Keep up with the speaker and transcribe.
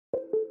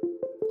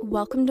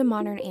Welcome to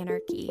Modern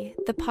Anarchy,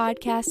 the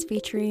podcast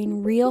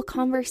featuring real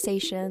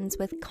conversations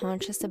with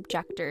conscious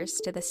objectors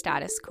to the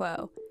status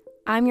quo.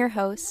 I'm your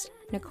host,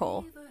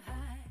 Nicole.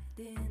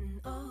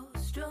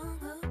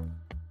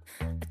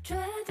 I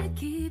tried to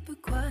keep her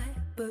quiet,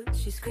 but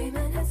she's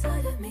screaming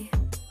inside of me.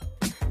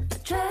 I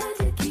tried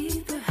to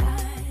keep her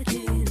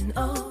hiding,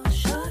 oh,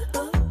 shut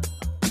up.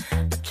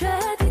 I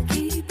tried to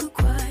keep her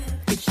quiet,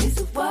 but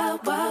she's a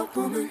wild, wild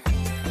woman.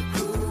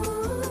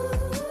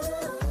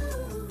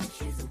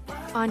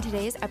 On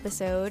today's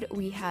episode,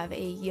 we have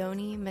a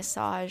yoni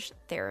massage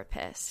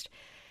therapist.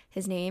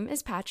 His name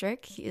is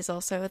Patrick. He is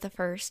also the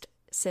first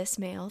cis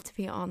male to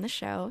be on the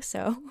show,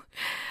 so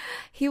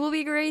he will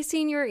be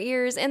gracing your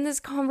ears, and this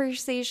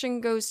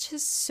conversation goes to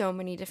so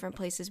many different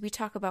places. We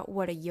talk about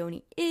what a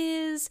yoni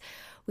is,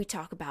 we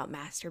talk about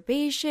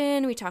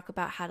masturbation, we talk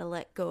about how to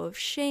let go of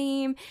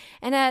shame,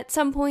 and at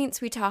some points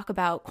we talk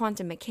about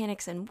quantum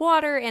mechanics and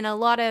water, and a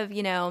lot of,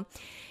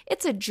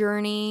 it's a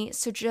journey,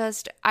 so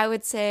just, I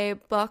would say,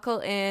 buckle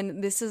in.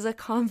 This is a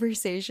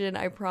conversation.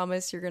 I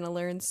promise you're going to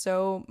learn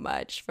so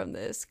much from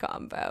this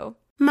combo.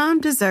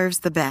 Mom deserves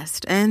the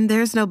best, and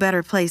there's no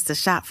better place to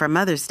shop for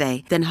Mother's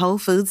Day than Whole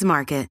Foods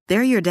Market.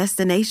 They're your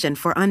destination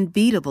for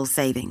unbeatable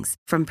savings,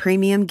 from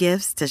premium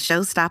gifts to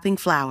show-stopping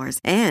flowers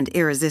and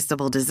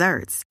irresistible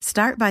desserts.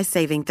 Start by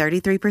saving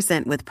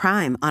 33% with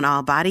Prime on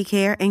all body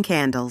care and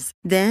candles.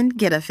 Then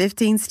get a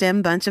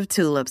 15-stem bunch of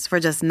tulips for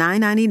just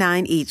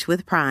 $9.99 each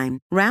with Prime.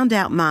 Round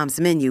out Mom's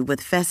menu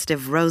with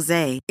festive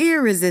rosé,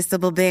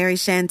 irresistible berry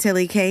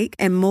chantilly cake,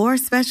 and more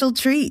special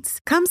treats.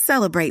 Come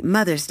celebrate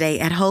Mother's Day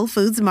at Whole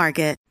Foods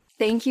Market.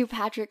 Thank you,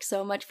 Patrick,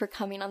 so much for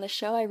coming on the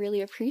show. I really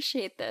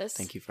appreciate this.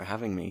 Thank you for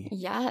having me.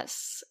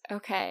 Yes.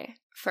 Okay.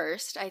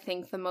 First, I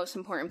think the most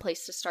important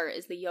place to start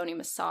is the yoni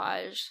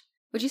massage.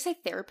 Would you say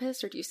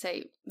therapist or do you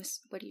say,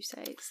 what do you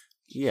say?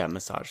 Yeah,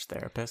 massage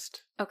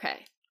therapist.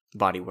 Okay.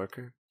 Body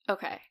worker.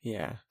 Okay.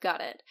 Yeah.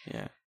 Got it.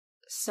 Yeah.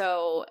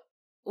 So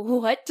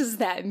what does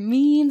that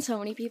mean? So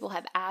many people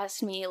have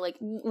asked me,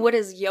 what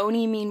does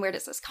yoni mean? Where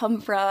does this come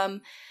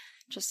from?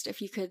 Just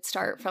if you could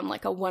start from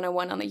a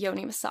 101 on the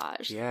yoni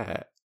massage.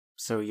 Yeah.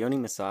 So yoni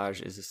massage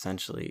is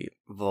essentially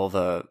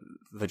vulva,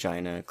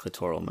 vagina,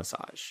 clitoral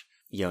massage.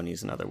 Yoni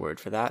is another word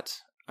for that.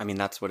 I mean,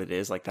 that's what it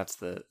is. That's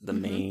the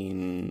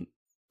main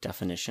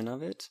definition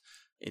of it.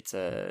 It's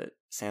a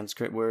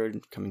Sanskrit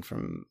word coming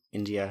from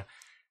India.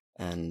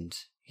 And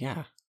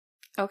yeah.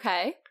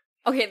 Okay,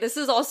 this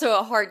is also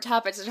a hard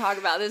topic to talk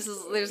about. There's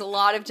a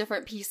lot of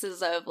different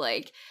pieces of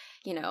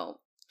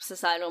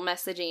societal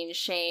messaging,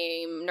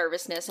 shame,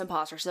 nervousness,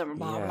 imposter syndrome,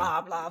 blah,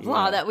 blah,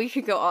 blah, that we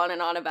could go on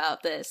and on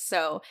about this.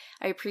 So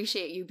I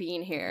appreciate you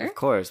being here. Of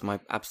course,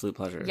 my absolute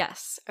pleasure.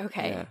 Yes.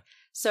 Okay. Yeah.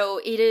 So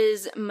it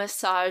is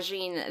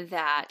massaging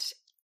that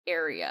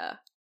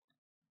area.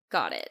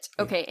 Got it.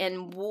 Okay.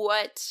 And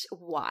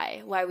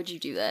why? Why would you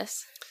do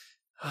this?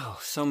 Oh,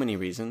 so many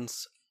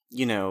reasons.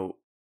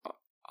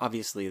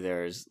 Obviously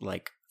there's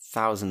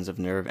thousands of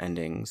nerve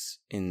endings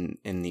in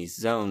these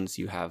zones.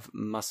 You have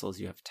muscles,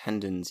 you have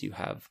tendons, you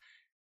have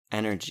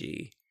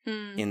energy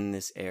in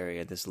this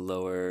area, this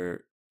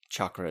lower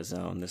chakra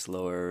zone, this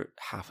lower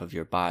half of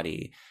your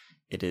body.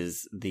 It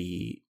is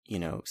the,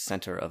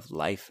 center of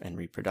life and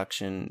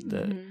reproduction,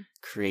 the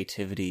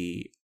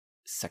creativity,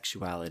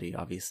 sexuality,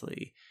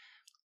 obviously.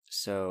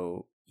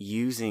 So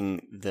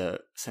using the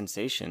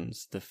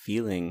sensations, the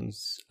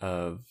feelings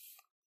of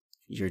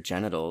your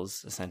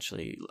genitals,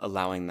 essentially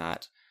allowing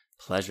that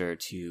pleasure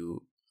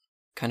to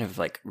kind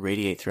of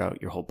radiate throughout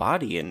your whole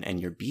body and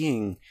your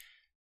being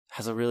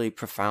has a really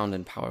profound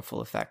and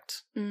powerful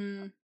effect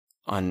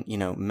on,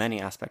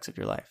 many aspects of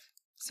your life.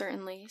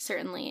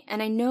 Certainly.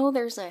 And I know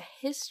there's a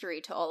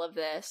history to all of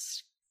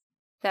this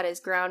that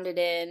is grounded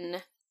in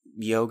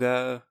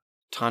yoga,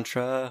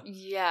 tantra.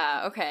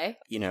 Yeah, okay.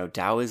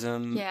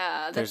 Taoism.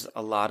 Yeah. There's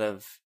a lot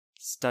of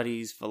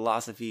studies,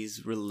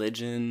 philosophies,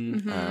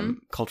 religion,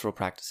 cultural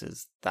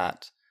practices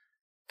that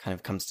kind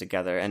of comes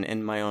together, and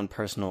in my own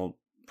personal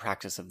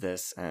practice of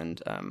this,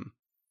 and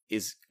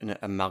is an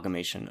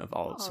amalgamation of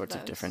all sorts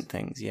of different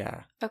things.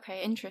 Yeah.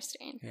 Okay,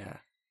 interesting.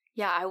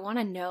 Yeah, I want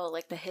to know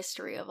the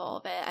history of all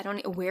of it. I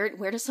don't.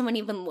 Where does someone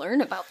even learn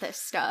about this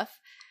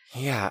stuff?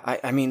 Yeah,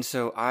 I mean,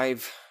 so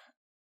I've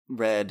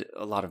read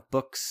a lot of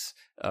books.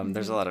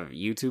 There's a lot of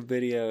YouTube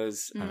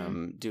videos,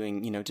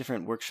 doing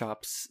different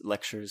workshops,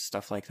 lectures,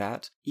 stuff like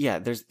that. Yeah,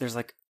 there's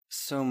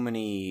so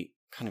many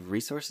kind of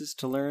resources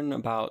to learn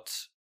about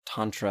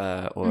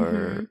tantra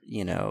or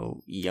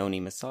yoni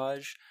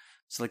massage.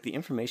 So the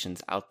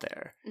information's out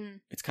there.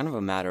 It's kind of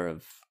a matter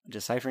of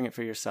deciphering it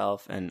for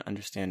yourself and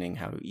understanding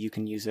how you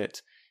can use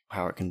it,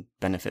 how it can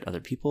benefit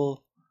other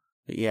people.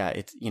 But yeah,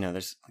 it's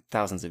there's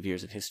thousands of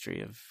years of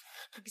history of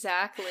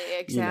exactly.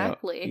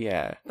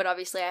 Yeah. But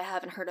obviously I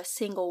haven't heard a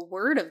single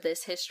word of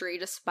this history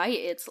despite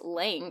its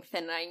length,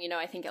 and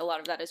I think a lot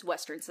of that is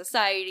Western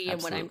society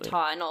and when I'm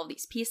taught and all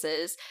these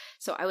pieces.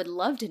 So I would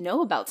love to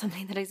know about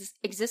something that has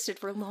existed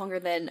for longer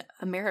than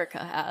America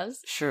has.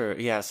 Sure.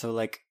 Yeah, so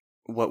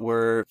what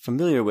we're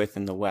familiar with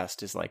in the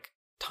West is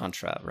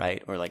tantra,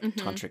 right? Or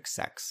tantric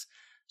sex.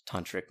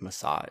 tantric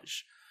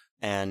massage.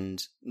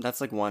 And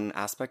that's like one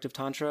aspect of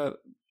Tantra.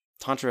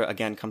 Tantra,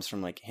 again, comes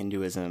from like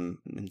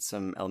Hinduism and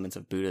some elements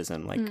of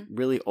Buddhism, like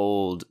really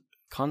old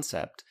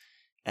concept.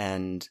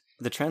 And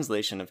the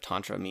translation of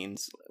Tantra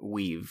means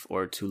weave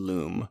or to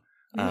loom,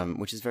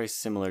 which is very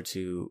similar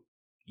to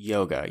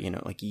yoga,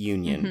 like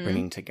union,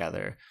 bringing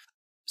together.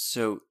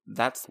 So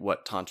that's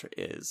what Tantra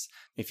is.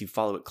 If you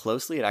follow it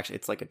closely,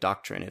 it's like a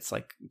doctrine. It's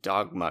like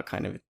dogma,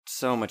 kind of.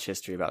 So much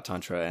history about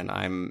Tantra, and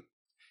I'm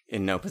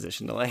in no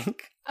position to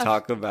like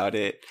talk about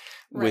it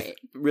with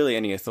really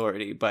any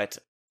authority.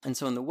 And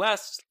so in the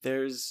West,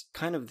 there's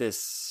kind of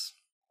this,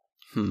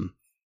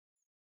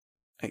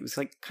 it was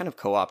like kind of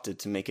co-opted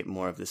to make it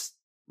more of this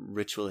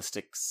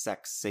ritualistic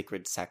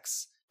sacred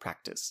sex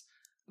practice.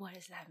 What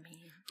does that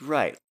mean?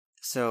 Right.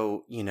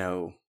 So,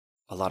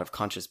 a lot of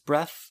conscious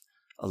breath,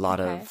 a lot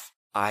of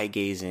eye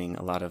gazing,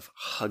 a lot of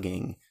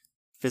hugging,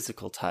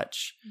 physical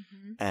touch.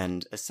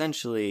 And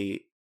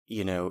essentially,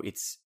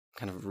 it's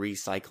kind of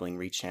recycling,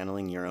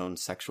 rechanneling your own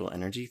sexual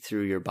energy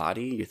through your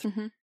body,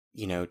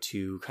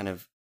 to kind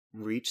of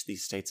reach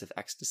these states of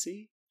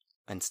ecstasy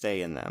and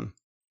stay in them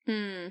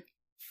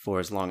for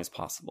as long as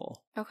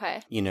possible.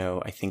 Okay.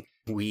 I think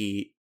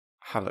we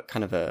have a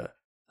kind of a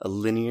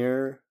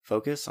linear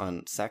focus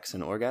on sex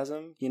and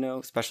orgasm,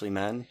 especially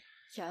men.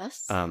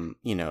 Yes.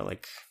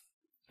 Like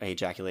I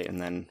ejaculate and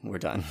then we're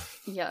done.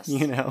 Yes.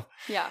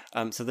 Yeah.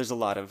 So there's a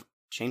lot of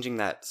changing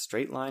that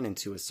straight line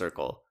into a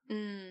circle.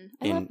 I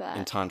love that.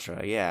 In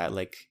Tantra. Yeah.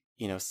 Like,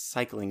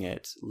 cycling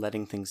it,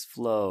 letting things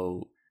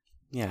flow.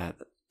 Yeah.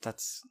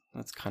 That's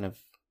kind of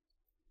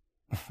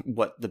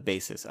what the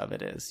basis of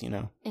it is,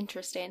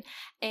 Interesting.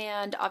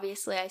 And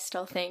obviously I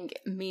still think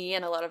me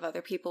and a lot of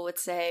other people would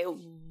say,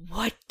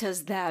 what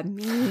does that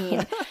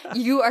mean?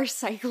 You are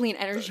cycling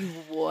energy.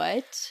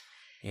 What?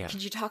 Yeah.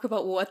 Could you talk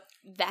about what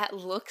that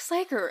looks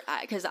like? Or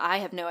because I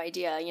have no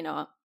idea,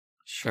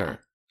 Sure.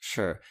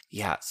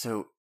 Yeah.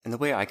 So, and the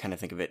way I kind of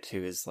think of it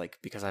too is like,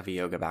 because I have a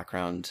yoga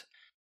background,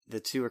 the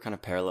two are kind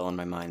of parallel in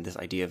my mind. This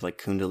idea of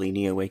like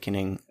Kundalini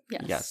awakening.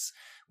 Yes.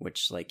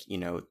 Which like,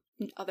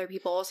 other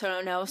people also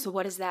don't know. So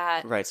what is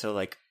that? Right. So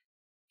like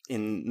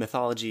in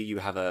mythology, you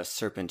have a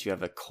serpent, you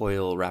have a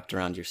coil wrapped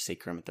around your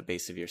sacrum at the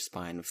base of your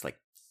spine. It's like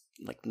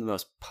the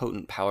most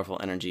potent, powerful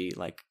energy,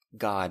 like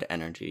God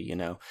energy,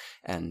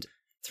 and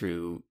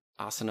through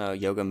asana,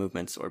 yoga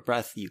movements, or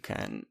breath, you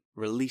can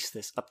release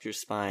this up your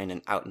spine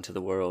and out into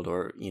the world,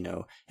 or,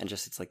 and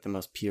just, it's like the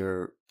most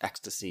pure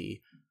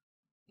ecstasy,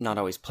 not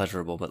always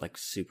pleasurable, but like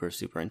super,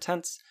 super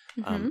intense.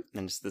 And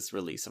it's this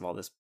release of all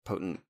this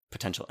potent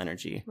potential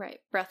energy. Right.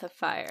 Breath of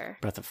fire.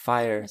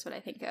 That's what I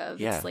think of.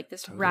 Yeah, it's like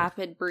this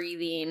rapid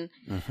breathing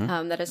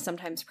that is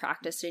sometimes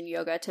practiced in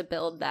yoga to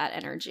build that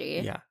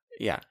energy.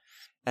 Yeah.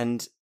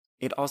 And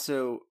it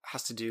also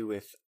has to do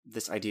with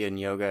this idea in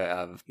yoga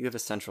of you have a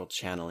central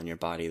channel in your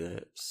body,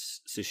 the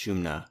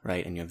Sushumna,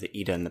 right? And you have the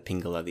Ida and the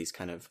Pingala, these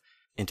kind of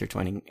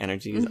intertwining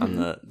energies on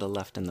the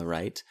left and the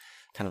right,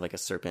 kind of like a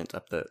serpent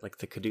up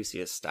the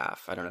caduceus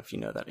staff. I don't know if you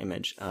know that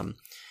image.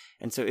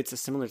 And so it's a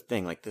similar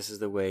thing. Like, this is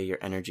the way your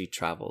energy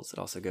travels. It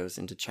also goes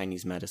into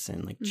Chinese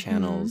medicine, like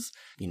channels,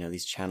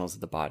 these channels of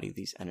the body,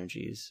 these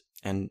energies,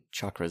 and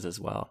chakras as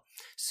well.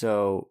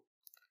 So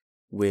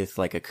with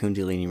like a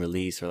Kundalini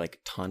release or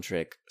like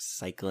tantric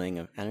cycling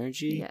of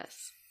energy,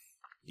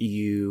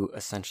 you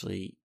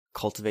essentially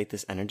cultivate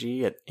this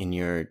energy in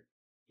your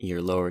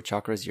lower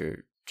chakras, your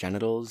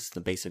genitals, the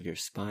base of your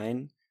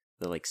spine,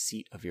 the like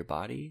seat of your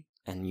body,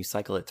 and you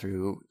cycle it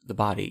through the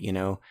body,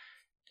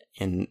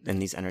 in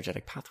these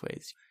energetic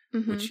pathways,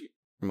 which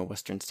from a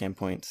Western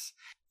standpoint,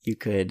 you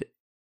could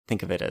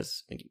think of it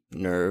as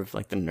nerve,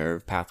 like the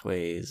nerve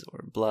pathways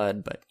or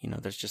blood, but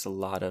there's just a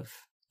lot of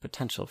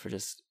potential for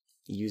just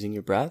using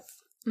your breath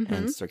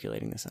and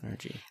circulating this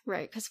energy.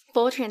 Right, because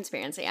full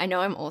transparency, I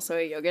know I'm also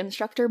a yoga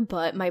instructor,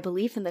 but my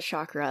belief in the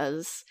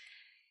chakras,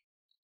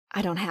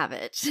 I don't have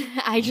it.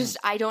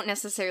 I don't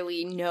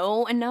necessarily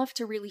know enough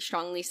to really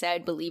strongly say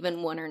I'd believe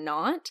in one or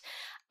not.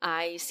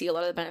 I see a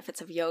lot of the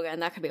benefits of yoga,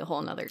 and that could be a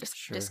whole nother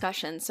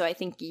discussion. So I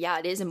think,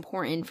 it is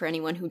important for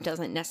anyone who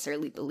doesn't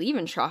necessarily believe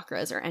in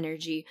chakras or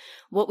energy.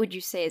 What would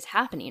you say is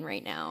happening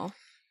right now?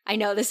 I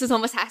know this is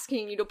almost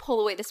asking you to pull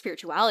away the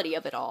spirituality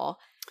of it all.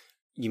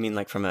 You mean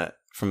like from a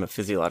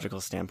physiological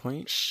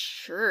standpoint?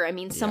 Sure. I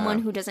mean,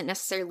 someone who doesn't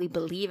necessarily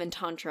believe in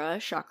tantra,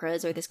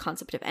 chakras, or this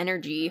concept of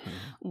energy,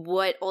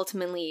 what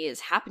ultimately is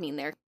happening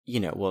there?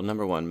 Well,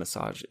 number one,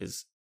 massage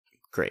is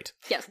great.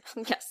 Yes.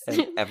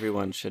 And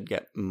everyone should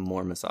get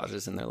more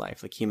massages in their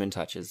life. Like, human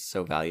touch is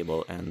so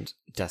valuable and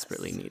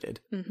desperately needed,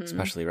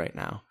 especially right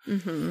now.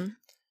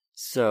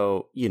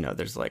 So,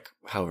 there's like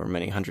however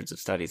many hundreds of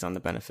studies on the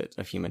benefit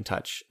of human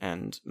touch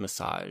and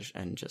massage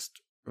and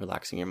just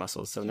relaxing your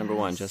muscles. So number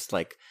one, just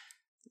like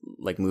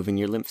moving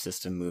your lymph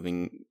system,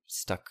 moving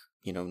stuck,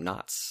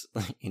 knots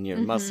in your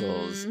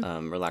muscles,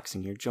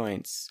 relaxing your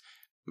joints,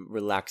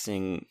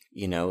 relaxing,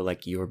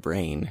 like your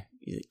brain,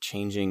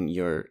 changing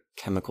your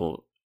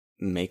chemical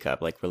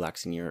makeup, like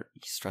relaxing your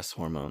stress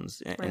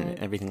hormones and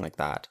everything like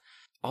that.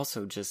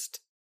 Also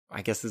just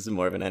I guess this is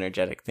more of an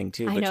energetic thing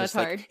too, I but know, just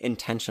it's hard.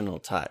 intentional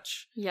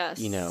touch,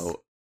 Yes.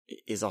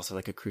 Is also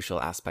a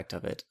crucial aspect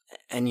of it.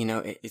 And,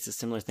 it's a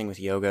similar thing with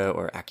yoga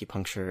or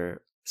acupuncture.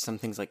 Some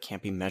things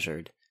can't be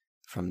measured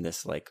from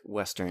this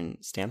Western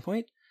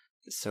standpoint.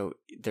 So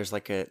there's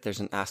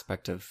an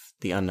aspect of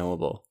the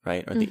unknowable,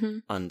 right? Or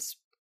the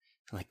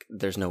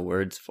there's no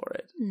words for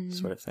it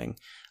sort of thing.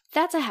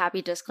 That's a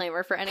happy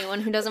disclaimer for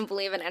anyone who doesn't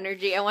believe in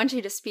energy. I want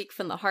you to speak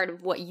from the heart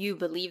of what you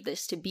believe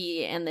this to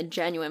be and the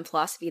genuine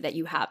philosophy that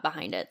you have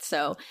behind it.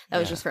 So that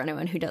was just for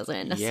anyone who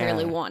doesn't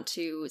necessarily want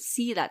to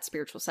see that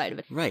spiritual side of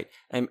it. Right.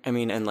 And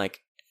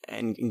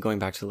going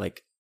back to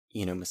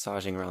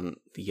massaging around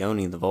the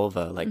yoni, the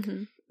vulva,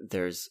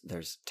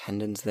 there's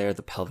tendons there,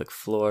 the pelvic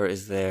floor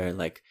is there,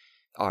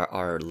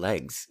 our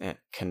legs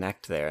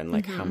connect there,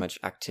 and how much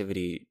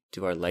activity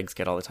do our legs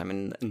get all the time,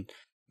 and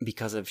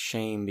because of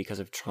shame, because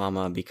of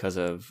trauma, because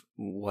of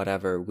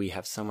whatever, we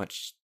have so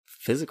much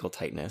physical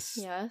tightness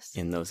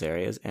in those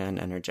areas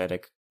and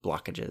energetic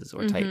blockages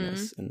or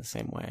tightness in the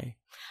same way.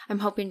 I'm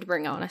hoping to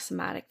bring on a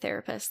somatic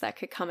therapist that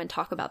could come and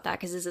talk about that,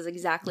 because this is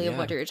exactly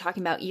what you're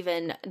talking about,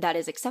 even that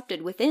is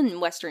accepted within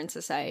Western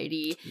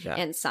society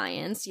and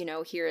science.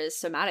 Here is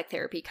somatic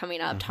therapy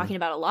coming up, talking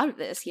about a lot of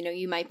this.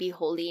 You might be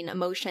holding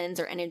emotions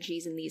or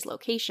energies in these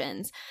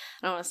locations.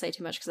 I don't want to say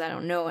too much because I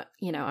don't know,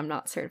 I'm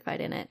not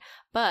certified in it,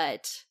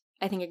 but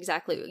I think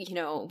exactly,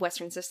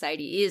 Western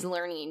society is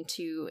learning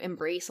to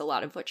embrace a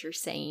lot of what you're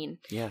saying.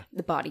 Yeah.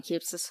 The body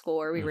keeps the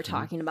score. We were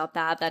talking about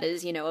that. That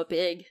is, a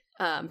big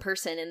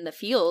person in the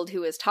field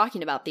who is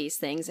talking about these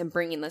things and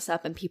bringing this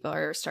up, and people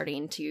are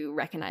starting to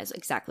recognize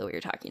exactly what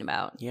you're talking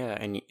about. Yeah,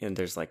 and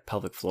there's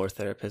pelvic floor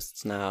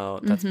therapists now.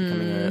 That's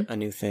becoming a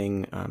new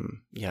thing.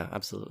 Yeah,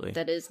 absolutely.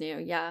 That is new,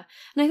 yeah.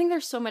 And I think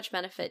there's so much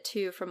benefit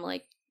too from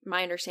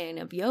my understanding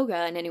of yoga,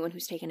 and anyone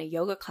who's taken a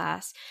yoga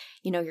class,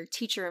 your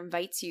teacher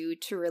invites you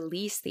to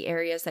release the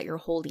areas that you're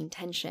holding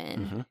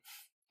tension.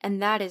 And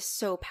that is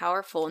so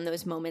powerful in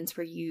those moments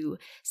where you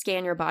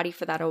scan your body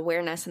for that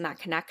awareness and that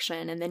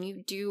connection. And then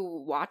you do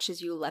watch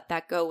as you let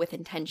that go with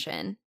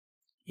intention.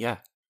 Yeah.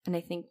 And I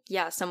think,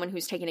 someone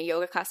who's taken a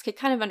yoga class could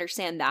kind of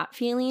understand that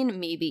feeling,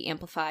 maybe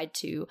amplified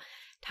to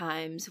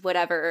times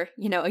whatever,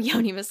 a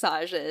yoni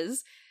massage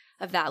is,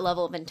 of that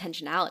level of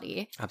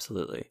intentionality.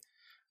 Absolutely.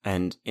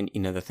 And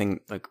the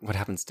thing, what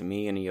happens to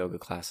me in a yoga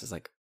class is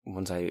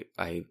once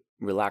I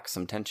relax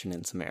some tension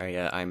in some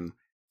area, I'm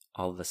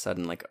all of a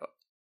sudden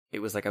it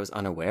was I was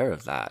unaware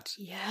of that.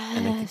 Yes.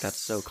 And I think that's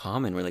so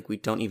common. We're we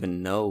don't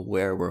even know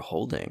where we're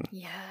holding.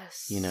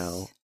 Yes.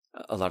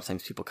 A lot of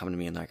times people come to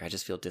me and I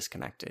just feel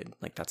disconnected.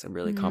 That's a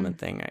really common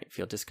thing. I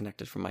feel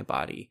disconnected from my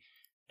body.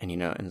 And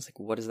and it's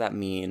what does that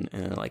mean?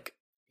 And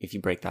if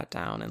you break that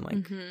down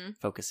and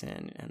focus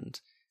in, and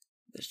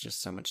there's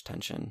just so much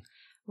tension.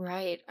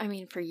 Right. I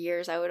mean, for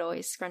years I would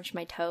always scrunch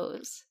my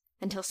toes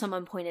until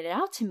someone pointed it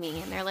out to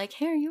me, and they're like,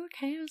 "Hey, are you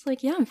okay?" I was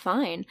like, "Yeah, I'm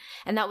fine."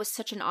 And that was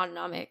such an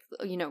autonomic,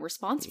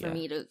 response for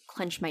me to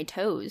clench my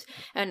toes.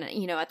 And,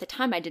 at the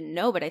time I didn't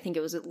know, but I think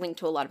it was linked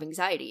to a lot of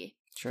anxiety.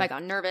 Sure. If I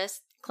got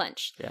nervous,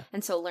 clench. Yeah.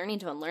 And so learning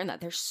to unlearn that,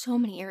 there's so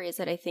many areas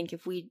that I think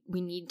if we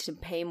need to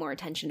pay more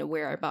attention to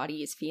where our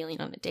body is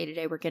feeling on a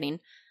day-to-day, we're getting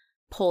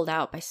pulled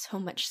out by so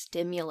much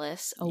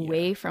stimulus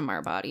away from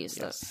our bodies.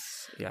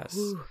 Yes.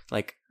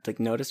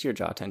 Notice your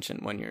jaw tension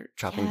when you're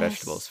chopping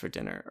vegetables for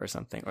dinner or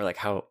something, or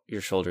how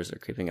your shoulders are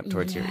creeping up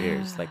towards your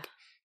ears.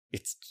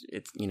 It's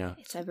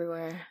it's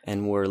everywhere.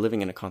 And we're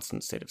living in a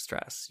constant state of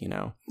stress,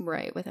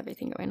 Right, with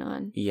everything going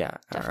on. Yeah,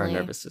 our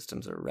nervous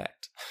systems are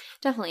wrecked.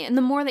 Definitely. And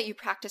the more that you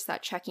practice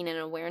that checking and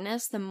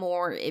awareness, the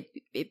more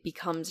it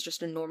becomes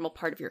just a normal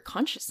part of your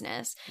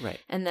consciousness. Right.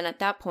 And then at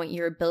that point,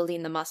 you're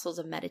building the muscles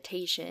of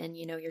meditation.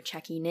 You're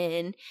checking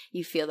in,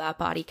 you feel that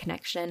body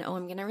connection. Oh,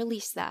 I'm going to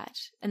release that.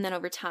 And then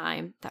over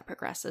time, that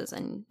progresses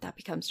and that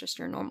becomes just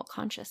your normal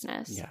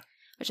consciousness. Yeah.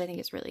 Which I think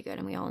is really good.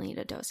 And we all need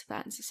a dose of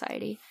that in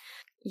society.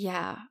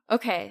 Yeah.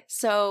 Okay.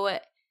 So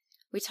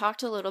we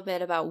talked a little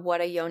bit about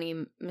what a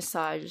yoni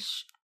massage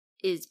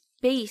is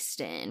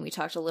based in. We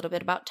talked a little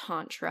bit about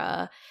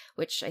Tantra,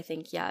 which I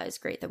think, is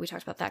great that we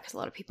talked about that, because a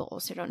lot of people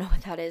also don't know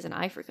what that is. And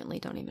I frequently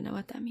don't even know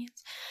what that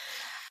means.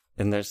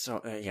 And there's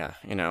so,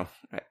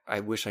 I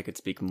wish I could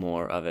speak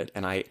more of it.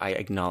 And I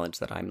acknowledge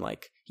that I'm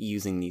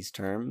using these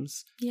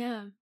terms.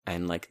 Yeah.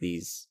 And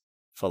these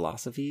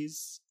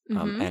philosophies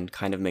and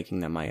kind of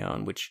making them my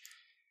own, which,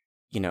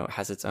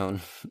 has its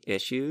own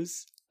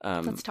issues.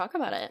 Let's talk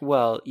about it.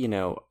 Well,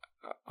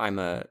 I'm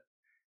a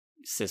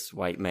cis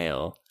white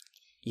male,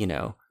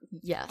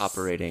 yes,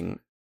 operating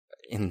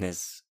in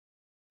this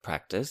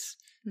practice,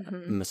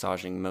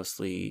 massaging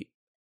mostly,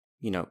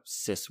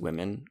 cis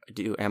women.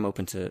 I'm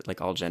open to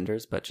all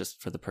genders, but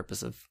just for the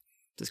purpose of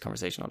this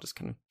conversation, I'll just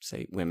kind of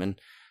say women.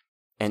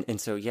 And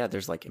so,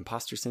 there's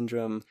imposter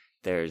syndrome.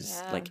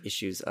 There's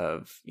issues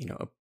of,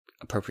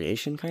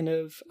 appropriation kind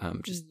of,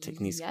 just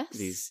taking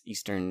these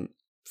Eastern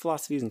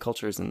philosophies and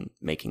cultures and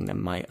making them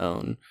my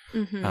own.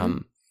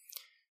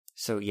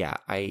 So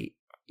I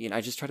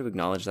just try to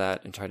acknowledge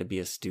that and try to be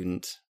a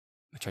student.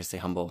 I try to stay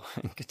humble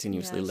and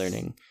continuously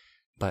learning.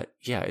 But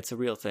it's a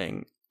real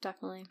thing.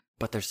 Definitely.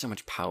 But there's so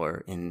much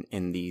power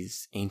in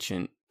these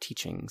ancient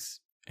teachings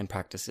and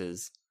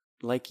practices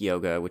like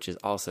yoga, which is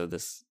also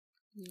this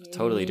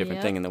totally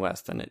different thing in the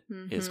West than it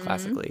is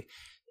classically.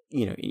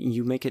 You know,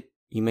 you make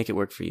it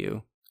work for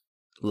you.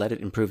 Let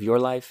it improve your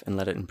life and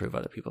let it improve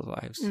other people's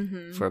lives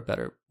for a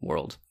better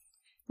world.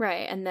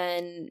 Right. And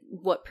then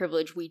what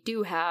privilege we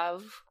do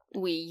have,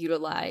 we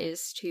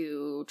utilize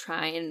to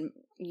try and,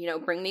 you know,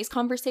 bring these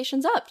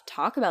conversations up,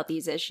 talk about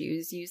these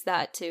issues, use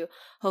that to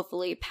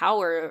hopefully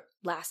power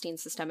lasting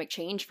systemic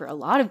change for a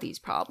lot of these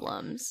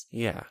problems.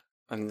 Yeah.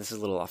 I mean, this is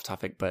a little off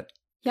topic, but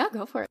yeah,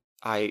 go for it.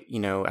 I, you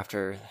know,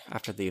 after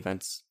the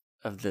events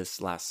of this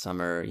last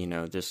summer, you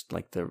know, just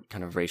like the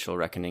kind of racial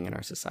reckoning in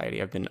our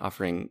society, I've been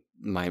offering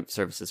my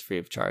services free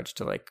of charge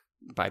to like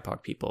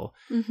BIPOC people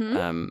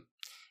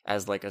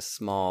as like a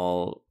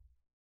small,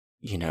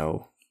 you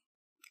know,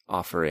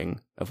 offering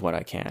of what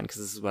I can, because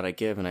this is what I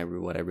give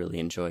and what I really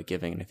enjoy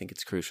giving, and I think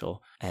it's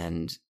crucial.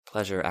 And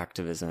pleasure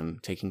activism,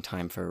 taking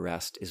time for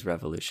rest, is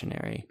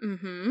revolutionary,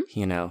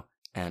 you know,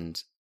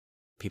 and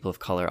people of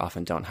color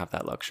often don't have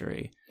that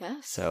luxury.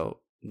 Yes. So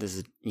this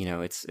is, you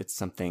know, it's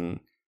something,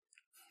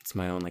 it's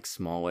my own like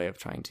small way of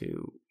trying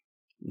to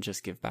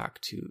just give back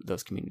to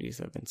those communities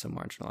that have been so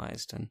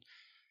marginalized. And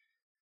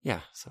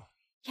yeah, so.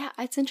 Yeah,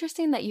 it's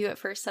interesting that you at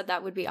first said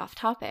that would be off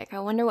topic. I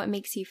wonder what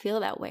makes you feel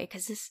that way,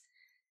 because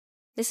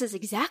this is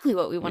exactly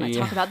what we want to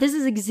talk about. This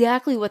is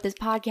exactly what this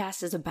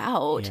podcast is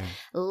about. Yeah.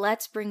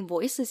 Let's bring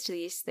voices to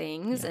these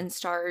things and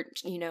start,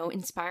 you know,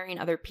 inspiring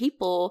other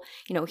people.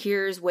 You know,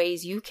 here's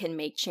ways you can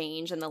make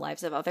change in the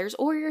lives of others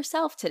or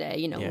yourself today,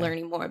 you know,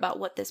 learning more about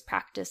what this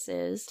practice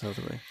is.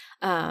 Totally.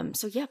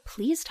 So yeah,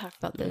 please talk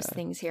about those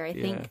things here. I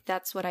think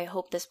that's what I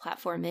hope this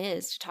platform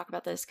is, to talk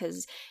about this,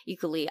 because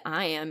equally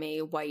I am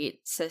a white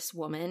cis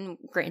woman,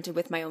 granted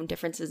with my own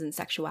differences in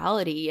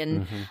sexuality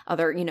and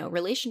other, you know,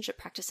 relationship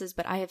practices,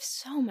 but I have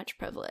so much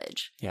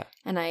privilege. Yeah.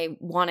 And I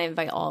want to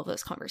invite all of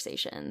those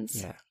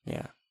conversations. Yeah.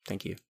 Yeah.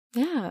 Thank you.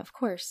 Yeah, of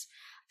course.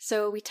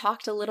 So we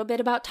talked a little bit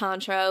about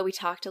Tantra. We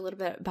talked a little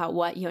bit about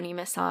what yoni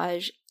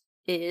massage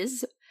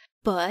is.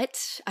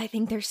 But I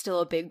think there's still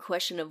a big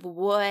question of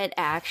what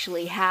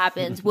actually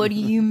happens. What do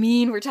you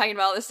mean we're talking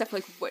about all this stuff?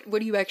 Like, what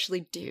do you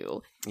actually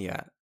do?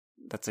 Yeah,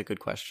 that's a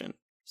good question.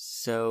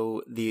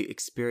 So the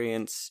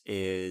experience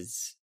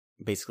is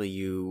basically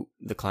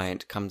the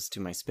client comes to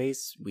my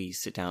space, we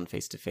sit down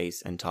face to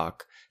face and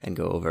talk and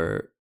go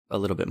over a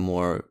little bit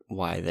more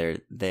why they're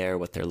there,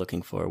 what they're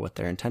looking for, what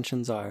their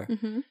intentions are,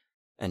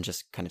 and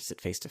just kind of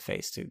sit face to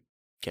face to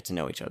get to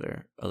know each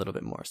other a little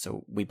bit more.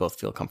 So we both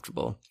feel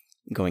comfortable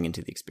going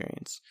into the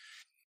experience.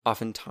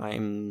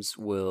 Oftentimes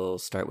we'll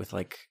start with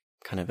like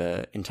kind of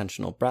a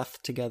intentional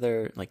breath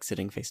together, like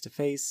sitting face to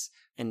face,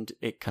 and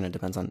it kind of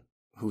depends on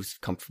who's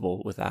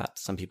comfortable with that.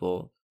 Some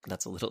people,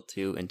 that's a little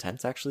too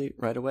intense actually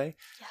right away.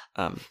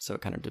 Yeah. So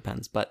it kind of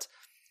depends. But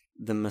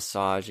the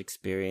massage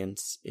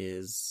experience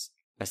is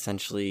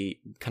essentially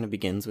kind of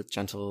begins with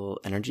gentle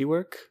energy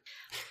work.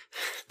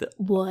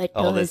 What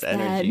does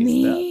that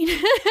mean?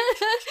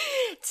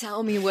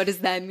 Tell me, what does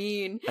that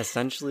mean?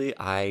 Essentially,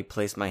 I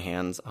place my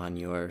hands on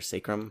your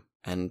sacrum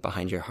and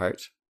behind your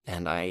heart,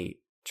 and I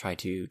try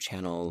to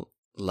channel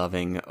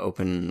loving,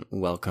 open,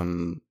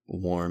 welcome,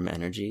 warm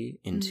energy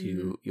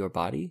into your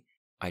body.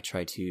 I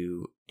try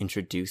to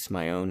introduce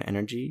my own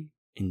energy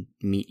and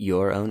meet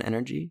your own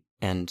energy.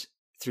 And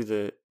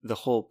through the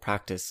whole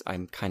practice,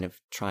 I'm kind of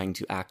trying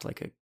to act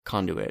like a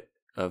conduit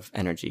of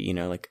energy, you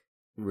know, like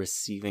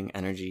receiving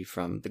energy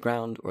from the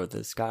ground or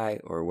the sky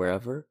or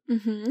wherever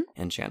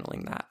and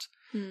channeling that.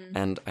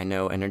 And I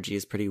know energy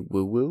is pretty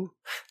woo-woo,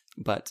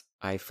 but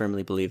I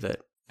firmly believe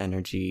that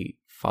energy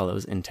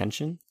follows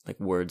intention. Like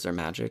words are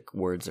magic,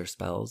 words are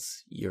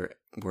spells, your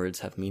words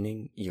have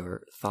meaning,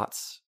 your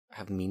thoughts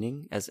have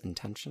meaning as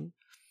intention.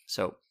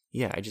 So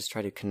yeah, I just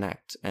try to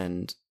connect.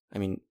 And I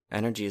mean,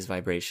 energy is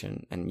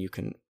vibration and you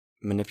can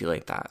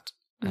manipulate that.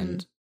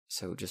 And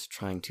so just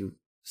trying to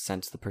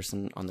sense the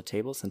person on the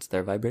table, sense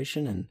their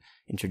vibration, and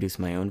introduce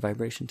my own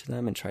vibration to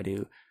them and try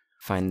to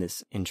find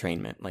this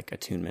entrainment, like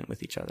attunement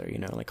with each other, you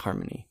know, like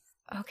harmony.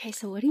 Okay,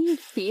 so what do you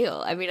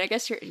feel? I mean, I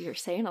guess you're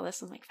saying all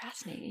this. I'm like,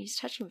 fascinating. He's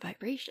touching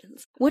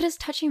vibrations. What does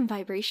touching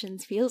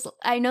vibrations feels like?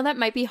 I know that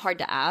might be hard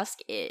to ask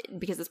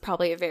because it's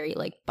probably a very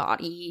like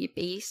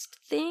body-based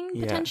thing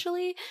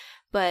potentially.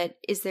 But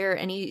is there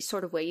any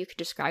sort of way you could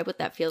describe what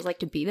that feels like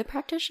to be the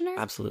practitioner?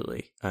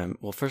 Absolutely.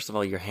 Well, first of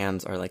all, your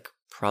hands are like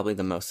probably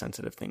the most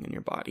sensitive thing in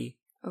your body.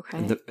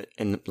 Okay.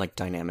 And like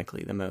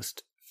dynamically, the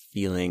most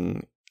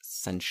feeling,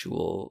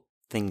 sensual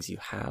things you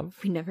have.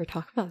 We never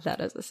talk about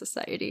that as a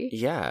society.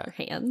 Yeah.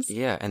 Our hands.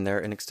 Yeah, and they're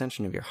an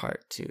extension of your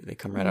heart too. They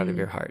come right out of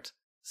your heart.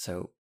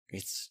 So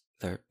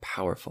they're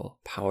powerful,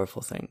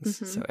 powerful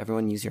things. So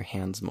everyone use your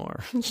hands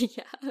more.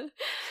 Yeah.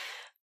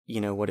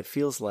 You know, what it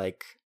feels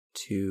like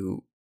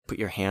to put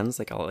your hands,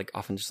 like I'll like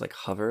often just like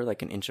hover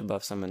like an inch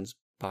above someone's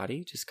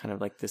body, just kind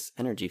of like this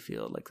energy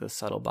field, like the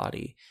subtle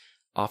body.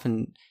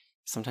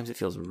 Sometimes it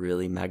feels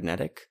really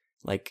magnetic.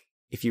 Like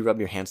if you rub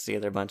your hands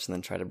together a bunch and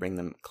then try to bring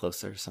them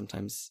closer,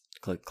 sometimes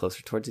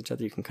closer towards each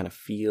other, you can kind of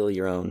feel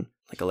your own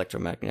like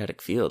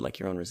electromagnetic field, like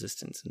your own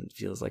resistance, and it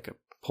feels like a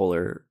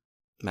polar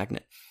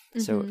magnet.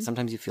 So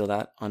sometimes you feel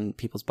that on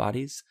people's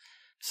bodies.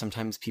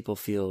 Sometimes people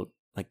feel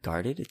like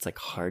guarded. It's like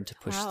hard to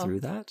push through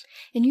that.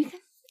 And you can,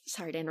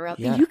 sorry to interrupt,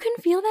 Yeah. you can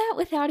feel that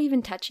without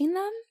even touching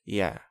them?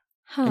 Yeah.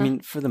 Huh. I mean,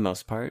 for the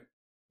most part,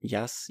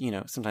 yes.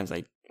 Sometimes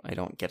I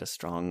don't get a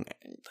strong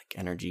like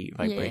energy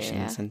vibration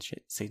Yeah.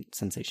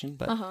 sensation,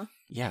 but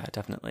yeah,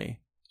 definitely.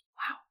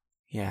 Wow.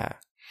 Yeah.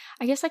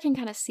 I guess I can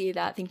kind of see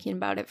that thinking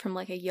about it from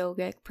like a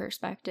yogic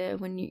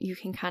perspective, when you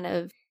can kind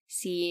of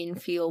see and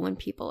feel when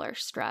people are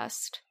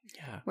stressed.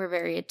 Yeah. We're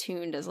very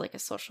attuned as like a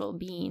social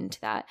being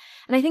to that.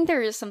 And I think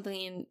there is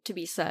something to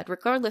be said,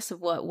 regardless of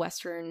what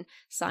Western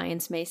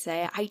science may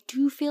say. I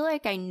do feel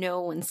like I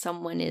know when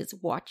someone is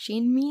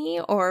watching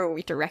me or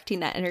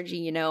directing that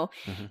energy,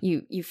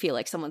 you feel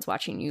like someone's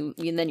watching you,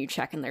 and then you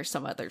check and there's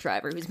some other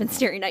driver who's been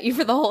staring at you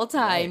for the whole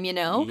time,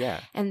 Yeah.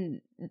 And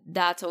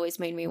that's always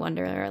made me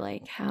wonder,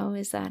 like, how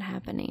is that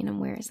happening and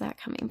where is that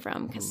coming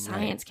from? Because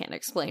science can't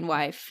explain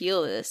why I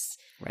feel this.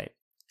 Right.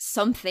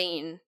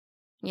 Something,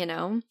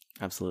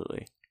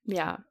 Absolutely.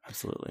 Yeah.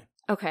 Absolutely.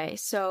 Okay,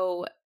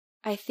 so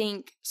I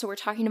think, we're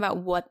talking about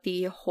what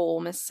the whole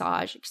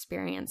massage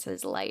experience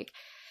is like.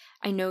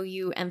 I know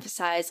you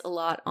emphasize a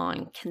lot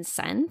on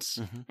consent,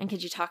 and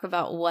could you talk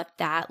about what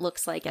that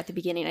looks like at the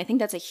beginning? I think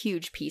that's a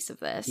huge piece of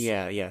this.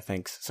 Yeah,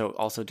 thanks. So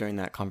also during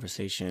that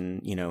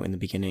conversation, in the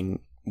beginning,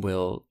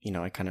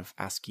 I kind of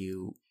ask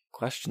you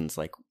questions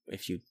like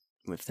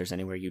if there's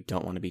anywhere you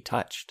don't want to be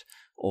touched,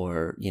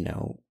 or,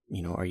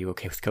 are you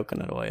okay with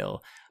coconut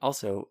oil?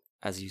 Also,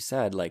 as you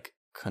said, like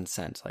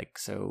consent, like,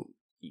 so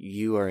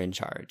you are in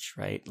charge,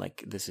 right?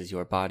 Like this is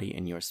your body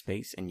and your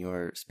space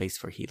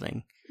for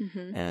healing.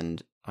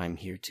 And I'm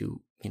here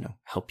to,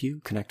 help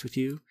you, connect with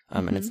you.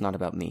 And it's not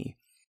about me.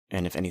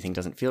 And if anything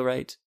doesn't feel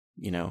right,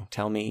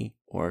 tell me,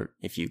 or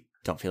if you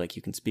don't feel like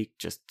you can speak,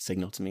 just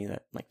signal to me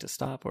that like to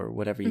stop, or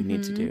whatever you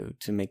need to do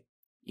to make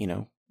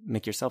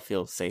yourself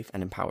feel safe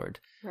and empowered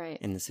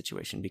in the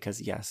situation.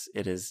 Because yes,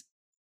 it is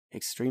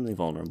extremely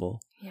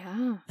vulnerable.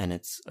 Yeah. And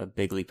it's a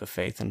big leap of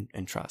faith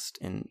and trust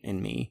in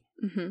me,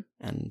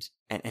 and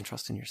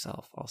trust in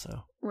yourself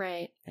also.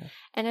 Right. Yeah.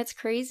 And it's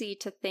crazy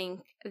to think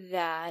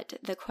that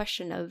the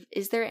question of,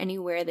 is there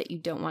anywhere that you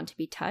don't want to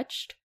be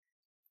touched?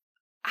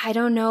 I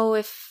don't know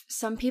if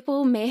some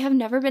people may have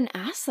never been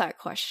asked that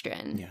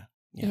question.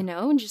 Yeah.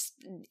 And just,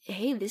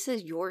 hey, this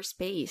is your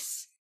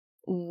space.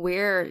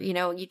 Where,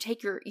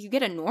 you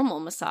get a normal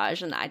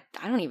massage, and I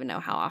don't even know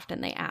how often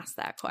they ask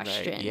that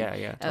question. Right.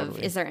 Yeah, totally.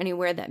 Of, is there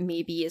anywhere that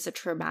maybe is a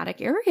traumatic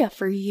area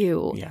for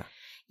you? Yeah.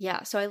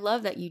 Yeah, so I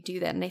love that you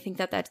do that, and I think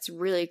that that's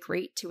really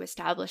great to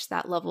establish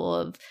that level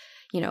of,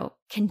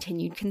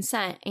 continued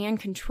consent and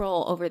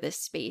control over this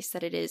space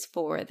that it is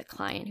for the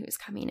client who is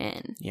coming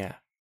in. Yeah.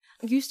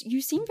 You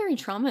seem very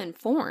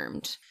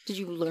trauma-informed. Did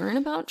you learn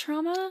about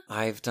trauma?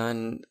 I've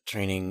done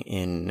training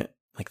in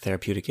like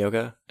therapeutic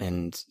yoga,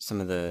 and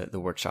some of the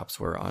workshops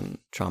were on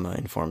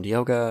trauma-informed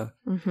yoga.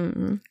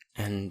 And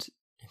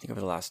I think over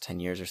the last 10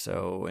 years or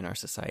so in our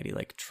society,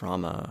 like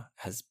trauma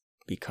has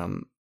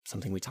become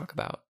something we talk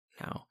about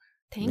now.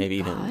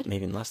 Maybe God.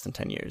 even less than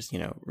 10 years,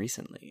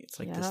 recently. It's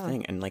like this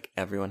thing, and like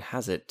everyone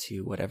has it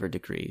to whatever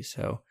degree.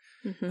 So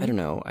I don't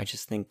know. I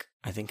think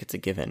it's a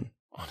given.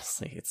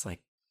 Honestly, it's like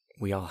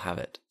we all have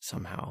it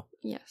somehow.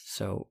 Yes.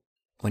 So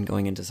when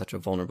going into such a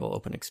vulnerable,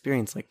 open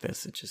experience like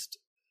this, it just,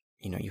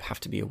 you have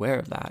to be aware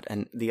of that.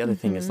 And the other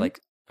thing is, like,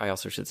 I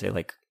also should say,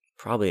 like,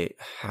 probably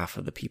half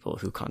of the people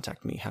who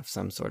contact me have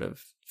some sort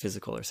of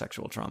physical or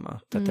sexual trauma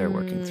that they're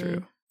working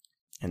through,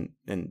 and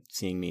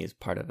seeing me as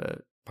part of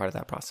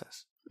that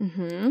process.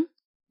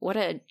 What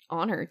an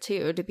honor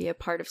too, to be a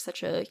part of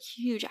such a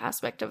huge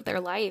aspect of their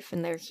life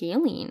and their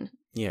healing.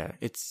 Yeah,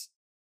 it's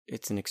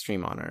an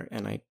extreme honor,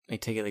 and I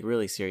take it like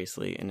really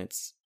seriously, and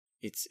it's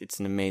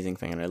an amazing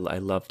thing, and I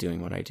love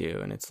doing what I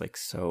do, and it's like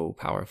so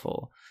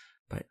powerful.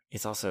 But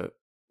it's also,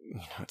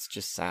 it's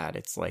just sad.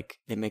 It's like,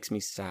 it makes me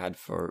sad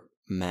for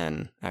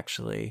men,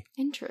 actually.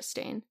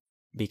 Interesting.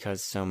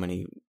 Because so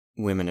many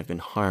women have been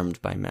harmed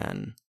by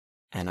men.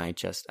 And I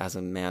just, as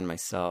a man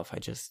myself,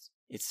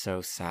 it's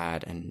so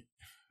sad. And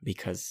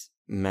because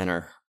men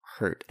are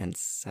hurt and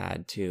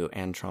sad too,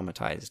 and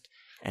traumatized,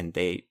 and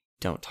they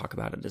don't talk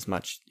about it as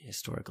much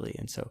historically.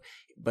 And so,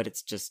 but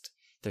it's just,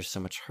 there's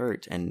so much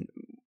hurt, and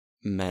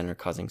men are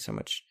causing so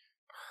much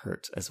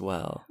hurt as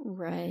well.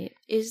 Right.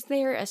 Is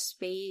there a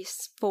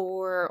space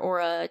for, or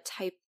a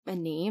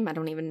name, I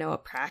don't even know, a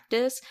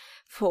practice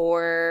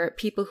for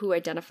people who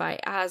identify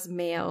as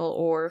male,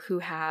 or who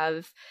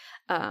have,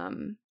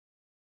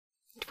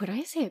 would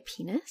I say a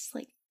penis?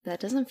 Like, that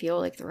doesn't feel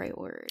like the right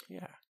word.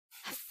 Yeah.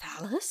 A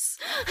phallus?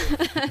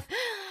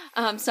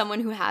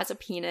 Someone who has a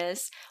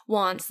penis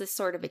wants this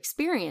sort of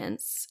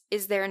experience.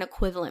 Is there an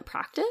equivalent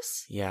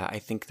practice? Yeah, I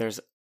think there's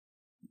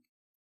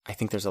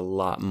a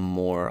lot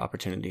more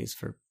opportunities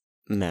for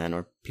men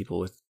or people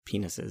with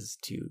penises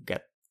to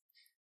get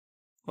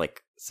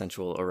like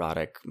sensual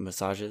erotic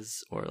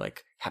massages or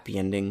like happy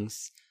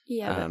endings.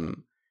 Yeah.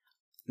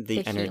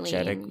 the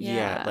energetic. healing,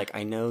 Yeah. Like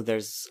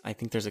I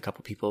think there's a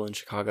couple people in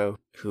Chicago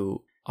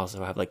who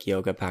also have like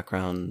yoga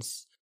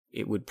backgrounds.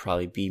 It would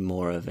probably be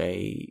more of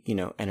a,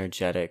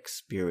 energetic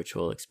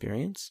spiritual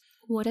experience.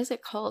 What is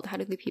it called? How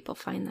do the people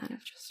find that?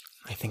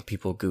 I think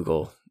people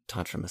Google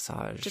Tantra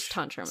massage. Just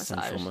Tantra massage.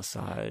 Central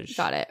massage.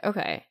 Got it.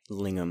 Okay.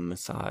 Lingam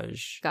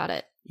massage. Got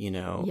it.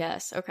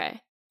 Yes.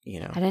 Okay.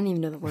 I didn't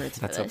even know the words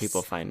for That's this. how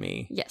people find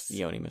me. Yes.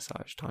 Yoni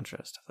massage,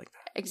 Tantra, stuff like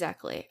that.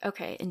 Exactly.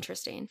 Okay.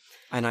 Interesting.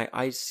 And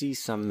I see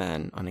some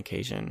men on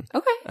occasion.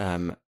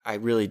 Okay. I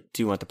really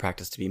do want the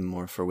practice to be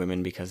more for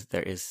women because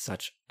there is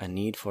such a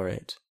need for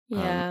it.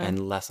 Yeah.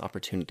 And less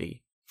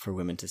opportunity for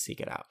women to seek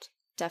it out.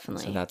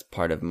 Definitely. So that's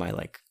part of my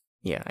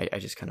I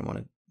just kind of want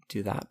to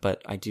do that.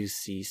 But I do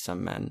see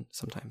some men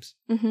sometimes.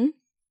 Mm-hmm.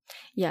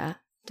 Yeah,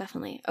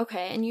 definitely.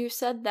 Okay. And you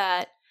said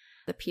that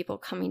the people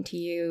coming to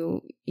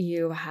you,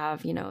 you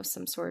have,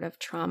 some sort of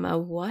trauma.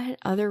 What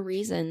other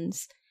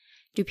reasons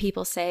do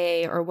people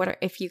say, or what,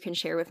 if you can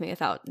share with me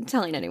without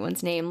telling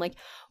anyone's name, like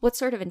what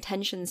sort of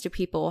intentions do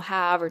people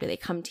have, or do they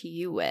come to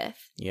you with?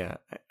 Yeah.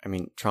 I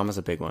mean, trauma's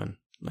a big one.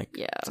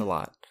 It's a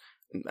lot.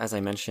 As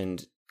I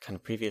mentioned kind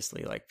of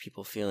previously, like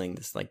people feeling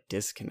this like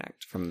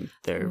disconnect from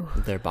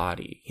their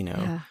body,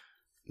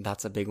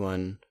 that's a big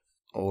one.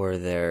 Or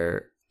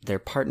their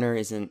partner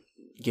isn't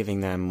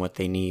giving them what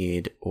they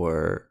need,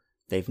 or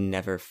they've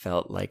never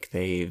felt like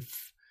they've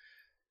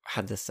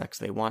had the sex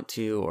they want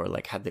to, or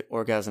like had the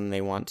orgasm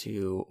they want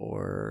to,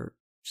 or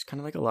just kind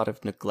of like a lot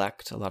of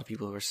neglect. A lot of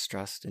people who are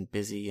stressed and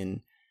busy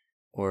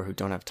or who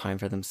don't have time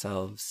for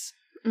themselves.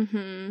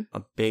 Mm-hmm.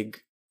 A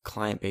big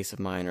client base of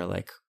mine are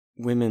like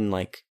women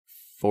like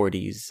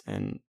 40s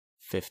and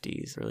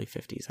 50s, early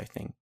 50s, I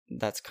think.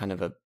 That's kind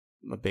of a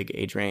big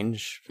age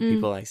range for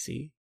people I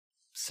see.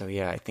 So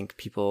yeah, I think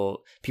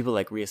people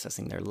like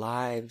reassessing their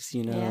lives,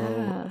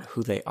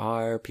 who they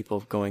are,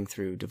 people going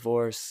through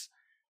divorce,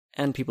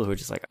 and people who are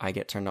just like, I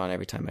get turned on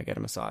every time I get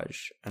a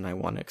massage and I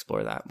want to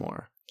explore that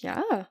more.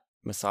 Yeah.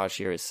 Massage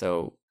here is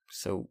so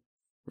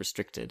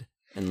restricted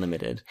and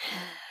limited,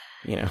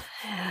 Yeah.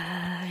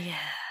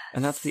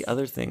 And that's the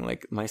other thing,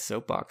 like my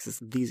soapbox is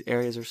these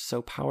areas are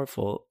so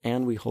powerful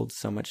and we hold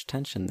so much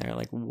tension there.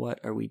 Like, what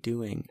are we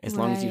doing? As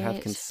long as you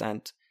have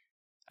consent,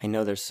 I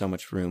know there's so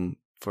much room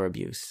for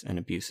abuse, and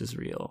abuse is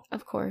real.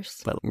 Of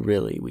course. But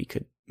really, we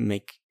could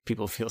make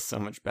people feel so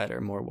much better,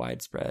 more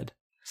widespread,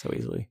 so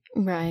easily.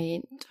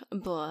 Right.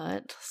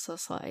 But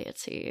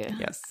society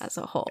as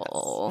a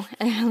whole,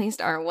 yes. at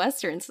least our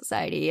Western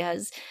society,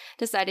 has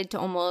decided to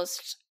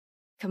almost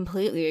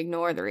completely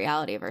ignore the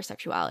reality of our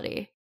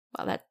sexuality.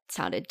 Wow, that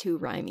sounded too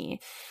rhymey.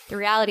 The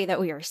reality that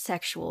we are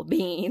sexual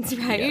beings,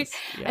 right? Yes.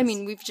 I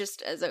mean, we've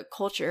just, as a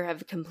culture,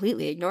 have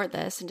completely ignored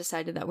this and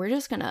decided that we're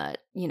just gonna,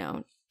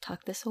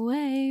 tuck this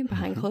away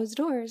behind closed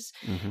doors.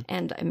 Mm-hmm.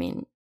 And I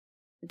mean,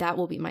 that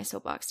will be my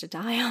soapbox to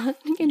die on,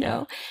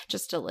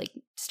 just to like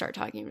start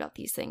talking about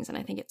these things. And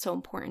I think it's so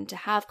important to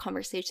have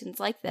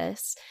conversations like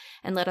this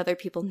and let other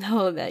people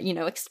know that,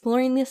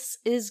 exploring this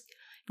is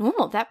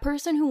normal. That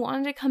person who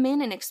wanted to come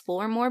in and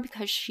explore more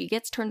because she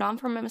gets turned on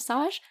from a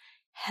massage,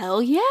 hell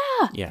yeah.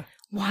 Yeah.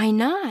 Why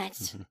not?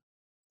 Mm-hmm.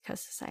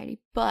 Because society.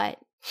 But,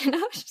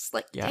 it's just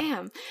like,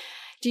 damn.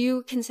 Do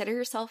you consider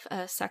yourself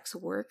a sex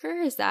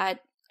worker? Is that...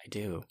 I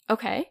do.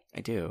 Okay.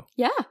 I do.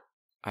 Yeah.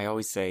 I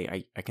always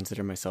say I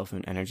consider myself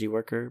an energy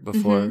worker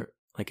before,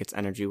 like it's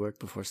energy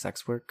work before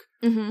sex work.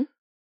 Mm-hmm.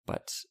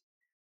 But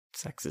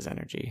sex is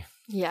energy.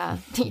 Yeah.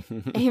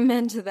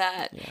 Amen to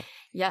that. Yeah.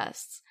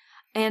 Yes.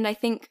 And I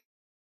think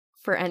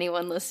for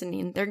anyone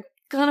listening, they're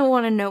gonna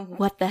want to know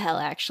what the hell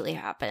actually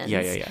happens.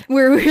 Yeah.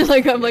 Where we're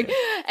like,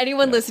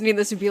 anyone listening to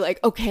this would be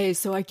like, okay,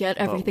 so I get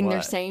everything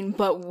they're saying,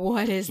 but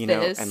what is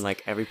this? And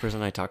like every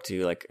person I talk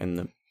to, like in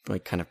the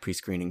like kind of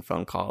pre-screening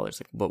phone call, it's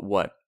like, but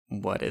what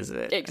is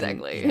it?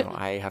 Exactly. And,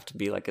 I have to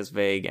be like as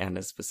vague and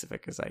as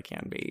specific as I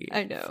can be.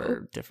 I know.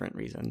 For different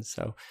reasons.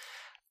 So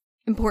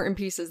important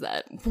piece is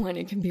that one,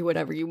 it can be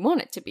whatever you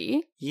want it to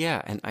be.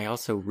 Yeah, and I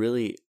also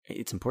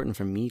it's important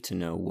for me to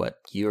know what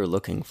you're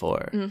looking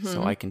for,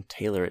 so I can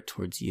tailor it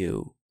towards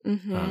you,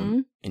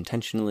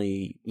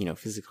 intentionally,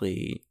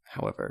 physically,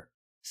 however.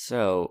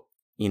 So,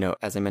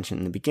 as I mentioned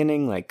in the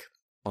beginning, like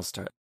I'll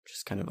start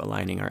just kind of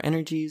aligning our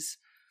energies.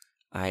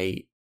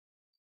 I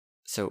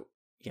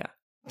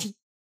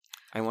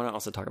want to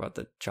also talk about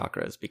the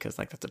chakras because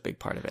like that's a big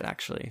part of it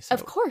actually. So,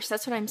 of course,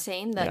 that's what I'm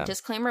saying. The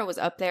disclaimer was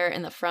up there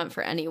in the front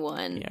for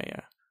anyone.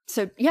 Yeah.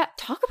 So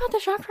talk about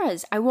the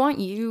chakras. I want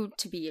you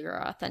to be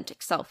your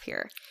authentic self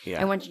here.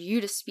 Yeah. I want you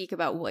to speak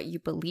about what you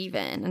believe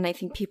in. And I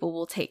think people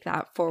will take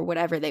that for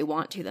whatever they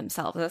want to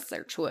themselves. That's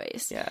their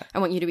choice. Yeah. I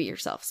want you to be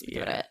yourself. Speak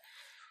about it.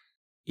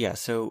 Yeah.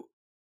 So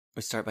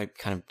we start by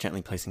kind of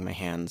gently placing my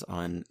hands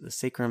on the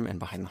sacrum and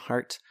behind the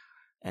heart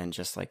and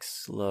just like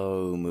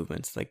slow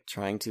movements, like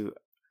trying to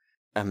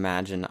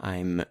imagine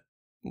I'm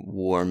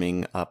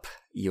warming up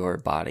your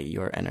body,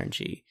 your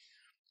energy,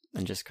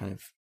 and just kind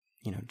of,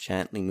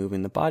 gently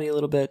moving the body a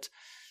little bit.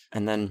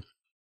 And then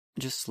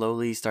just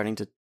slowly starting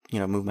to,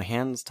 move my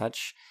hands,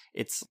 touch.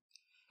 It's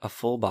a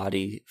full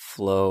body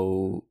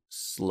flow,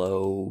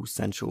 slow,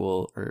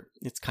 sensual, or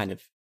it's kind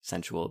of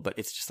sensual, but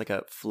it's just like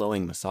a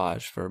flowing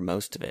massage for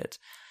most of it.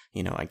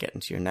 You know, I get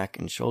into your neck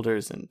and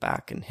shoulders and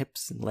back and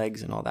hips and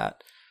legs and all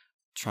that,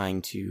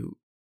 trying to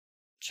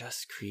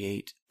just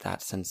create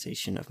that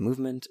sensation of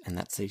movement and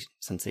that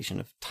sensation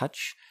of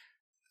touch,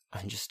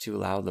 and just to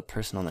allow the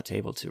person on the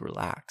table to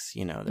relax.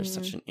 You know, there's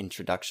such an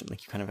introduction.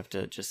 Like, you kind of have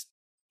to just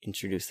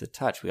introduce the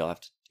touch. We all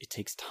have to, it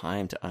takes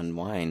time to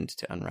unwind,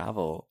 to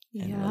unravel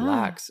and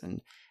relax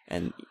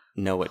and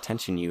know what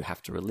tension you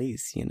have to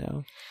release, you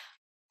know?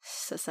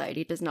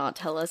 Society does not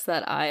tell us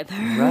that either.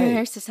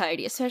 Right.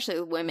 Society, especially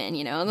with women,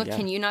 you know,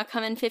 can you not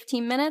come in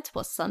 15 minutes?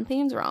 Well,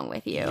 something's wrong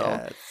with you.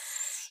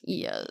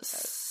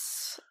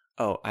 Yes.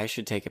 Oh, I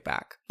should take it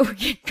back.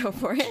 Okay, go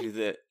for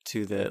it.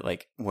 To the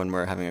like, when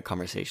we're having a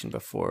conversation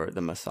before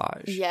the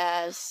massage.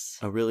 Yes.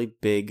 A really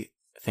big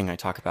thing I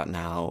talk about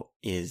now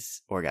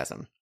is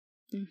orgasm.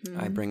 Mm-hmm.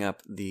 I bring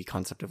up the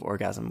concept of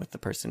orgasm with the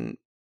person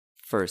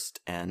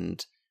first,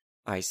 and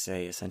I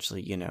say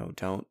essentially, you know,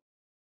 don't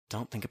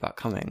think about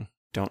coming.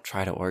 Don't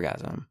try to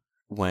orgasm.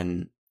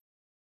 When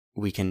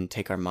we can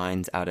take our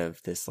minds out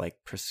of this like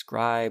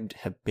prescribed,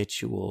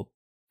 habitual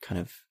kind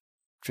of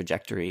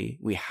trajectory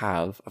we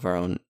have of our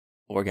own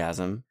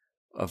orgasm,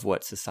 of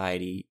what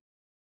society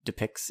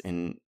depicts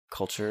in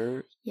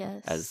culture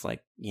as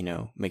like, you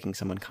know, making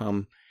someone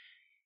come.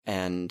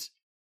 And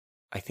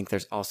I think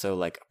there's also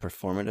like a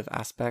performative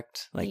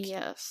aspect. Like,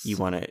 you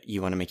want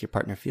to make your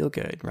partner feel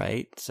good,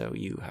 right? So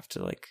you have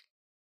to like,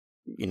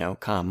 you know,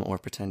 come or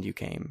pretend you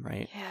came,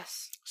 right?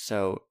 Yes.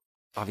 So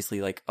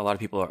obviously, like, a lot of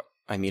people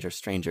I meet are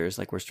strangers,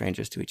 like, we're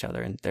strangers to each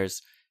other, and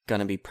there's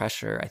gonna be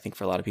pressure, I think,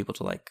 for a lot of people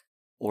to like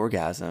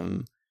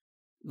orgasm.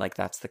 Like,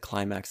 that's the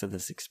climax of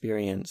this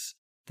experience.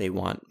 They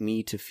want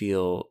me to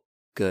feel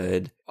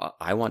good.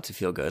 I want to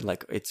feel good.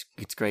 Like, it's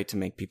great to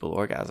make people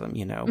orgasm,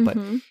 you know, but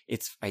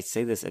I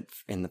say this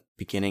in the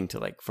beginning to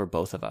like, for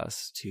both of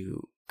us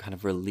to kind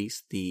of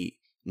release the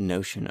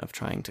notion of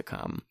trying to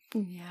come.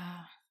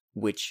 Yeah.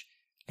 Which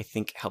I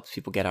think helps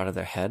people get out of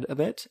their head a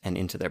bit and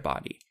into their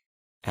body.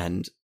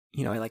 And,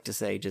 you know, I like to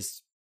say,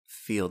 just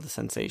feel the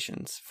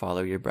sensations,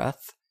 follow your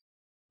breath.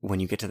 When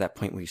you get to that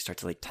point where you start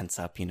to like tense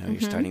up, you know,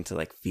 you're starting to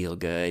like feel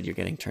good, you're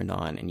getting turned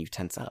on, and you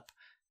tense up.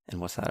 And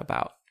what's that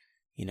about?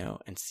 You know,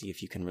 and see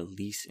if you can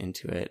release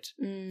into it,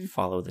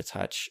 follow the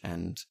touch,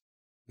 and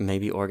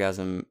maybe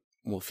orgasm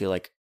will feel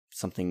like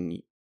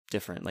something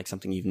different, like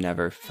something you've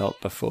never felt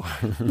before.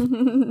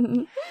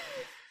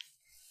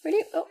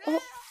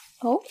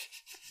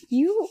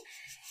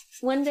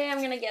 One day I'm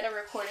going to get a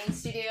recording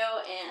studio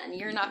and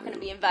you're not going to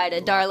be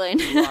invited, darling.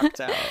 Locked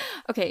out.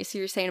 Okay, so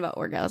you're saying about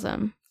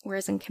orgasm.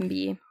 Orgasm can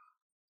be...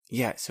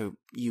 Yeah, so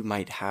you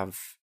might have...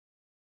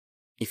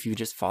 If you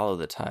just follow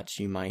the touch,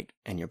 you might,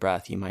 and your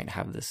breath, you might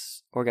have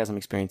this orgasm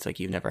experience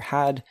like you've never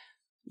had.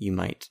 You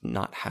might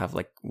not have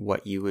like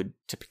what you would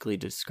typically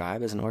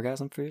describe as an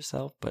orgasm for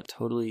yourself, but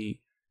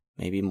totally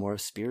maybe more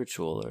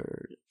spiritual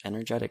or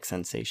energetic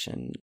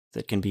sensation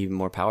that can be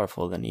more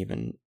powerful than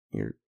even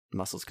your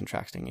muscles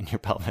contracting in your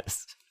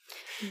pelvis.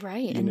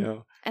 Right.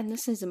 And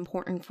this is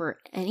important for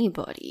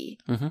anybody,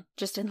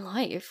 just in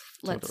life.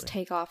 Let's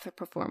take off the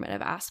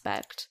performative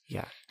aspect.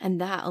 Yeah. And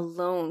that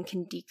alone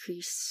can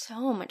decrease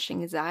so much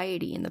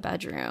anxiety in the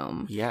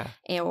bedroom. Yeah.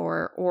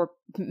 Or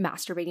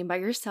masturbating by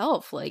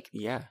yourself. Like,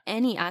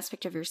 any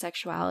aspect of your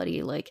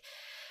sexuality, like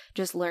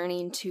just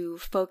learning to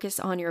focus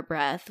on your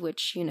breath,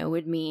 which, you know,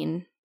 would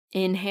mean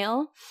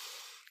inhale,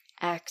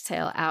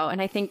 exhale out.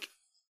 And I think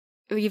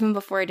even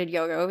before I did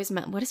yoga, I always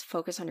meant, what does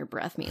focus on your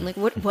breath mean? Like,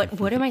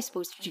 what am I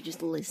supposed to do?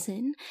 Just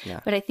listen?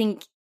 Yeah. But I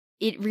think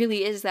it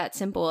really is that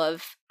simple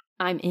of,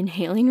 I'm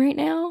inhaling right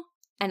now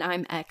and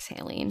I'm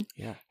exhaling.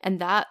 Yeah.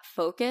 And that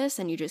focus,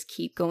 and you just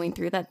keep going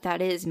through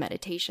that is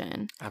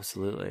meditation.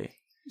 Absolutely.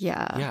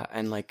 Yeah. Yeah.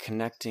 And like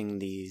connecting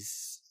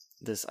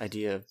this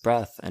idea of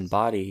breath and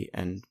body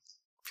and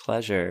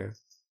pleasure.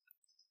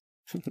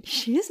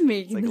 She's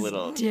making like this a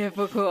little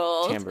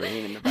difficult.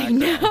 Tambourine in the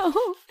background. I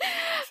know.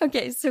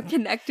 Okay, so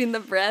connecting the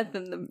breath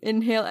and the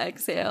inhale,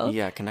 exhale.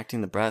 Yeah, connecting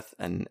the breath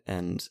and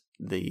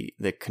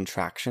the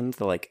contractions,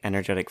 the like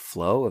energetic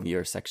flow of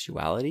your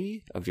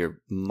sexuality, of your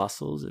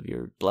muscles, of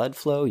your blood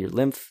flow, your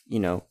lymph. You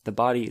know, the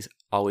body is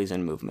always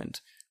in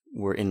movement.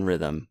 We're in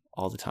rhythm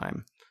all the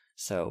time.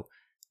 So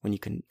when you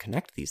can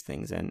connect these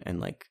things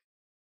and like,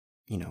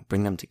 you know,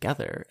 bring them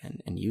together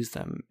and use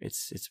them,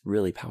 it's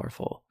really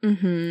powerful.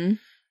 Mm-hmm.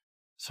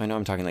 So I know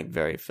I'm talking like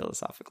very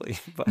philosophically,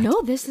 but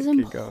no, this is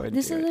important.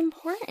 This is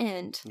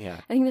important. Yeah,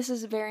 I think this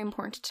is very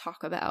important to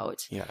talk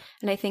about. Yeah,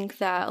 and I think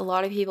that a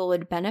lot of people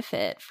would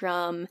benefit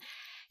from,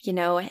 you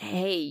know,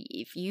 hey,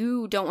 if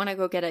you don't want to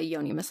go get a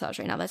yoni massage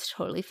right now, that's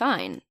totally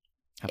fine.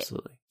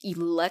 Absolutely.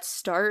 Let's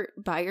start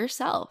by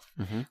yourself.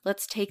 Mm-hmm.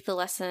 Let's take the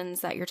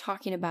lessons that you're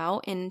talking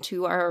about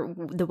into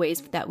the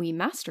ways that we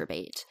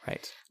masturbate.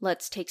 Right.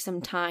 Let's take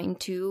some time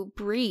to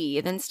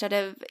breathe instead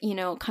of, you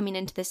know, coming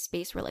into this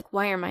space where like,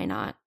 why am I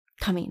not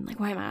coming? Like,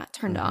 why am I not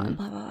turned on?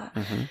 Blah, blah,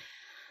 blah.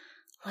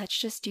 Let's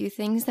just do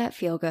things that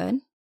feel good.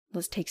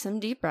 let's take some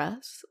deep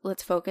breaths.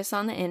 Let's focus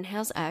on the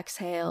inhales,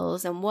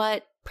 exhales, and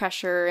what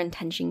pressure and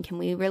tension can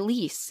we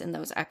release in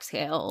those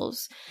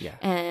exhales. Yeah.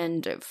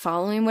 And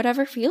following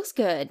whatever feels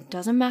good.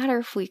 Doesn't matter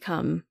if we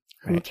come.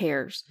 Who Right.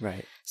 cares?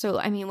 Right. So,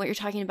 I mean, what you're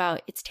talking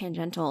about, it's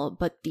tangential,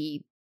 but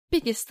the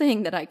biggest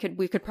thing that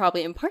we could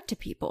probably impart to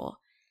people,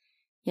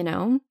 you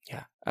know?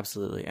 Yeah,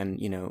 absolutely. And,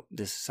 you know,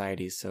 this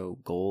society is so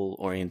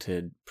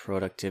goal-oriented,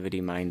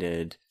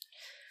 productivity-minded,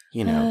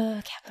 you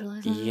know.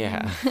 Capitalism.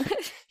 Yeah.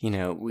 You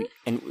know,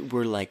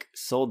 we're like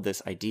sold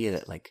this idea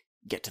that like,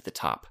 get to the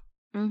top.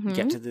 Mm-hmm.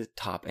 Get to the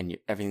top and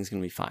everything's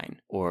going to be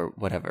fine. Or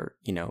whatever,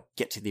 you know,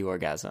 get to the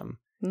orgasm.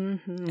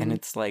 Mm-hmm. And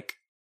it's like,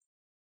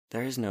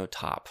 there is no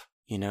top,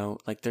 you know?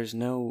 Like, there's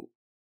no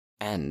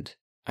end.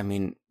 I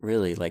mean,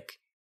 really, like,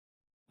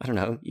 I don't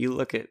know. You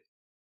look at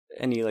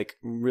any like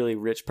really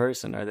rich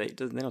person, they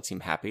don't seem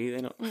happy.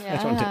 They don't. Yeah,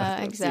 I don't know. They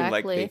don't exactly. seem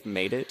like they've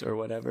made it or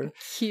whatever.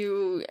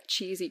 Cute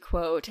cheesy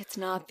quote. It's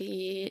not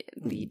the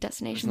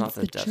destination. It's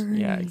not it's the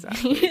journey. Yeah,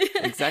 exactly.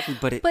 Exactly.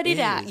 But it is.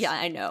 Yeah,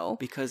 I know.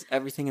 Because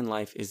everything in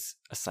life is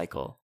a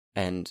cycle,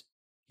 and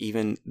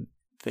even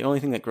the only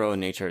thing that grow in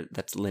nature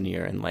that's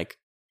linear and like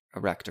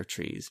erect are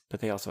trees, but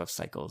they also have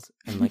cycles.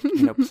 And like,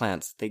 you know,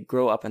 plants, they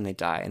grow up and they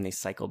die and they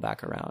cycle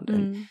back around.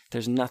 And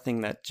there's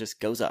nothing that just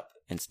goes up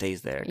and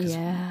stays there. 'Cause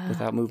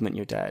without movement,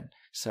 you're dead.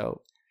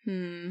 So,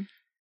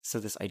 so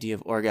this idea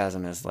of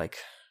orgasm is like,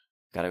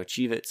 got to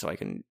achieve it so I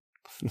can,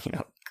 you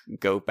know,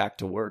 go back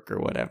to work or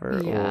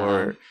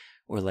whatever,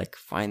 or like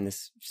find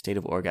this state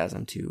of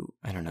orgasm to,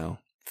 I don't know,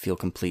 feel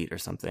complete or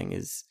something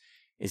is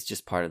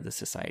just part of the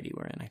society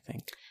we're in, I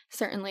think.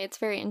 Certainly, it's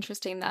very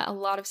interesting that a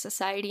lot of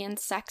society and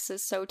sex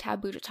is so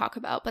taboo to talk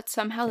about, but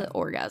somehow the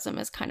orgasm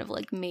has kind of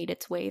like made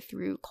its way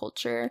through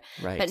culture,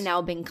 Right. but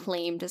now been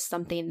claimed as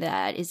something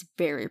that is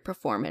very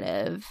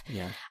performative.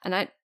 Yeah.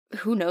 And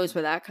who knows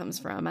where that comes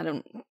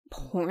from?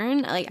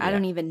 Porn? Like, I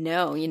don't even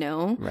know, you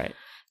know? Right.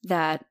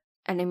 That,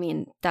 and I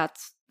mean,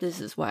 this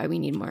is why we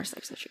need more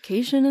sex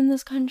education in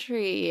this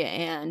country.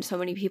 And so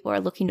many people are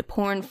looking to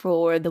porn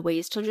for the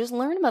ways to just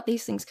learn about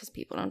these things because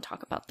people don't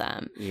talk about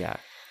them. Yeah.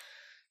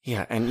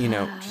 Yeah. And, you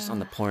know, just on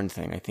the porn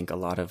thing, I think a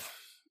lot of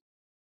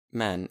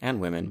men and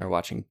women are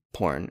watching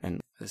porn, and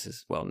this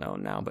is well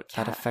known now, but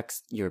that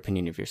affects your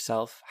opinion of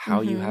yourself,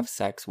 how you have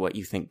sex, what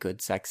you think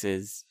good sex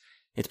is.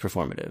 It's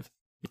performative.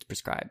 It's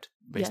prescribed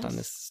based on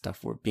this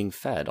stuff we're being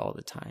fed all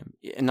the time.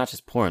 And not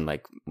just porn,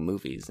 like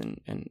movies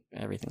and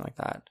everything like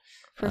that.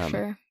 For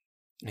sure.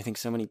 And I think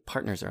so many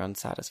partners are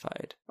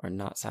unsatisfied or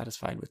not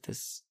satisfied with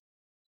this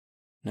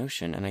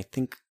notion. And I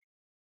think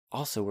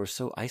also we're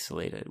so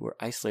isolated. We're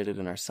isolated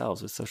in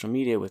ourselves with social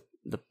media, with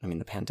the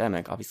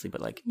pandemic, obviously,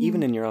 but like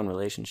even in your own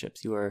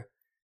relationships,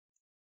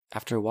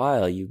 after a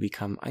while, you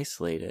become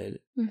isolated.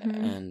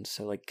 And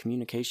so like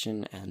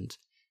communication and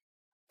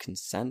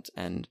consent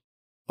and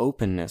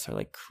openness are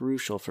like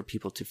crucial for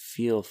people to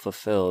feel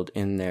fulfilled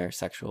in their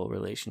sexual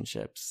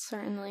relationships.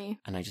 Certainly.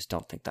 And I just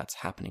don't think that's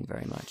happening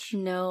very much.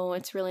 No,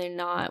 it's really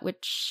not,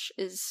 which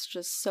is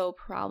just so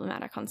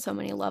problematic on so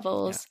many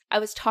levels. Yeah. I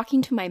was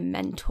talking to my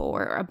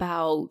mentor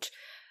about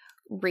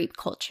rape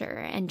culture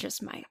and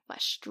just my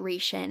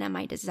frustration and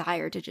my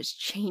desire to just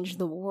change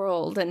the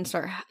world and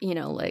start, you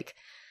know, like,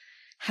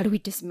 how do we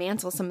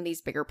dismantle some of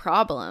these bigger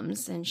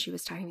problems? And she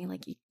was talking to me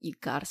like, you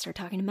gotta start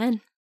talking to men.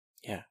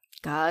 Yeah.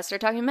 Gotta start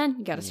talking to men.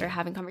 You gotta start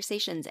having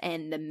conversations.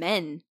 And the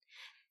men,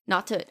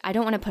 I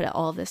don't want to put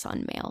all of this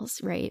on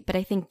males, right? But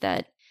I think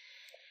that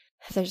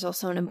there's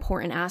also an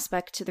important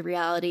aspect to the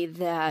reality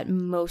that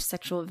most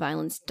sexual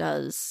violence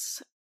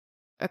does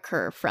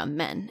occur from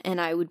men. And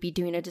I would be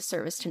doing a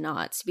disservice to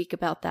not speak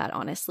about that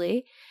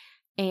honestly.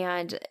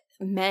 And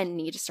men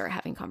need to start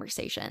having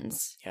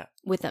conversations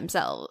with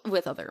themselves,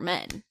 with other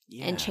men,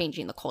 and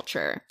changing the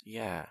culture.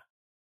 Yeah.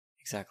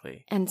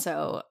 Exactly. And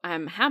so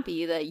I'm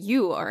happy that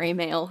you are a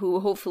male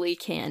who hopefully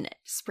can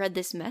spread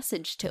this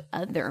message to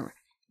other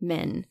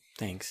men.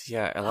 Thanks.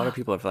 Yeah. A lot of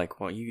people are like,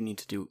 well, you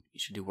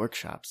should do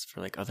workshops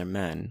for like other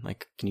men.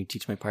 Like, can you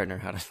teach my partner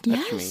how to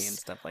touch me and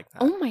stuff like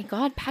that? Oh my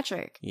God,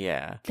 Patrick.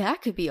 Yeah.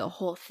 That could be a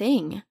whole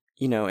thing.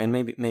 You know, and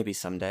maybe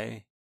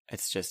someday.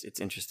 It's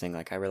interesting.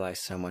 Like, I rely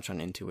so much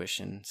on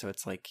intuition. So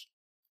it's like,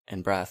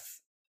 and breath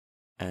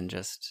and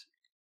just,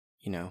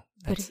 you know,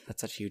 that's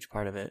such a huge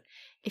part of it.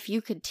 If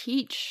you could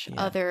teach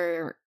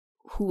other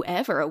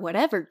whoever,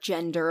 whatever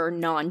gender or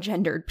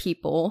non-gendered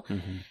people,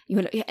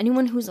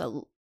 anyone who's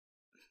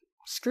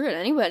screw it,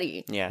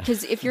 anybody. Yeah.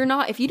 Because if you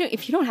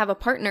don't have a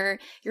partner,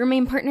 your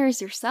main partner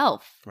is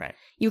yourself. Right.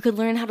 You could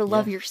learn how to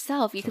love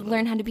yourself. You could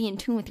learn how to be in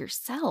tune with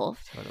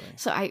yourself. Totally.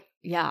 So I'm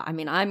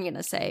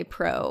gonna say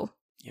pro.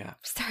 Yeah.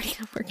 Starting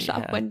a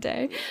workshop one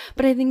day.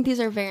 But I think these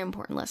are very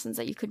important lessons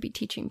that you could be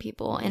teaching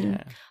people.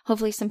 And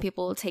hopefully some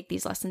people will take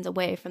these lessons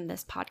away from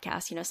this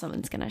podcast. You know,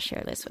 someone's going to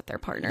share this with their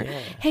partner. Yeah.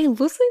 Hey,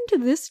 listen to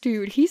this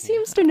dude. He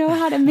seems to know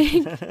how to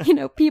make, you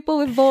know, people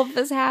with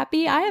vulvas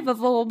happy. I have a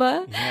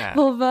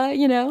vulva,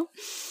 you know.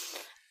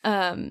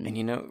 And,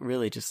 you know,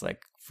 really just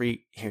like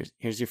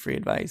here's your free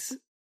advice.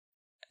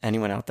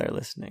 Anyone out there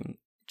listening,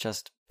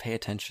 just pay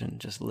attention.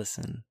 Just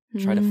listen.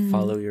 Try to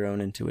follow your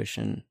own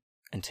intuition.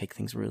 and take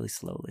things really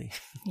slowly.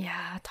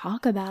 Yeah,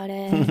 talk about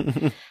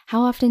it.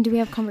 How often do we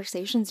have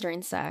conversations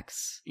during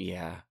sex?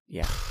 Yeah,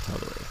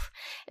 totally.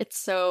 It's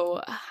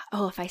so,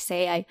 if I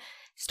say I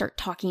start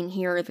talking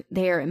here or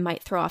there, it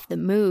might throw off the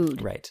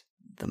mood. Right.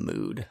 The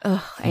mood.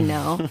 Oh, I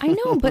know,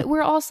 but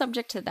we're all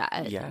subject to that,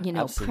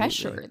 absolutely.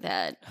 pressure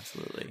that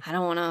Absolutely. I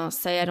don't want to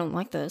say I don't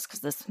like this because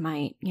this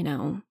might,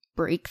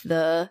 break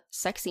the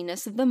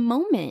sexiness of the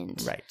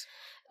moment. Right.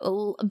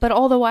 But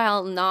all the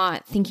while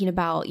not thinking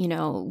about,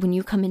 when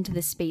you come into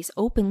this space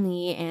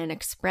openly and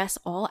express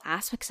all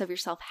aspects of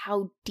yourself,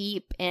 how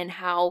deep and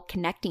how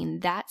connecting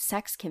that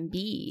sex can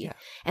be. Yeah.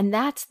 And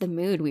that's the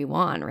mood we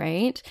want,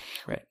 right?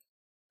 Right.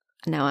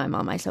 Now I'm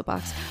on my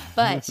soapbox.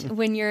 But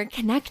when you're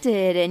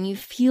connected and you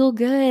feel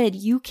good,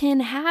 you can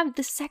have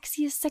the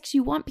sexiest sex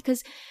you want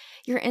because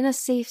you're in a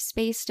safe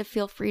space to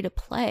feel free to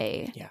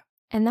play. Yeah.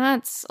 And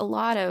that's a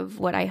lot of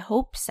what I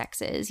hope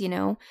sex is,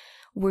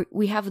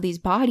 we have these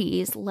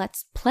bodies,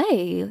 let's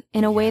play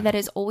in a way that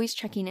is always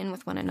checking in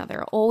with one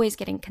another, always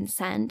getting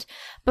consent,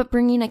 but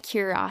bringing a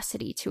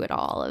curiosity to it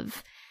all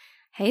of,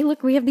 hey,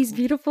 look, we have these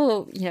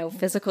beautiful,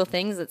 physical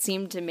things that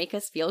seem to make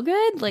us feel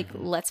good. Like,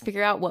 let's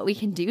figure out what we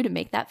can do to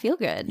make that feel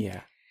good.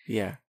 Yeah.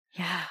 Yeah.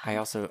 Yeah.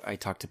 I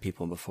talk to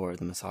people before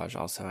the massage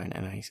also,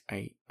 and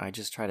I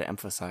just try to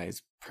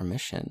emphasize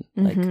permission.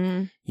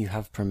 Like, you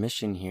have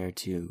permission here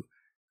to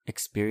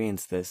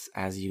experience this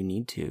as you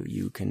need to.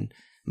 You can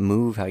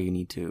move how you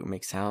need to,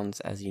 make sounds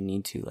as you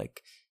need to.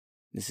 Like,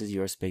 this is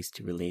your space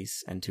to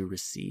release and to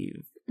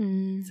receive.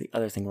 It's the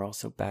other thing we're all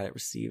so bad at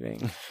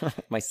receiving,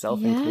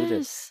 myself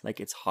included. Like,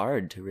 it's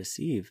hard to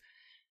receive.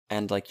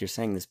 And like you're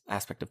saying, this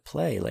aspect of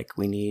play, like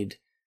we need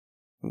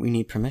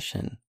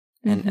permission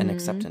and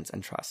acceptance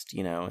and trust,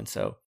 and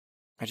so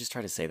I just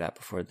try to say that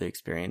before the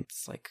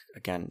experience. Like,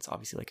 again, it's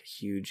obviously like a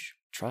huge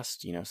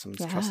trust,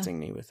 someone's trusting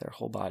me with their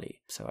whole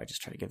body. So I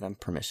just try to give them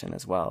permission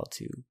as well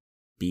to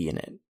be in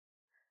it.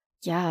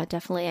 Yeah,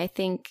 definitely. I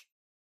think,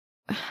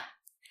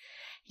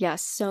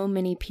 so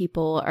many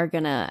people are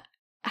going to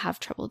have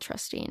trouble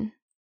trusting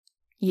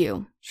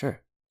you.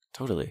 Sure.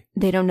 Totally.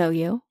 They don't know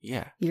you.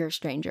 Yeah. You're a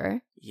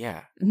stranger.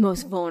 Yeah.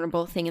 Most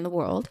vulnerable thing in the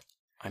world.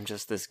 I'm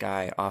just this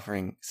guy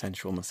offering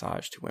sensual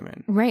massage to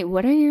women. Right.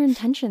 What are your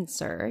intentions,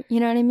 sir? You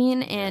know what I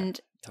mean? And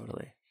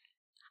totally.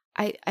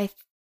 And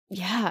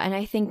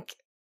I think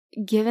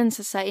given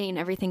society and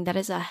everything, that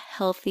is a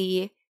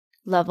healthy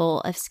level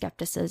of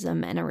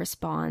skepticism and a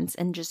response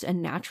and just a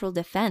natural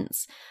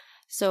defense.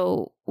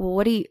 So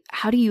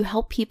how do you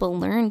help people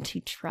learn to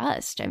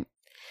trust? $1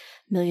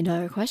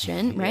 million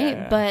question, right?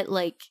 Yeah. But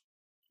like,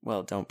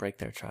 well, don't break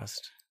their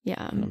trust.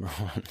 Yeah. Number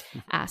one.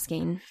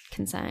 Asking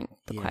consent,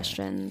 the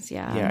questions.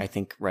 Yeah. Yeah. I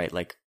think, right.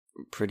 Like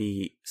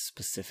pretty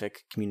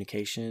specific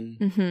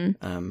communication.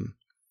 And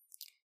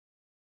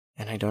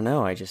I don't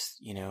know. I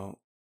just,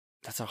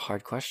 that's a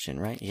hard question,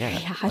 right? Yeah.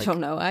 Yeah. I don't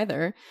know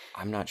either.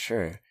 I'm not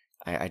sure.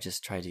 I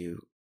just try to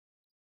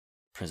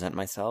present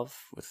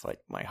myself with like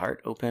my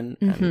heart open,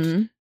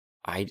 and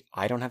I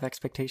don't have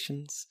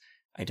expectations.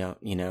 I don't,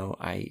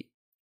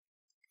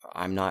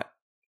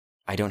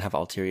 I don't have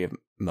ulterior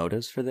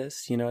motives for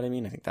this. You know what I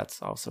mean? I think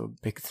that's also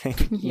a big thing.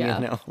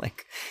 Yeah.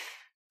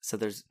 So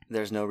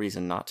there's no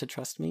reason not to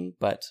trust me,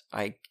 but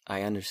I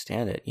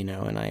understand it,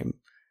 and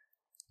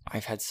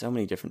I've had so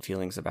many different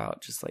feelings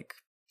about just like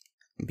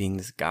being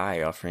this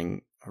guy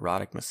offering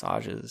erotic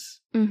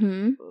massages.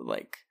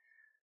 Like,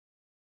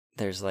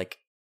 there's like,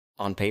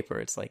 on paper,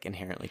 it's like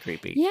inherently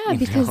creepy. Yeah,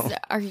 because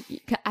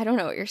I don't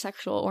know what your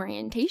sexual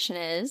orientation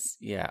is.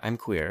 Yeah, I'm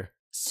queer.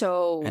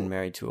 So. And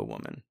married to a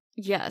woman.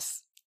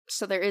 Yes.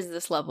 So there is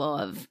this level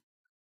of,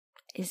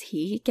 is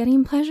he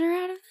getting pleasure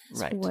out of this?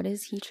 Right. What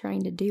is he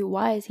trying to do?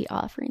 Why is he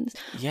offering this?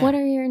 Yeah, what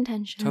are your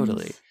intentions?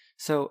 Totally.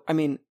 So, I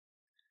mean,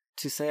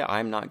 to say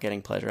I'm not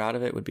getting pleasure out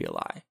of it would be a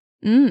lie.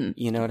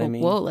 You know what I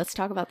mean? Whoa, let's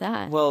talk about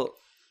that. Well,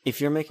 if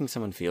you're making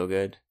someone feel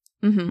good,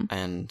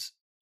 and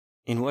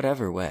in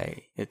whatever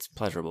way it's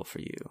pleasurable for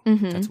you,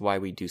 that's why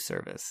we do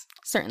service.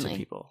 Certainly. To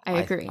people. I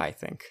agree. I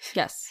think.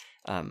 Yes.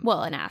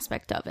 Well, an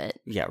aspect of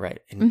it. Yeah, right.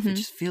 And it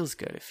just feels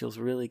good. It feels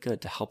really good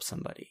to help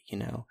somebody,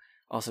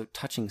 Also,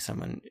 touching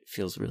someone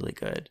feels really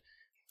good.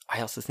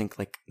 I also think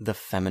like the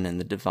feminine,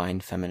 the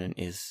divine feminine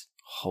is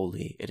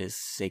holy. It is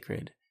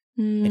sacred.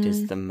 It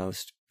is the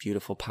most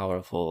beautiful,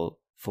 powerful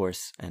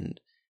force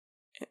and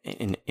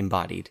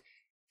embodied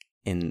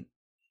in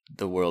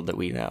the world that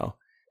we know.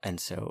 And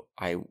so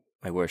I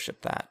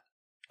worship that,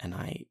 and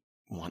I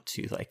want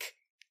to like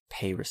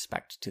pay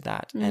respect to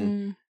that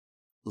and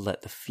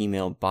let the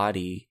female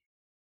body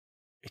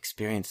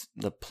experience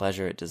the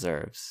pleasure it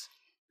deserves.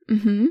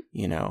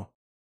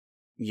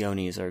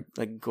 Yonis are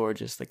like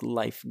gorgeous, like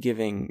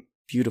life-giving,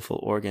 beautiful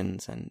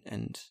organs,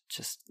 and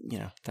just,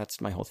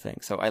 that's my whole thing.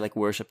 So I like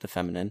worship the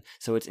feminine.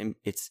 So it's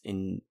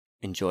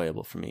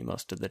enjoyable for me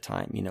most of the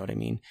time. You know what I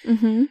mean?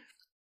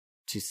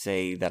 To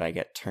say that I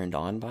get turned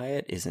on by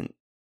it isn't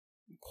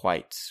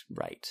quite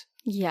right.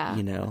 Yeah.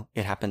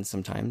 It happens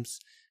sometimes,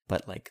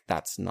 but like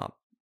that's not,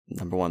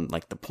 number one,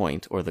 like the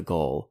point or the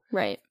goal.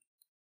 Right.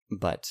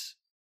 But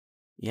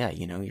yeah,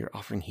 you're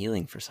offering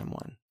healing for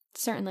someone.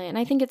 Certainly. And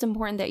I think it's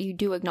important that you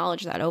do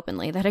acknowledge that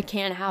openly, that it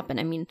can happen.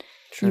 I mean,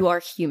 Sure. you are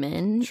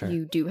human. Sure.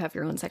 You do have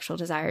your own sexual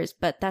desires,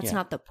 but that's Yeah.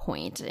 not the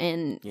point.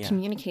 And Yeah.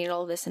 communicate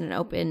all this in an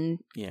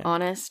open, Yeah.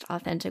 honest,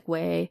 authentic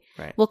way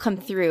Right. will come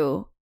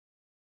through.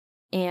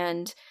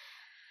 And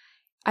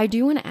I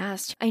do want to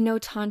ask, I know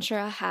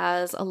Tantra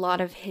has a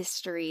lot of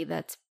history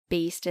that's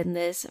based in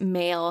this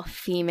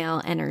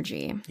male-female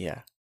energy,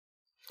 Yeah.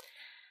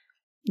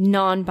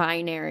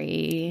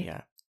 non-binary,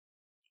 Yeah.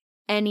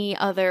 any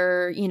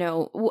other,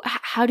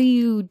 how do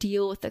you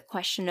deal with the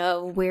question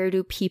of where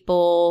do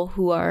people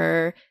who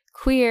are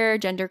queer,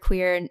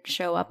 genderqueer,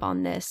 show up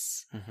on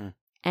this Mm-hmm.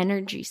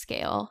 energy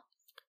scale?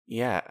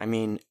 Yeah, I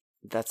mean,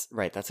 that's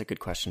right. That's a good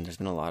question. There's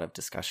been a lot of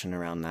discussion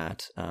around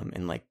that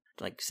in like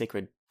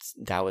sacred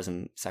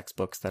Taoism sex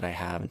books that I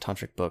have and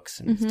tantric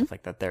books and Mhm. stuff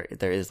like that.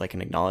 There is like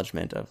an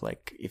acknowledgement of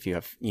like, if you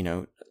have,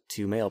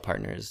 two male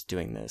partners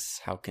doing this,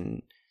 how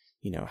can,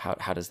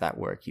 how does that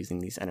work using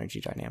these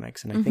energy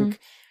dynamics? And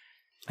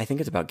I think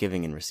it's about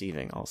giving and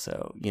receiving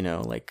also,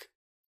 like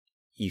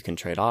you can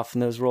trade off in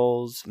those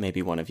roles.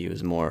 Maybe one of you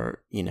is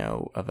more,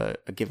 of a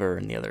giver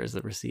and the other is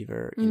the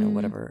receiver,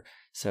 whatever.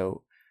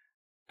 So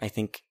I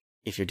think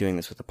if you're doing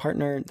this with a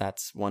partner,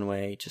 that's one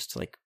way, just to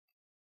like,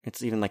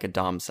 it's even like a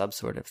dom sub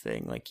sort of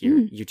thing. Like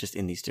you're just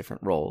in these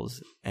different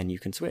roles and you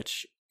can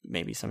switch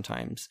maybe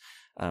sometimes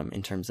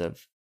in terms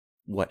of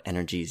what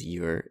energies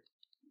you're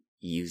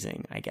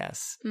using, I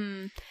guess.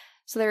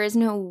 So there is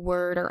no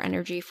word or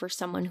energy for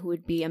someone who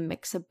would be a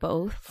mix of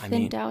both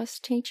in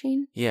Taoist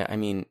teaching? Yeah, I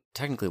mean,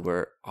 technically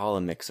we're all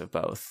a mix of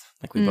both.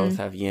 Like we both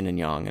have yin and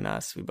yang in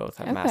us. We both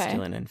have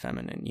masculine and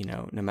feminine,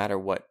 no matter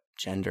what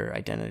gender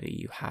identity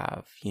you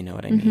have, you know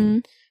what I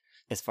mean?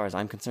 As far as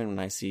I'm concerned, when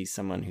I see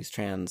someone who's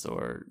trans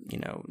or,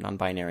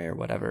 non-binary or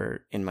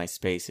whatever in my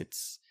space,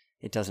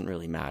 it doesn't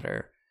really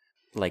matter.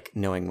 Like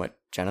knowing what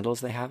genitals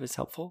they have is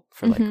helpful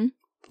for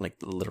like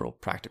literal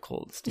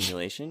practical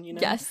stimulation,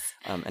 Yes.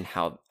 And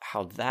how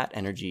that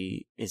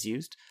energy is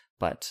used.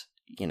 But,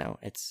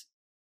 it's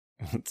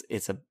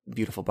a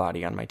beautiful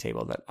body on my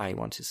table that I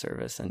want to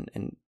service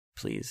and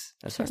please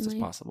as best as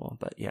possible.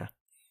 But yeah.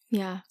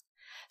 Yeah.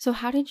 So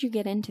how did you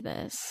get into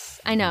this?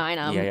 I know.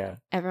 Yeah.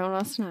 Everyone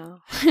wants to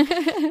know.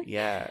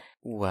 Yeah.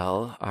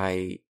 Well,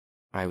 I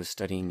was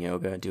studying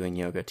yoga, doing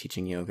yoga,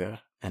 teaching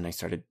yoga, and I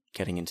started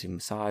getting into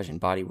massage and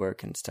body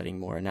work and studying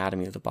more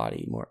anatomy of the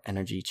body, more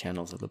energy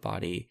channels of the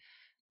body.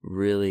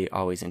 Really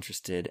always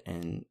interested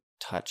in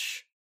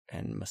touch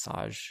and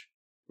massage,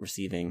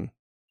 receiving,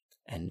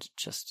 and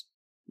just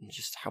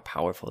how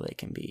powerful they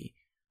can be,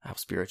 how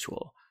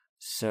spiritual.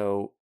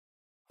 So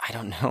I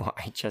don't know.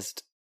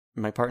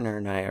 My partner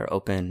and I are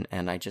open,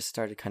 and I just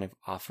started kind of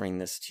offering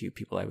this to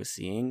people I was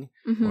seeing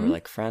or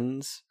like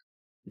friends,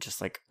 just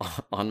like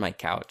on my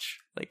couch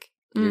like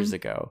years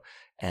ago.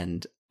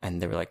 And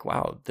they were like,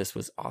 wow, this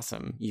was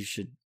awesome. You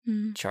should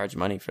charge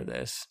money for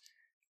this.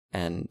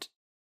 And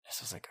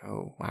so I was like,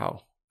 oh,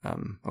 wow.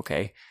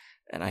 Okay.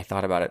 And I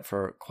thought about it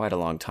for quite a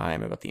long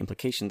time, about the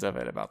implications of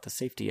it, about the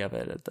safety of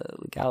it, the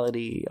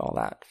legality, all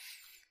that.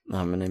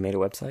 And I made a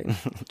website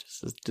and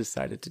just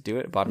decided to do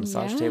it. Bought a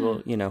massage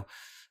table,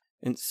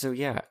 And so,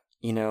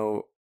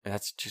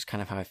 that's just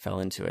kind of how I fell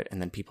into it.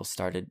 And then people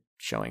started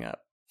showing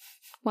up.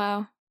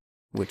 Wow.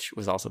 Which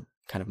was also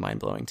kind of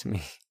mind-blowing to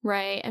me.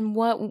 Right. And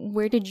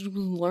where did you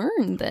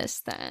learn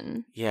this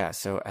then? Yeah.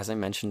 So as I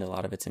mentioned, a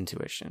lot of it's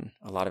intuition.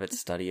 A lot of it's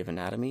study of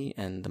anatomy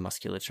and the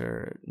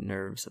musculature,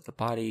 nerves of the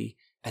body.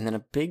 And then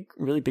a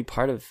really big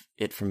part of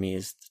it for me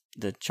is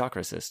the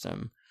chakra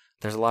system.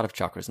 There's a lot of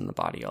chakras in the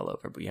body all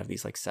over, but you have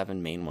these like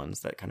 7 main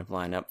ones that kind of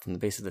line up from the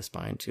base of the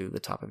spine to the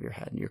top of your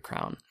head and your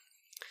crown.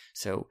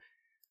 So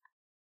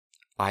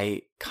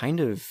I kind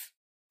of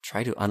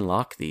try to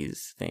unlock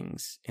these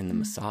things in the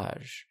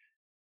massage,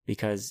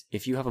 because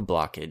if you have a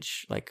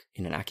blockage, like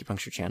in an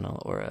acupuncture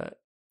channel or a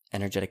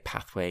energetic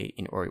pathway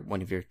or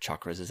one of your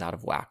chakras is out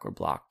of whack or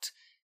blocked,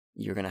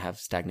 you're going to have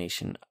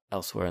stagnation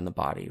elsewhere in the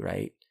body,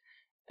 right?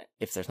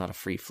 If there's not a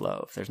free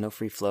flow. If there's no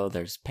free flow,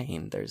 there's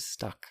pain, there's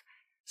stuck.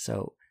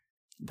 So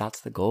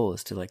that's the goal,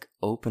 is to like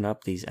open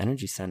up these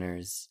energy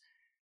centers,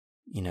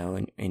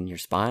 in your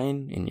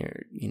spine, in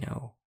your,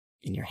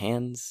 in your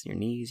hands, your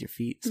knees, your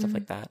feet, stuff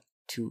like that,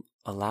 to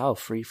allow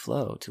free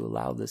flow, to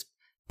allow this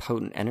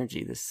potent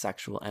energy, this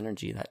sexual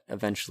energy that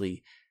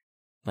eventually,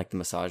 like the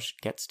massage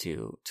gets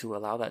to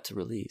allow that to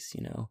release,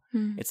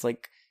 It's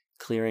like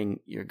clearing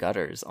your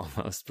gutters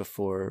almost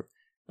before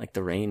like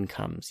the rain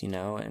comes,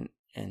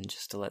 and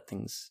just to let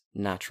things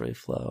naturally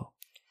flow.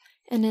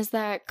 And is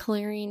that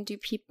clearing, do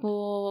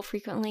people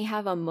frequently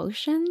have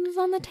emotions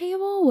on the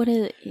table? What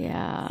is it?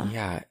 Yeah.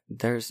 Yeah.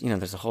 There's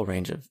a whole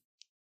range of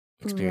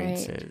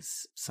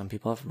experiences. Right. Some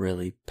people have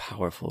really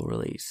powerful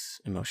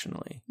release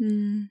emotionally.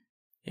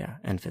 Yeah.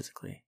 And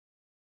physically.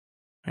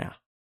 Yeah.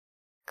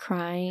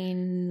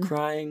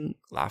 Crying,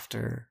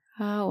 laughter.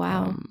 Oh,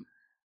 wow.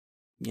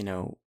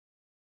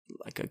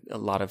 Like a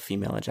lot of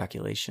female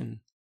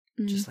ejaculation,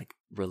 just like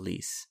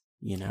release,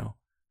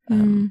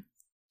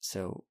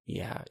 So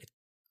yeah,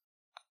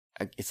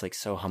 it's like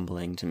so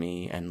humbling to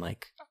me, and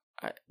like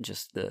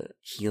just the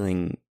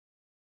healing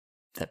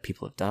that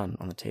people have done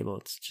on the table.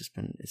 It's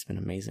been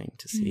amazing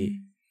to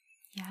see.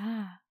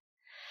 Yeah.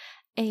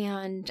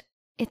 And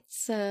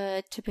it's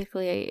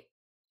typically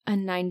a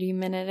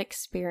 90-minute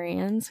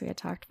experience. We had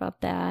talked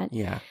about that.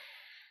 Yeah.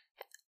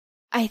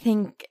 I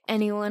think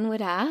anyone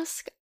would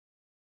ask,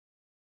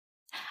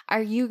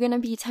 are you going to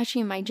be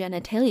touching my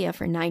genitalia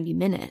for 90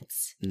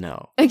 minutes?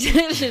 No.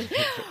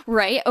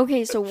 Right?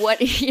 Okay, so what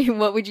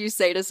would you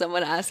say to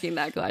someone asking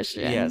that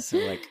question? Yeah, so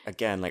like,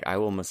 again, like I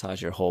will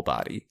massage your whole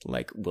body.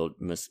 Like we'll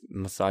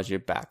massage your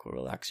back. We'll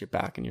relax your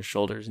back and your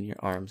shoulders and your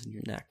arms and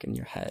your neck and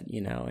your head,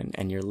 you know,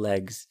 and your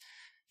legs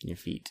and your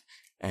feet.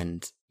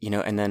 And, you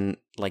know, and then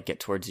like get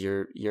towards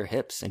your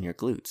hips and your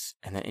glutes.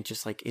 And then it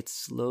just like, it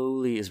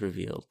slowly is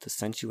revealed. The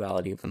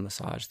sensuality of the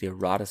massage, the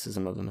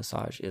eroticism of the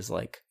massage is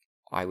like,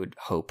 I would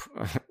hope,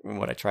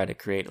 what I try to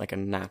create, like a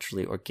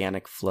naturally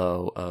organic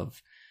flow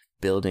of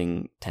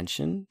building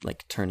tension,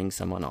 like turning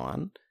someone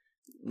on.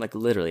 Like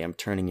literally, I'm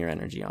turning your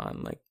energy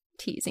on. Like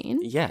teasing.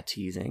 Yeah,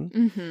 teasing.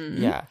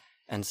 Mm-hmm. Yeah.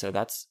 And so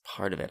that's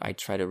part of it. I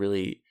try to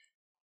really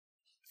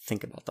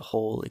think about the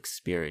whole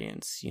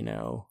experience, you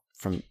know,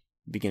 from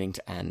beginning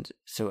to end.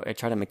 So I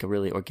try to make a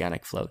really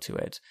organic flow to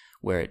it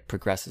where it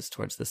progresses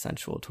towards the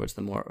sensual, towards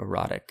the more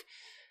erotic.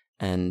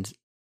 And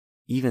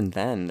even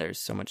then, there's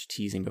so much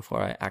teasing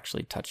before I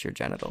actually touch your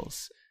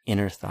genitals,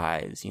 inner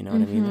thighs, you know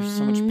what I mean? There's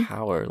so much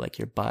power, like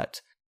your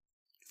butt.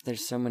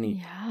 There's so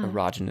many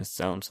erogenous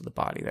zones of the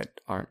body that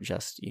aren't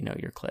just, you know,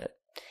 your clit.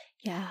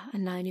 Yeah, a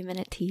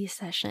 90-minute tease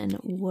session.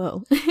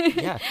 Whoa.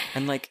 Yeah,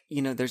 and like,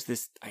 you know, there's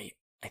this, I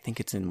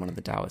think it's in one of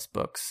the Taoist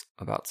books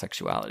about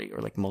sexuality or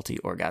like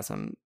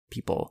multi-orgasm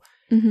people.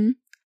 Mm-hmm.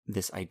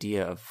 This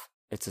idea of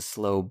it's a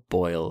slow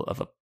boil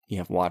of you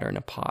have water in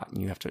a pot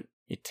and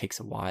it takes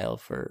a while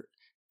for,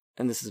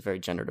 and this is a very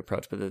gendered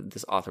approach, but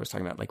this author was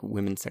talking about like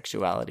women's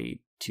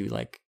sexuality to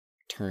like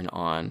turn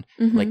on.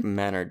 Like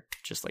men are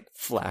just like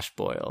flash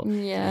boil.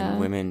 Yeah. And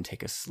women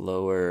take a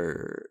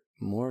slower,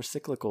 more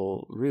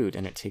cyclical route,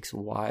 and it takes a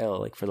while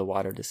like for the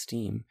water to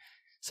steam.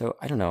 So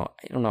I don't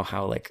know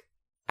how like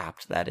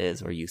apt that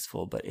is or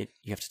useful, but you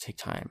have to take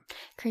time.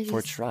 Crazy.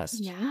 For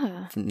trust.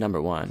 Yeah.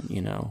 Number one,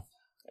 you know,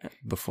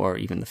 before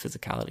even the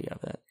physicality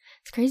of it.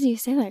 It's crazy you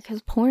say that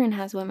because porn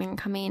has women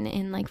coming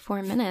in like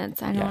 4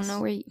 minutes. I don't know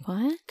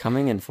what?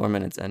 Coming in 4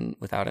 minutes and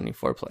without any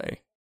foreplay.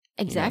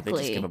 Exactly. You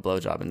know, they just give a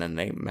blowjob and then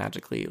they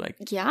magically like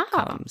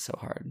come so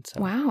hard.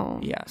 So, wow.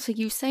 Yeah. So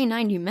you say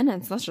 90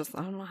 minutes. That's just,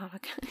 I don't know how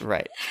to.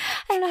 Right.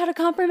 I don't know how to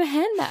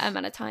comprehend that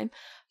amount of time.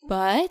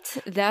 But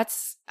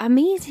that's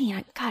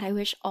amazing. God, I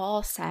wish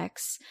all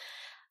sex,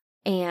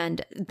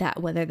 and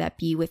that whether that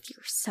be with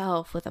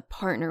yourself, with a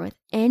partner, with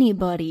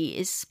anybody,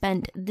 is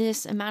spent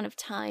this amount of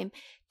time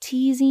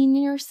teasing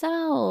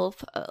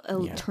yourself,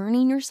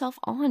 turning yourself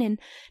on, and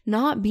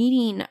not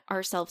beating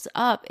ourselves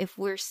up if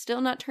we're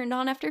still not turned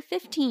on after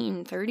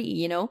 15, 30,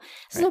 you know?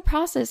 This is a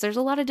process. There's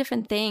a lot of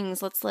different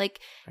things. Let's like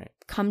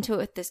come to it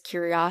with this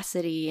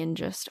curiosity and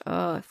just,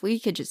 if we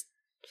could just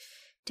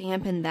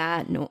dampen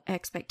that no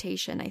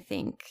expectation, I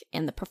think,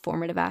 and the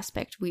performative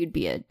aspect, we'd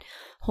be a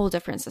whole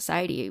different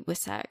society with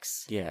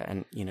sex. Yeah,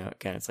 and you know,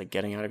 again, it's like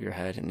getting out of your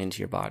head and into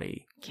your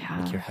body.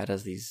 Yeah, like your head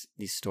has these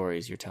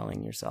stories you're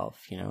telling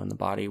yourself, you know, and the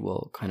body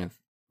will kind of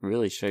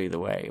really show you the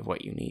way of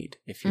what you need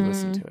if you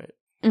listen to it.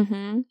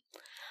 Mm-hmm.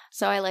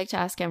 So I like to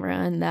ask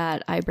everyone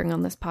that I bring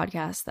on this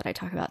podcast that I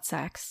talk about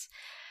sex,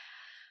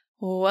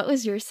 what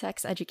was your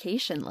sex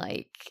education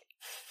like?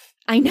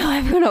 I know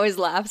everyone always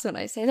laughs when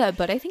I say that,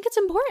 but I think it's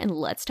important.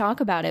 Let's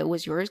talk about it.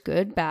 Was yours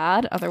good,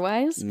 bad,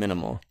 otherwise?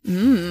 Minimal.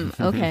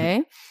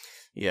 Okay.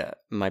 Yeah.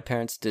 My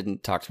parents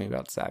didn't talk to me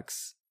about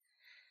sex.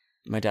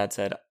 My dad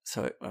said,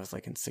 so I was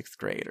like in 6th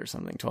grade or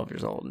something, 12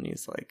 years old, and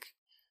he's like,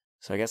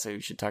 so I guess we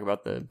should talk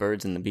about the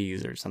birds and the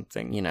bees or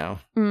something, you know?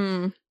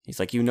 He's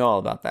like, you know all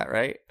about that,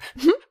 right?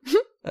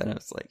 And I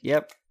was like,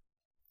 yep.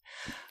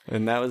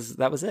 And that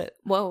was it.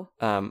 Whoa.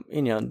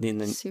 You know, then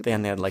they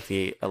had like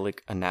the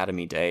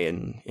anatomy day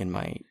in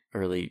my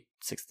early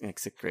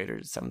 6th grade or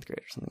 7th grade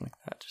or something like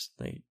that. Just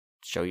they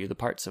show you the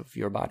parts of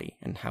your body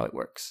and how it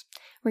works.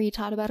 Were you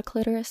taught about a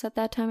clitoris at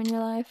that time in your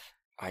life?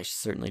 I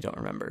certainly don't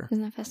remember.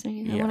 Isn't that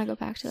fascinating? Yeah, I want to go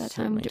back to that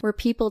certainly. time. Were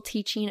people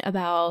teaching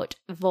about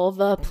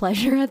vulva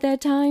pleasure at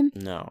that time?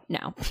 No.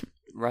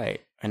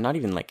 Right. And not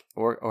even like,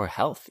 or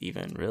health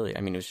even, really.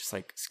 I mean, it was just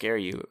like, scare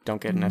you.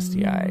 Don't get an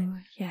STI.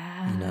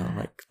 Yeah. You know,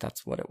 like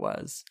that's what it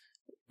was.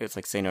 It's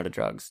like, say no to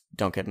drugs.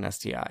 Don't get an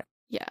STI.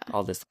 Yeah.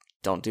 All this,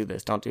 don't do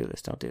this, don't do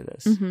this, don't do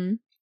this. Mm-hmm.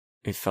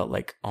 It felt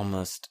like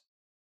almost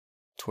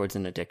towards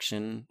an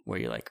addiction where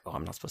you're like, oh,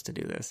 I'm not supposed to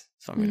do this.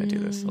 So I'm going to do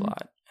this a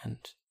lot. And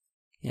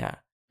yeah.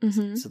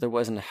 Mm-hmm. So there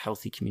wasn't a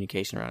healthy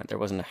communication around it. There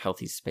wasn't a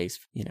healthy space,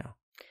 you know.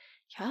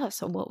 Yeah.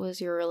 So what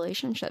was your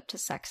relationship to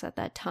sex at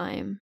that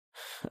time?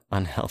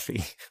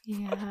 Unhealthy.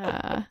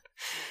 Yeah.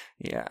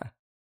 Yeah.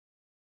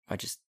 I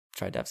just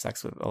tried to have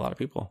sex with a lot of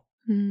people,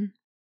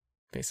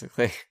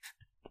 basically.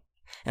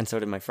 And so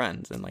did my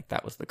friends. And like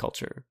that was the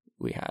culture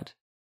we had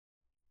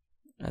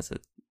as a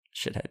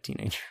shithead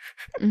teenager.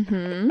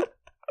 Mm-hmm.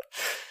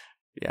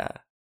 Yeah.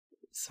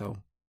 So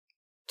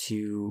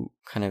to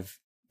kind of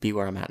be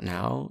where I'm at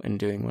now and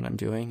doing what I'm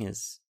doing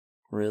is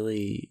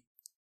really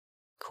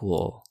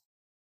cool.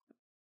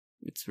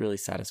 It's really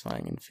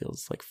satisfying and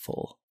feels like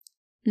full.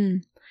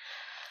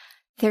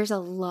 There's a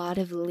lot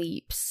of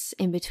leaps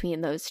in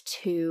between those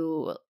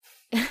two,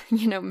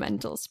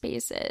 mental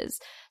spaces.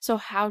 So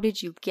how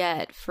did you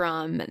get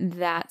from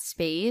that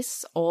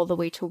space all the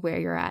way to where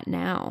you're at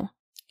now?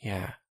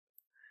 Yeah.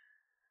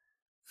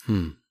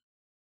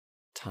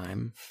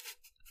 Time.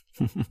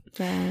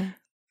 Yeah.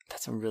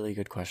 That's a really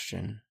good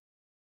question.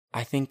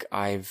 I think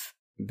I've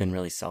been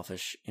really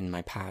selfish in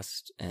my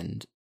past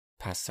and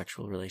past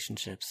sexual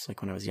relationships,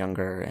 like when I was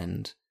younger,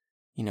 and,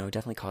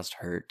 definitely caused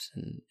hurt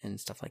and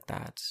stuff like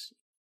that.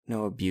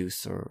 No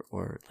abuse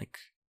or like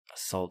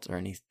assault or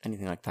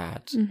anything like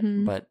that,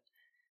 Mm-hmm. but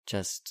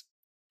just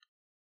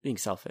being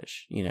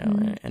selfish,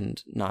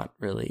 and not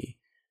really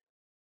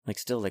like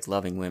still like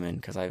loving women,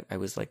 because I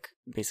was like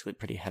basically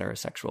pretty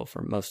heterosexual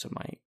for most of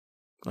my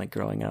like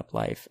growing up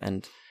life.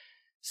 And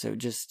so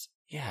just,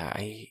 yeah,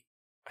 I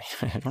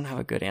don't have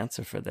a good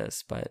answer for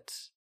this, but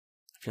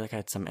I feel like I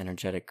had some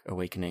energetic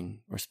awakening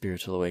or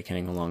spiritual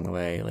awakening along the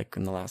way, like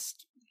in the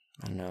last,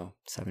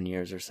 7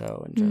 years or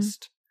so, and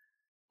just...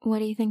 What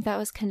do you think that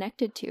was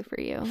connected to for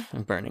you?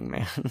 Burning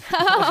Man.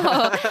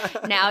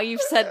 Now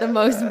you've said the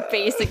most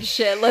basic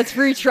shit. Let's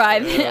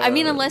retry that. I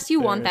mean, unless you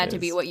want that to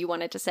be what you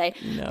wanted to say.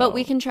 No. But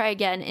we can try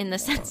again in the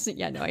sense...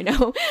 Yeah, no, I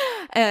know.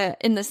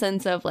 In the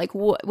sense of like,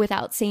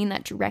 without saying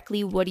that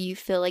directly, what do you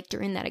feel like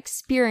during that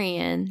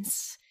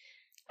experience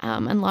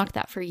unlocked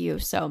that for you?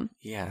 So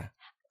yeah.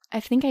 I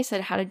think I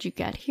said, how did you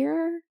get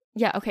here?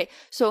 Yeah, okay.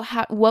 So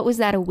what was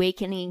that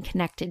awakening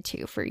connected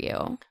to for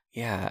you?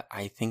 Yeah,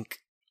 I think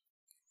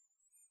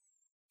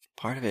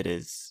part of it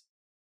is...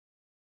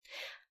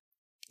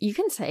 You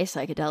can say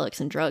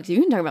psychedelics and drugs.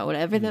 You can talk about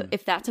whatever.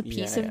 If that's a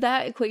piece of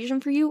that equation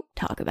for you,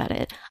 talk about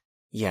it.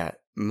 Yeah,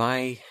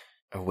 my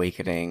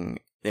awakening,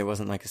 there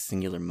wasn't like a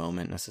singular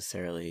moment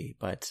necessarily,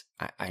 but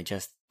I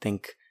just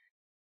think...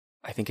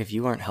 I think if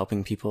you aren't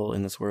helping people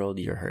in this world,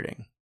 you're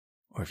hurting.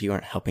 Or if you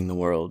aren't helping the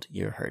world,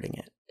 you're hurting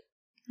it.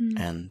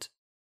 And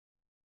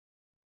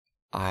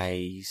I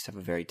used to have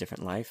a very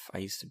different life. I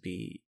used to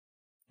be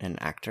an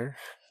actor.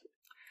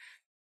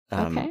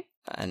 Okay.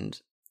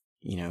 And,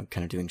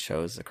 kind of doing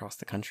shows across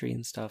the country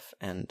and stuff.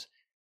 And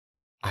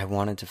I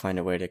wanted to find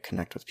a way to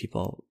connect with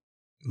people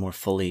more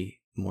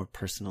fully, more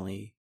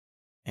personally,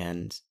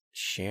 and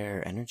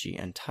share energy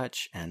and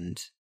touch.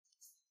 And,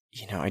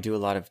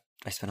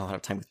 I spend a lot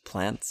of time with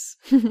plants.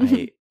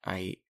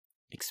 I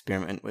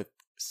experiment with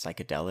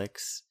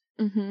psychedelics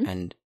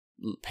and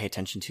pay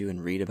attention to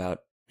and read about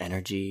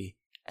energy.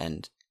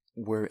 And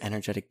we're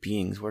energetic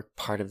beings. We're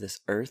part of this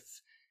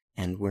earth,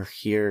 and we're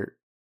here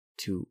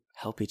to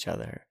help each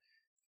other.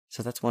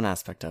 So that's one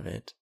aspect of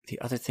it.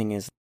 The other thing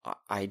is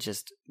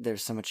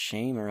there's so much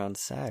shame around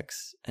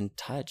sex and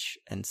touch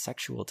and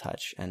sexual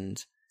touch.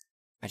 And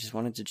I just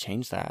wanted to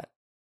change that.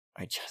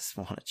 I just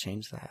want to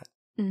change that.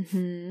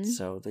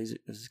 So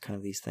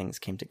these things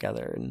came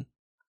together in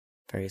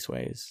various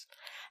ways.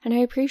 And I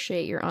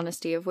appreciate your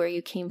honesty of where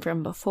you came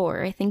from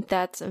before. I think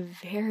that's a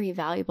very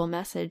valuable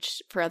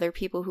message for other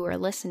people who are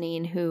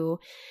listening who,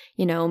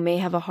 may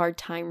have a hard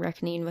time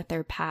reckoning with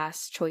their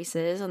past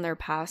choices and their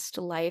past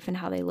life and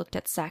how they looked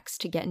at sex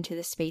to get into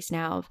the space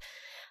now of,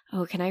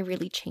 oh, can I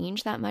really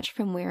change that much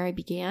from where I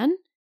began?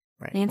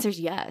 Right. The answer is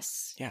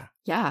yes. Yeah.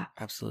 Yeah.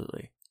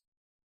 Absolutely.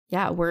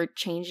 Yeah, we're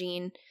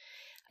changing,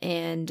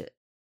 and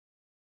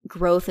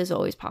growth is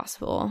always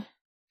possible.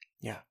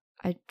 Yeah.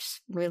 I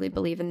just really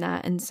believe in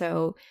that. And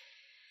so,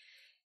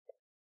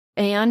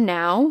 and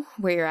now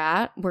where you're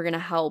at, we're going to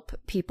help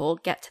people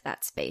get to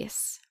that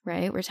space,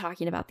 right? We're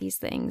talking about these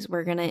things.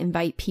 We're going to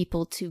invite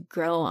people to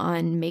grow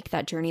on, make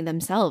that journey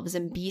themselves,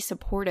 and be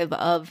supportive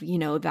of,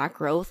 that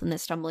growth and the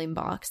stumbling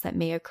blocks that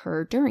may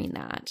occur during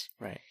that.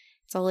 Right.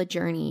 It's all a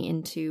journey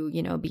into,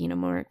 being a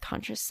more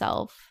conscious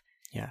self.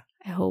 Yeah.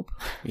 I hope.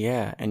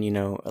 Yeah. And,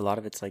 a lot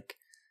of it's like,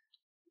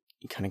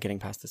 kind of getting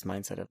past this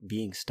mindset of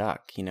being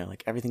stuck,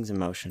 like everything's in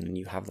motion and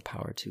you have the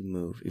power to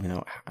move, even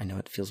though I know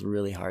it feels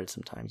really hard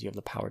sometimes. You have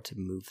the power to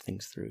move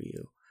things through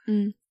you,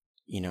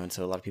 and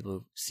so a lot of people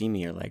who see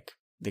me are like,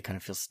 they kind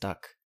of feel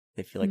stuck.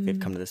 They feel like they've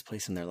come to this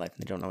place in their life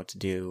and they don't know what to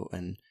do,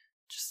 and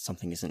just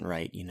something isn't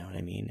right, you know what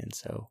I mean? And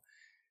so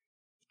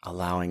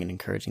allowing and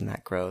encouraging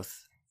that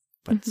growth,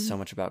 but so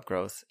much about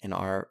growth in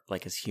our,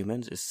 like as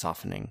humans, is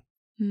softening,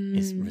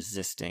 is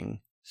resisting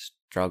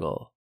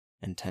struggle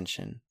and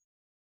tension.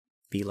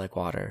 Be like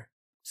water,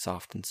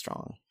 soft and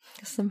strong.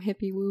 Some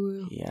hippie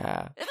woo-woo.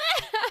 Yeah.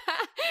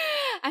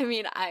 I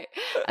mean,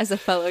 as a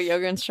fellow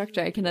yoga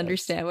instructor, I can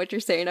understand what you're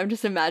saying. I'm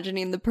just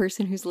imagining the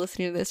person who's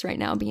listening to this right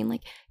now being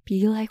like,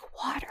 be like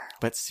water.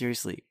 But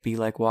seriously, be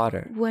like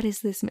water. What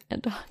is this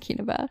man talking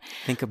about?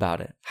 Think about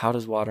it. How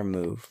does water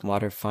move?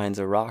 Water finds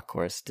a rock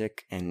or a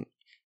stick and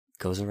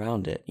goes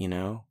around it,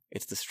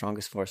 It's the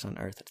strongest force on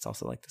earth. It's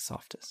also like the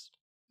softest.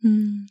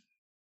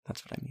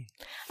 That's what I mean.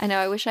 I know.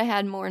 I wish I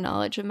had more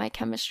knowledge of my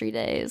chemistry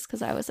days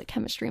because I was a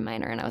chemistry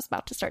minor and I was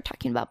about to start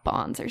talking about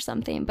bonds or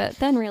something, but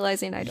then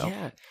realizing I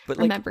don't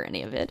remember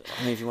any of it.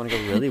 I mean, if you want to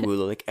go really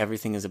woo, like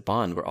everything is a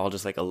bond. We're all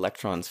just like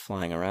electrons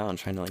flying around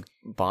trying to like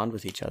bond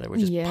with each other. We're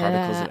just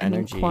particles of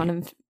energy.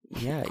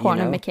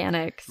 Quantum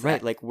mechanics.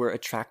 Right. Like we're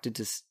attracted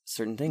to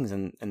certain things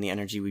and the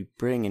energy we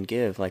bring and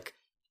give. Like,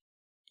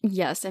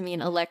 yes, I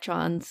mean,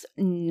 electrons,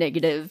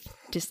 negative,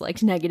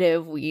 dislikes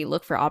negative. We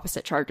look for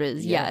opposite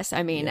charges. Yeah. Yes,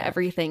 I mean,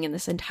 everything in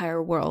this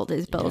entire world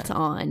is built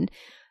on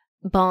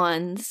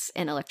bonds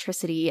and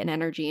electricity and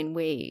energy and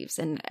waves.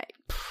 And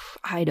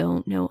I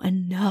don't know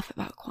enough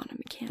about quantum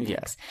mechanics.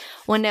 Yeah.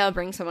 One day I'll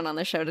bring someone on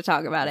the show to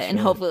talk about it and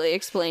hopefully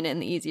explain it in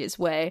the easiest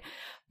way.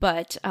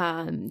 But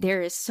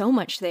there is so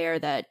much there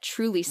that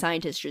truly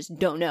scientists just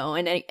don't know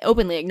and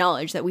openly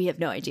acknowledge that we have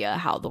no idea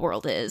how the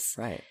world is.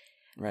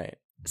 Right.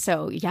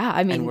 So, yeah,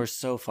 I mean... And we're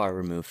so far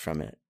removed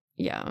from it.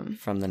 Yeah.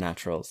 From the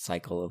natural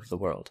cycle of the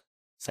world.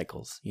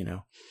 Cycles, you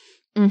know?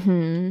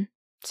 Mm-hmm.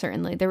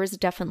 Certainly. There was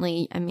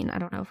definitely... I mean, I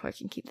don't know if I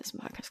can keep this in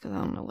podcast because I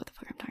don't know what the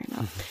fuck I'm talking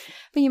about.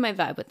 But you might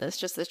vibe with this.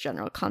 Just this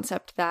general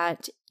concept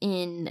that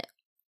in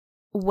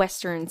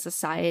Western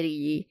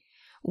society,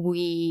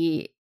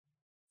 we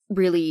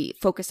really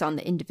focus on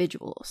the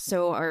individual.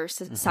 So our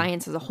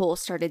science as a whole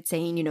started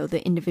saying, you know,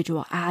 the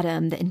individual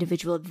atom, the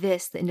individual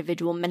this, the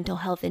individual mental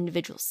health,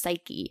 individual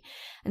psyche.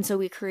 And so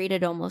we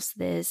created almost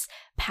this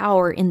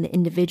power in the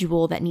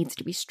individual that needs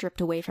to be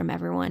stripped away from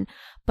everyone.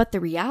 But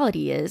the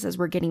reality is, as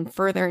we're getting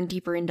further and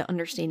deeper into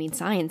understanding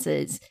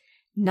sciences,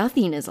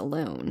 nothing is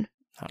alone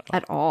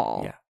at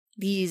all. Yeah.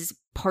 These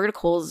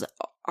particles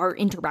are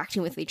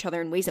interacting with each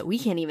other in ways that we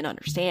can't even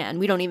understand.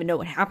 We don't even know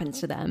what happens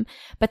to them,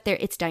 but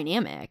it's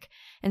dynamic.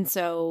 And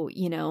so,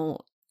 you know,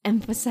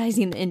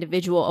 emphasizing the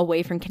individual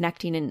away from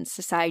connecting in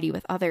society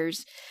with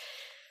others,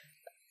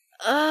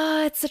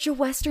 it's such a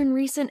Western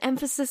recent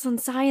emphasis on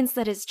science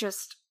that is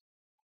just,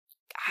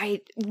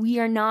 we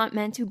are not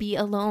meant to be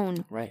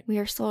alone. Right. We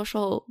are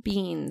social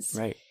beings.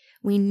 Right.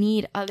 We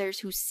need others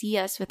who see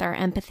us with our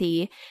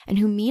empathy and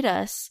who meet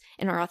us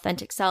in our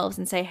authentic selves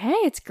and say, hey,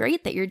 it's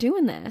great that you're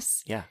doing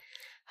this. Yeah.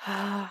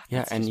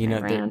 Yeah, and you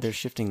know, they're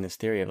shifting this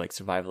theory of like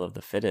survival of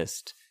the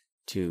fittest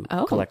to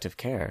collective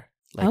care.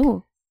 Like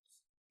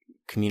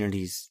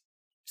communities,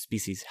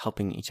 species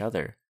helping each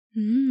other.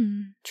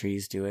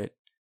 Trees do it.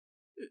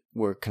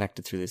 We're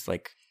connected through this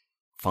like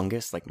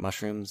fungus, like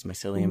mushrooms,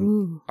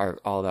 mycelium, are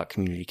all about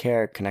community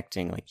care,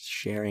 connecting, like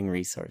sharing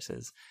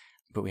resources.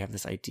 But we have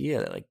this idea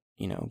that like,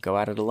 you know, go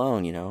at it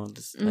alone, you know,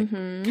 this like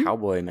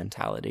cowboy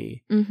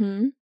mentality.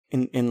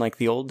 In like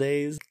the old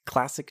days,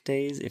 classic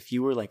days, if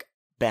you were like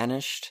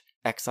banished,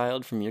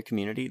 exiled from your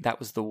community, that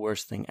was the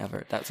worst thing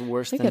ever. That's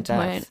worse than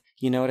death.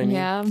 You know what I mean?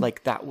 Yeah.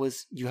 Like that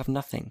was, you have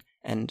nothing.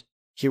 And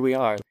here we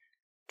are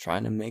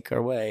trying to make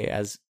our way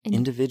as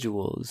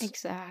individuals.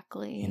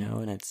 Exactly. You know,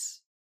 and it's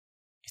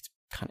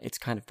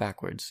kind of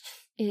backwards.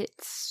 It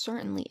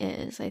certainly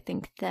is. I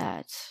think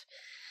that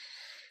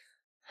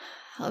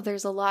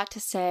there's a lot to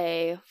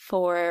say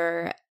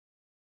for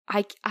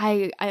I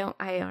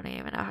don't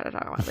even know how to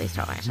talk about these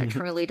topics. I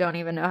truly don't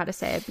even know how to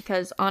say it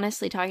because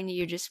honestly, talking to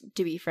you, just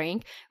to be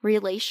frank,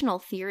 relational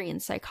theory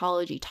and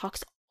psychology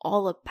talks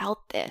all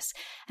about this.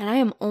 And I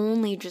am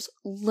only just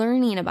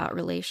learning about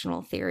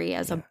relational theory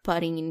as a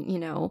budding, you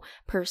know,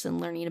 person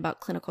learning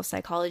about clinical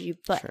psychology.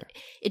 But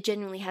it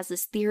genuinely has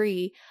this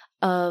theory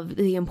of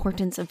the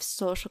importance of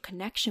social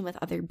connection with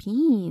other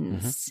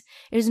beings.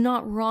 It is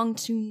not wrong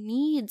to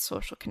need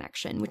social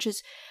connection, which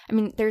is, I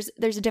mean, there's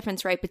a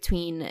difference, right,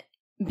 between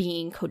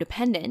being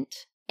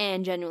codependent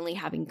and genuinely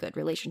having good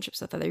relationships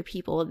with other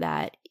people,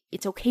 that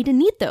it's okay to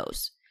need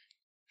those.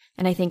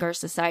 And I think our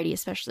society,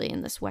 especially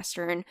in this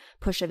Western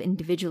push of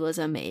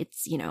individualism,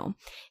 it's, you know,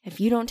 if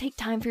you don't take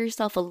time for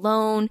yourself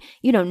alone,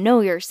 you don't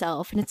know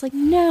yourself. And it's like,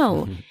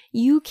 no,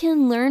 you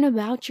can learn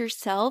about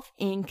yourself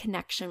in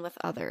connection with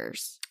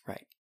others.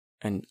 Right.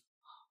 And,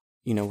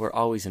 you know, we're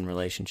always in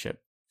relationship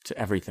to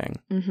everything.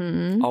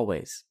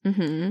 Always.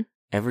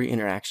 Every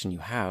interaction you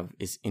have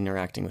is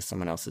interacting with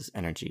someone else's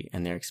energy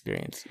and their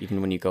experience.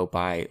 Even when you go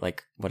buy,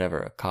 like, whatever,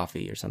 a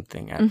coffee or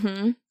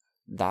something,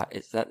 that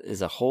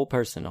is a whole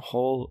person, a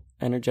whole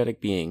energetic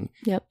being.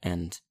 Yep.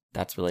 And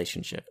that's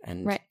relationship.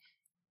 And,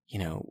 you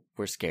know,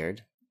 we're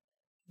scared.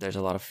 There's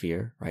a lot of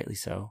fear, rightly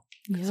so.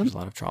 Because there's a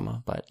lot of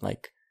trauma. But,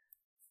 like,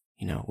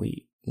 you know,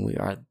 we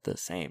are the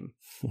same.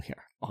 We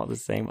are all the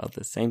same, of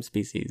the same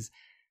species.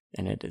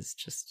 And it is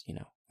just, you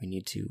know, we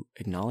need to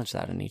acknowledge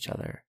that in each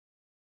other.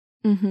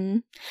 I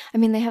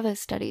mean, they have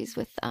those studies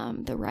with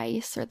the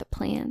rice or the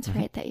plants,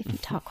 right? That if you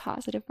talk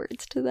positive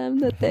words to them,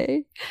 that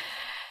they...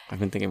 I've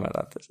been thinking about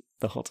that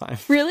the whole time.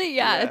 Really?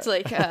 Yeah. It's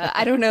like,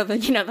 I don't know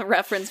the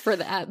reference for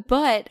that,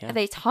 but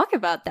they talk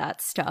about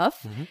that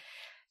stuff.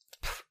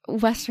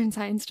 Western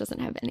science doesn't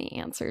have any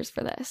answers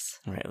for this.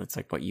 Right. It's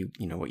like what you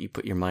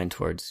put your mind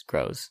towards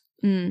grows.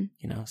 You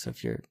know, so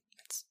if you're,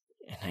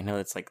 and I know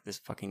it's like this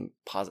fucking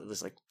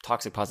this like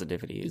toxic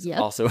positivity is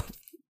also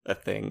a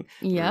thing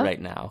right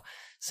now.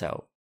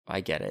 So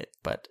I get it,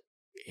 but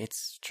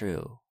it's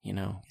true, you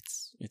know,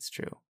 It's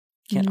true.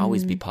 Can't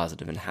always be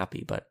positive and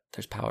happy, but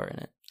there's power in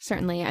it.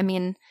 Certainly. I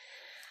mean,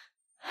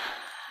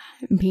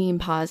 being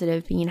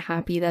positive, being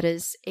happy, that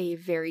is a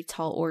very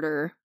tall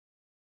order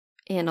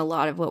in a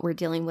lot of what we're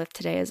dealing with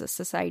today as a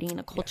society and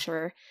a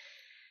culture.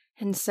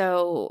 Yeah. And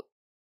so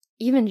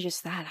even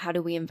just that, how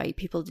do we invite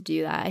people to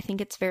do that? I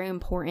think it's very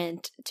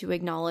important to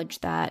acknowledge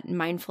that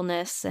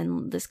mindfulness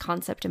and this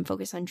concept and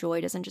focus on joy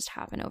doesn't just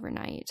happen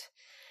overnight.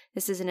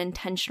 This is an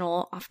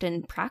intentional,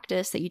 often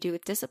practice that you do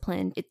with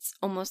discipline. It's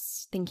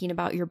almost thinking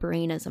about your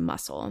brain as a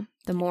muscle.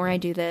 The more I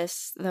do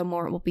this, the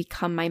more it will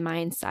become my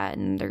mindset.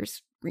 And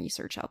there's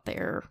research out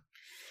there.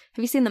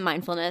 Have you seen the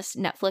mindfulness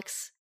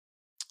Netflix?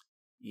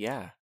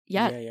 Yeah.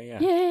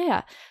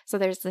 Yeah. So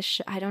there's this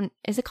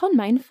is it called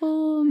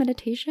Mindful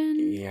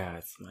Meditation? Yeah,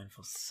 it's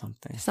Mindful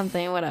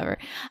something, whatever.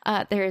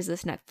 There is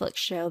this Netflix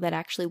show that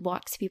actually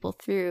walks people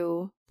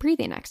through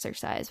breathing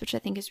exercise, which I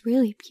think is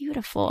really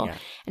beautiful. Yeah.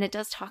 And it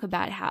does talk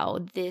about how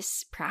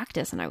this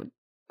practice, and I would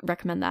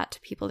recommend that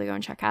to people to go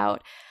and check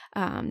out,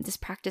 this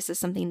practice is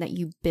something that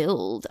you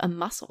build a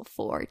muscle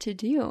for to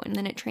do, and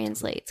then it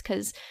translates.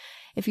 Because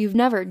if you've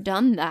never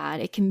done that,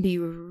 it can be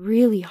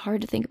really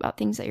hard to think about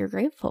things that you're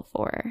grateful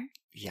for.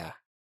 Yeah.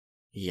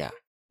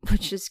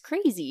 Which is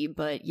crazy,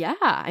 but yeah,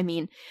 I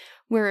mean,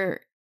 we're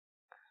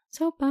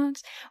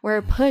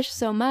pushed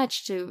so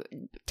much to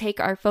take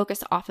our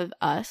focus off of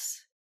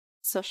us,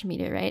 social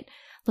media, right?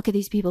 Look at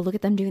these people, look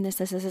at them doing this.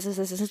 I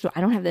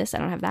don't have this, I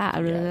don't have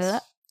that.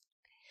 Yes.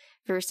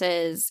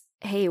 Versus,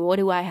 hey, what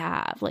do I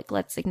have? Like,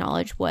 let's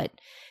acknowledge what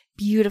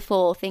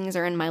beautiful things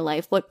are in my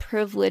life, what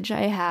privilege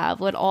I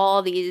have, what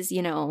all these,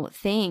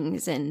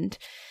 things. And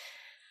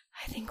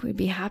I think we'd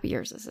be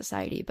happier as a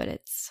society, but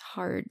it's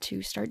hard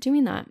to start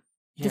doing that.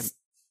 Yeah,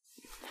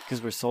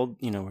 because we're sold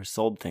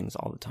things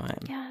all the time.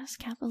 Yes,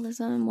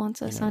 capitalism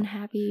wants us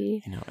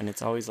unhappy. And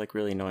it's always like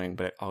really annoying,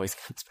 but it always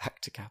comes back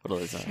to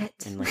capitalism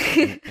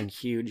in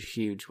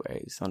huge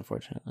ways,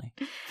 unfortunately.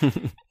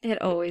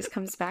 It always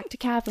comes back to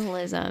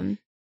capitalism.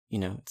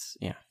 It's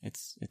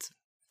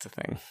a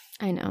thing.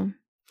 I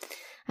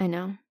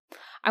know.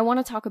 I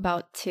want to talk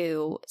about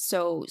too.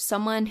 So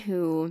someone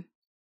who.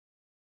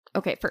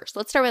 Okay, first,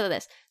 let's start with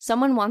this.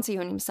 Someone wants a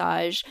yoni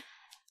massage.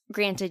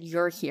 Granted,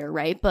 you're here,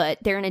 right? But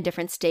they're in a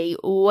different state.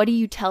 What do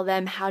you tell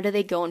them? How do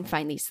they go and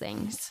find these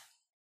things?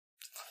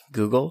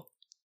 Google.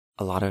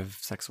 A lot of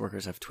sex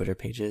workers have Twitter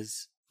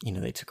pages.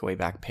 They took away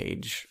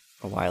Backpage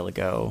a while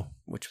ago,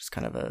 which was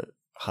kind of a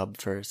hub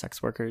for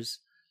sex workers.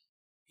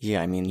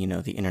 Yeah, I mean,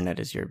 the internet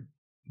is your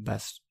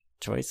best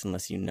choice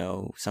unless you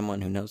know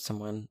someone who knows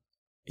someone.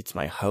 It's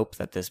my hope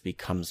that this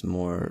becomes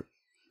more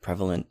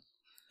prevalent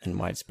and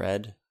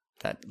widespread,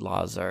 that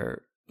laws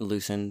are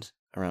loosened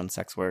around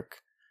sex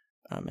work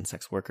and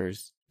sex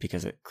workers,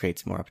 because it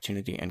creates more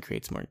opportunity and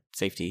creates more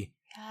safety.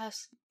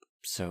 Yes.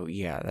 So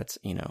yeah, that's,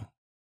 a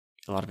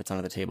lot of it's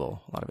under the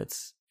table. A lot of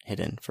it's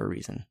hidden for a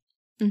reason.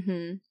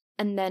 Mm-hmm.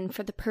 And then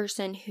for the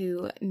person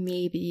who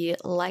maybe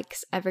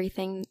likes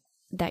everything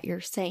that you're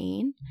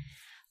saying,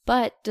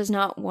 but does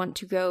not want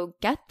to go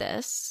get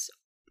this,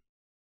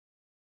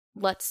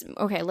 let's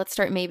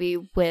start maybe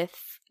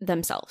with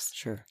themselves.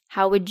 Sure.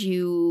 How would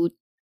you...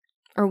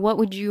 Or what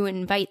would you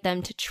invite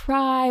them to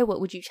try?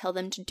 What would you tell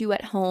them to do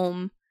at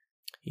home?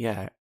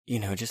 Yeah,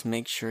 just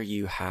make sure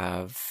you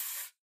have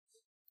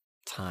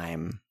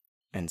time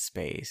and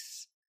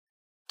space.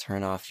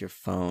 Turn off your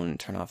phone,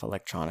 turn off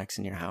electronics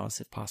in your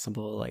house if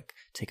possible. Like,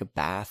 take a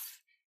bath.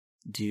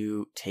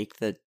 Take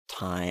the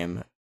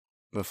time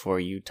before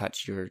you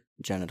touch your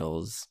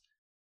genitals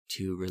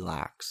to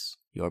relax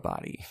your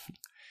body.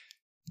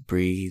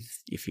 Breathe.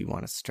 If you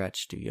want to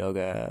stretch, do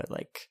yoga.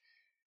 Like,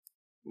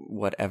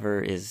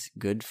 whatever is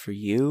good for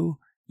you,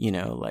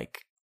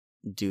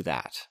 do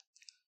that.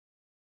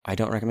 I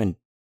don't recommend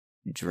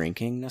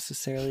drinking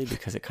necessarily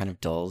because it kind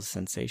of dulls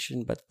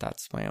sensation, but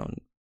that's my own,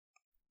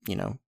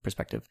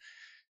 perspective.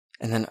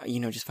 And then,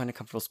 just find a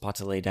comfortable spot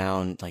to lay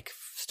down, like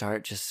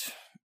start just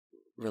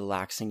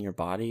relaxing your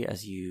body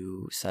as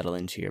you settle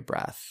into your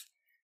breath.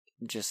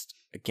 Just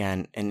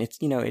again, and it's,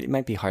 it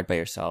might be hard by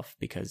yourself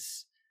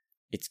because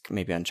it's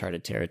maybe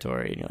uncharted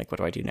territory and you're like, what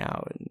do I do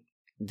now? And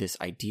this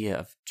idea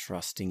of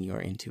trusting your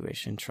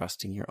intuition,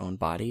 trusting your own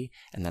body,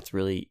 and that's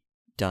really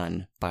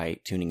done by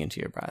tuning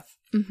into your breath.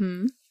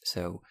 Mm-hmm.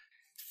 So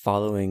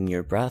following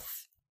your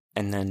breath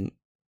and then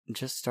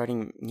just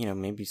starting,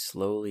 maybe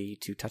slowly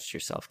to touch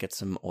yourself. Get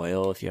some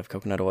oil if you have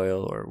coconut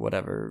oil or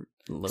whatever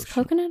lotion. Is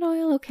coconut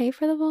oil okay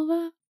for the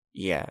vulva?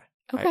 Yeah.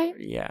 Okay.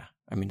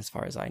 I mean, as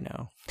far as I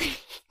know.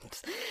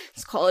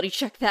 Let's quality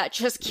check that.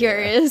 Just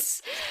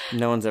curious. Yeah.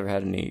 No one's ever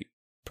had any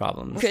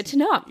problems. Good to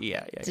know.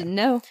 Yeah. Didn't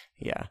know.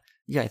 Yeah.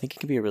 Yeah, I think it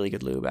can be a really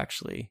good lube,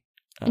 actually.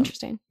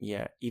 Interesting.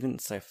 Yeah, even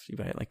stuff you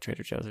buy at like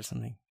Trader Joe's or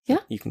something. Yeah.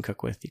 You can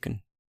cook with, you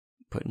can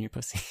put in your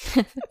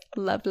pussy.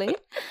 Lovely.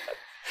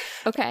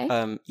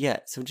 Okay. Yeah,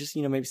 so just,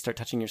 maybe start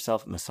touching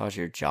yourself, massage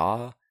your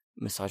jaw,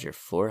 massage your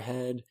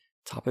forehead,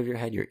 top of your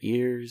head, your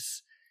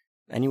ears,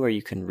 anywhere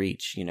you can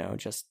reach,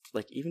 just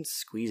like even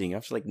squeezing. You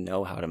have to like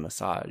know how to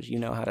massage. You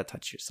know how to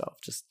touch yourself.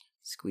 Just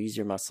squeeze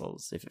your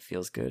muscles. If it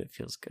feels good, it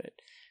feels good.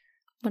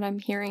 what I'm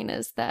hearing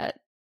is that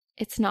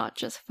it's not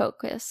just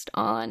focused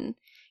on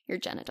your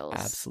genitals.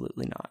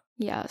 Absolutely not.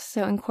 Yeah,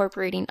 so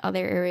incorporating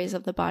other areas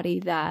of the body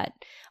that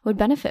would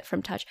benefit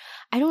from touch.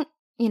 I don't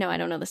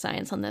know the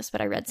science on this, but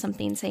I read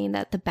something saying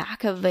that the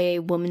back of a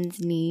woman's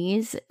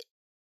knees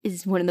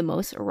is one of the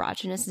most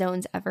erogenous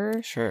zones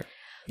ever. Sure.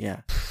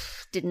 Yeah.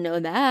 Didn't know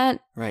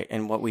that. Right.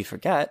 And what we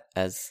forget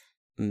as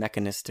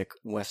mechanistic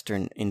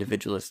Western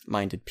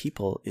individualist-minded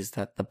people is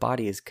that the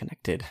body is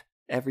connected.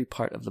 Every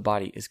part of the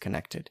body is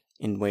connected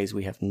in ways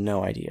we have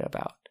no idea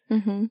about.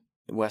 Mm-hmm.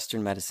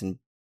 Western medicine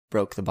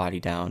broke the body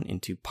down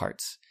into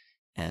parts,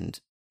 and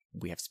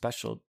we have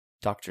special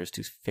doctors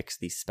to fix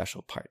these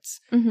special parts,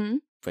 Mm-hmm.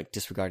 like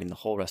disregarding the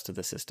whole rest of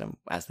the system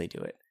as they do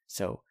it.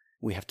 So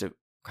we have to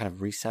kind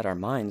of reset our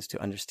minds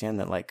to understand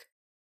that, like,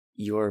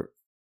 your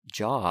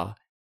jaw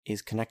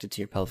is connected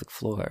to your pelvic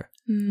floor.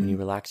 When you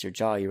relax your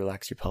jaw, you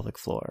relax your pelvic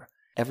floor.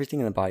 Everything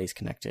in the body is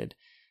connected.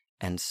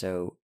 And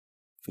so,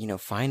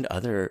 find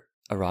other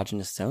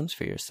erogenous zones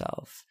for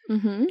yourself.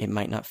 Mm-hmm. It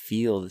might not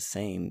feel the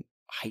same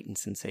heightened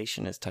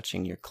sensation as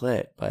touching your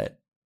clit, but,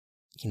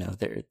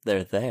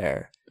 they're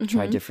there. Mm-hmm.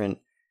 Try different,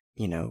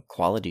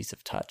 qualities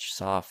of touch,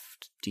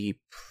 soft,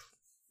 deep,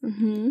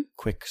 Mm-hmm.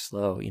 quick,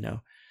 slow,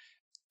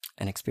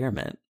 and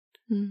experiment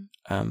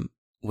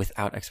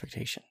without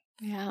expectation.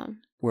 Yeah.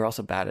 We're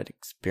also bad at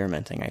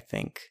experimenting, I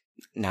think.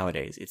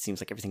 Nowadays, it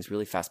seems like everything's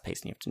really fast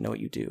paced and you have to know what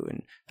you do.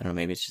 And I don't know,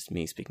 maybe it's just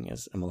me speaking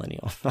as a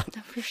millennial.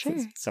 For sure.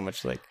 So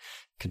much like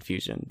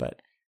confusion.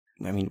 But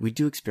I mean, we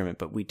do experiment,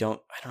 but we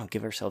don't,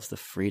 give ourselves the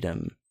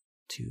freedom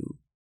to,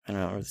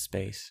 or the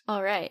space.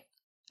 All right.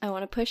 I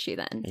want to push you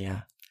then.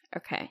 Yeah.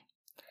 Okay.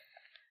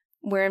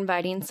 We're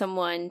inviting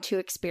someone to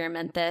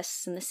experiment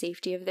this in the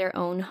safety of their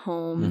own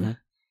home. Mm-hmm.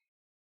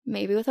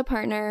 Maybe with a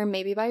partner,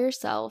 maybe by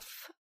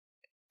yourself.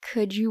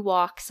 Could you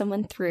walk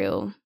someone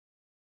through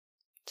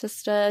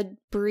just a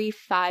brief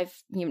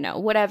 5,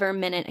 whatever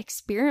minute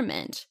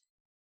experiment?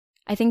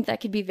 I think that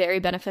could be very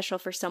beneficial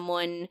for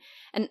someone.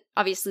 And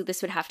obviously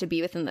this would have to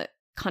be within the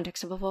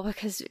context of a vulva,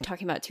 because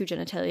talking about 2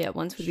 genitalia at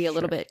once would be a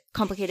little bit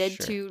complicated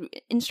to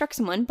instruct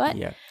someone. But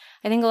yeah.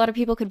 I think a lot of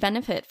people could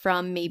benefit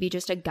from maybe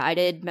just a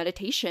guided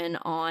meditation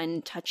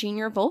on touching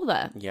your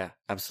vulva. Yeah,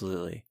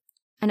 absolutely.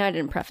 I know I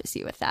didn't preface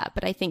you with that,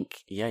 but I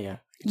think Yeah.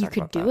 you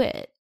could do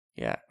it.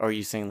 Yeah. Or are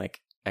you saying,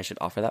 like, I should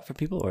offer that for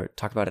people or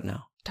talk about it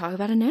now? Talk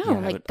about it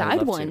now, Yeah,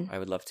 guide one. I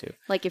would love to.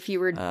 Like if you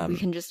were, we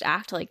can just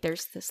act like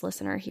there's this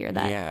listener here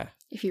that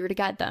if you were to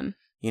guide them.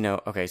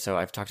 Okay, so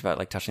I've talked about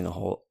like touching the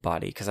whole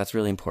body because that's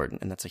really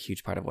important. And that's a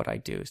huge part of what I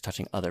do is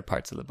touching other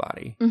parts of the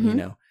body,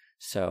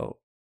 So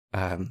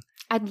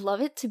I'd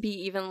love it to be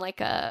even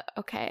like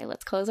okay,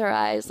 let's close our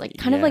eyes. Like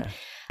kind of like,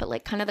 but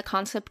like kind of the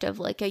concept of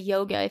like a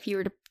yoga. If you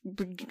were to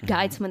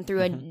guide someone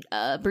through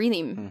a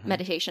breathing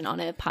meditation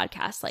on a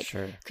podcast, like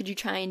could you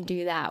try and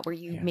do that where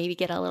you maybe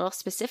get a little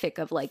specific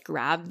of like,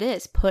 grab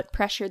this, put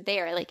pressure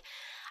there. Like,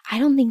 I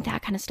don't think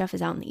that kind of stuff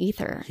is out in the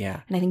ether.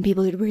 Yeah. And I think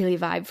people would really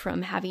vibe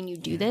from having you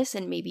do this,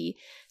 and maybe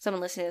someone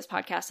listening to this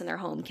podcast in their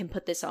home can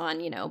put this on,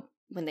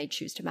 when they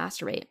choose to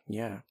masturbate.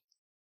 Yeah.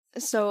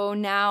 So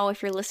now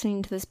if you're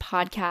listening to this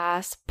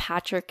podcast,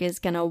 Patrick is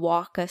going to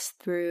walk us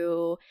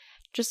through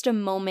just a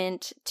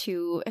moment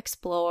to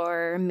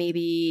explore,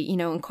 maybe,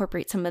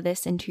 incorporate some of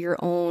this into your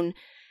own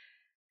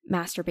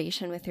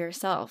masturbation with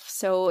yourself.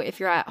 So if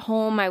you're at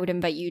home, I would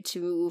invite you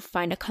to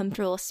find a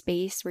comfortable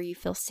space where you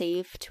feel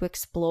safe to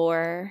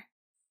explore.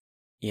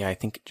 Yeah, I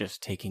think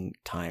just taking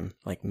time,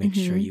 like make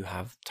sure you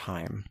have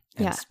time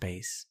and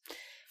space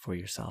for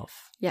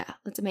yourself. Yeah,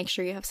 let's make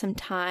sure you have some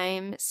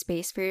time,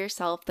 space for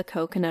yourself, the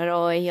coconut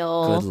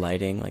oil. Good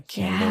lighting, like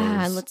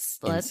candles,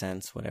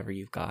 incense, whatever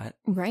you've got.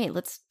 Right,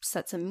 let's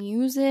set some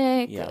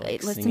music. Yeah,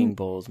 like singing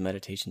bowls,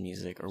 meditation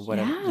music, or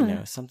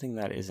whatever, something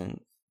that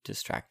isn't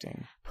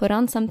distracting. Put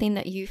on something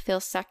that you feel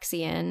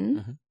sexy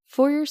in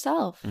for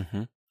yourself.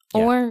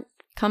 Or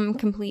come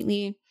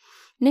completely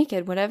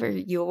naked, whatever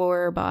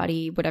your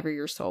body, whatever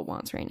your soul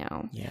wants right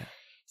now. Yeah.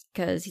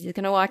 Because he's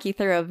going to walk you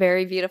through a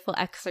very beautiful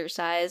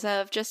exercise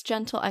of just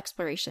gentle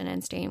exploration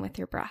and staying with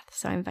your breath.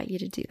 So I invite you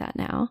to do that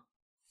now.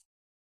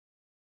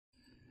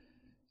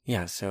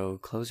 Yeah, so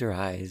close your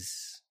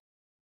eyes.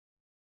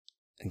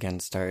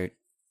 Again, start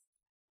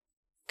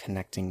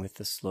connecting with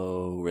the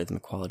slow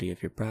rhythmic quality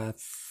of your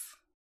breath.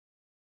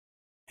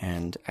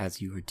 And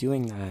as you are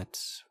doing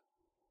that,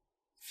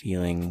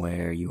 feeling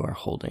where you are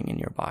holding in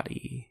your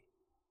body,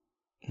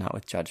 not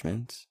with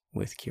judgment,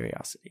 with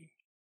curiosity.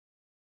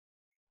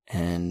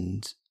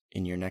 And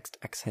in your next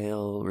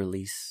exhale,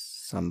 release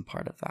some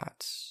part of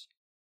that.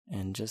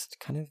 And just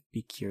kind of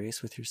be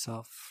curious with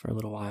yourself for a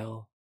little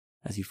while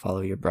as you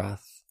follow your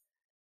breath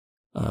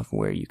of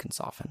where you can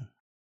soften.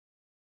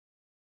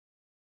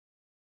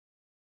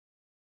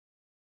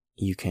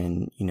 You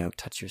can,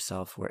 touch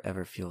yourself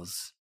wherever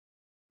feels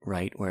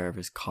right,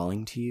 wherever's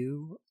calling to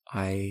you.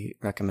 I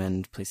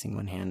recommend placing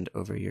one hand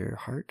over your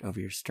heart, over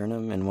your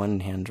sternum, and one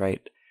hand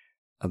right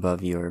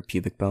above your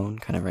pubic bone,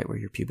 kind of right where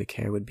your pubic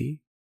hair would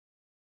be.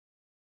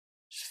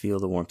 Just feel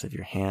the warmth of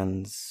your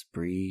hands,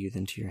 breathe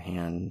into your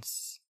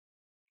hands,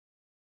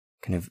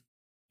 kind of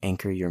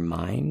anchor your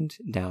mind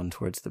down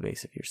towards the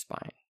base of your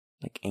spine.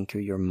 Like anchor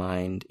your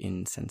mind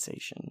in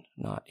sensation,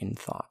 not in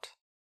thought.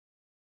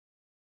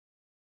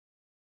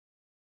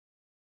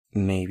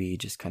 Maybe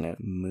just kind of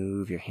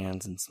move your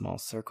hands in small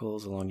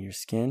circles along your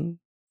skin.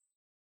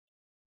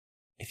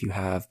 If you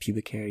have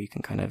pubic hair, you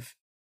can kind of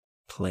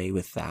play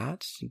with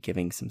that,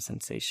 giving some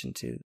sensation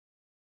to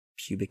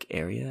pubic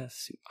area,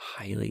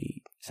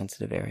 highly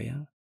sensitive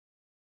area.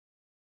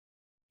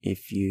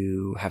 If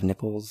you have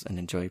nipples and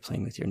enjoy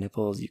playing with your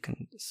nipples, you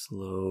can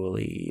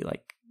slowly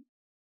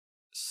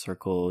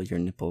circle your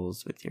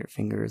nipples with your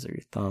fingers or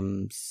your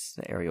thumbs,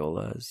 the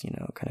areolas,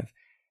 kind of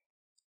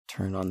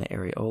turn on the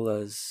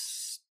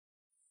areolas,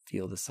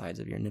 feel the sides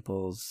of your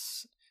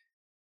nipples,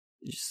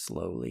 just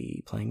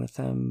slowly playing with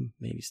them,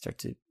 maybe start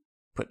to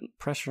put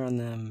pressure on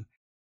them,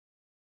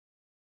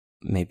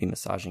 maybe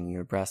massaging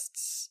your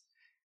breasts,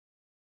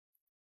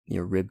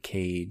 your rib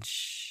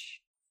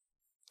cage,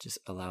 just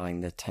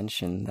allowing the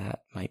tension that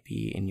might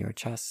be in your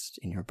chest,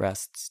 in your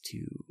breasts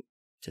to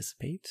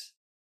dissipate,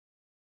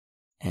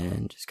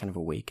 and just kind of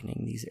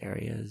awakening these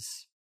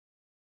areas.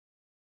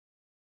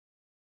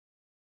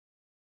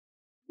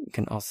 You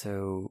can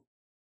also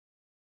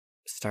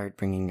start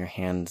bringing your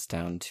hands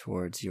down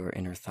towards your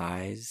inner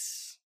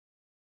thighs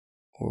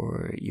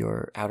or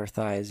your outer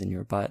thighs and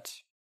your butt,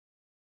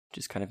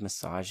 just kind of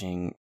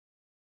massaging.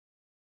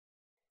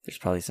 There's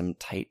probably some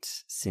tight,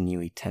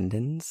 sinewy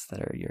tendons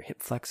that are your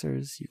hip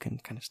flexors. You can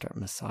kind of start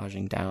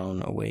massaging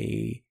down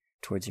away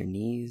towards your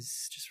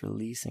knees, just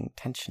releasing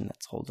tension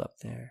that's holed up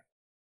there.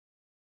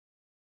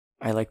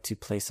 I like to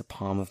place a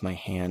palm of my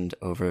hand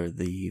over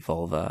the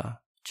vulva,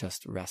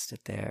 just rest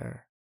it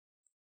there,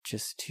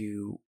 just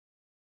to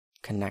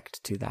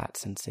connect to that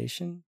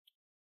sensation,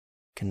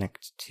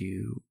 connect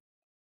to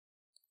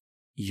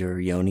your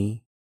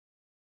yoni.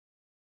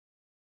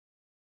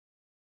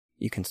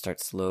 You can start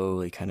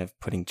slowly kind of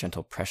putting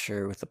gentle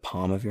pressure with the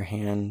palm of your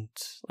hand,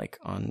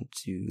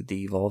 onto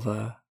the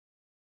vulva.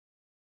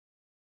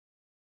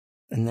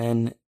 And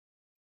then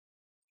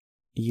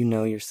you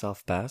know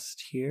yourself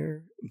best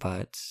here,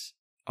 but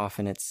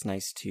often it's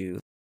nice to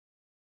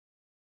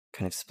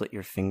kind of split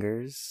your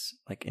fingers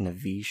in a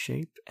V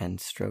shape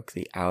and stroke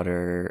the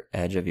outer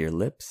edge of your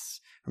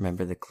lips.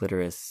 Remember, the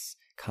clitoris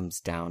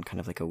comes down kind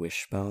of like a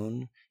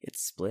wishbone.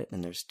 It's split,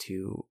 and there's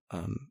two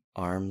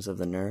arms of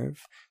the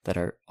nerve that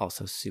are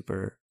also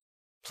super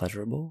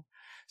pleasurable.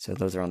 So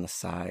those are on the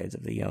sides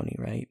of the yoni,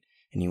 right?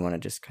 And you want to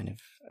just kind of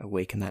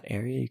awaken that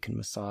area. You can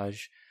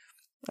massage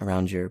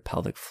around your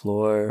pelvic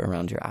floor,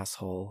 around your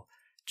asshole,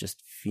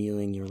 just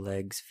feeling your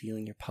legs,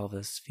 feeling your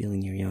pelvis,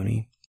 feeling your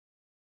yoni.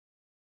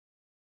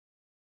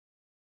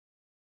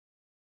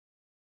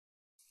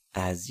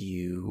 As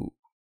you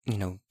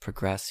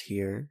progress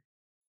here,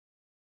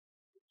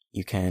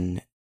 you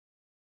can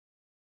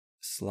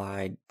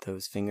slide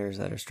those fingers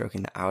that are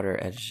stroking the outer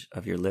edge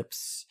of your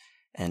lips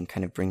and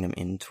kind of bring them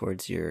in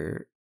towards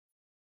the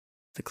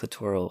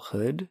clitoral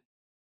hood,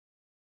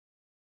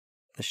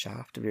 the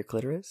shaft of your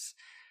clitoris,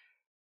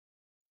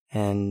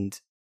 and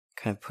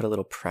kind of put a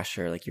little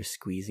pressure, like you're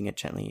squeezing it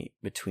gently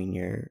between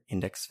your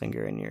index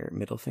finger and your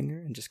middle finger,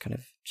 and just kind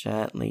of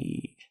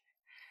gently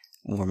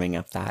warming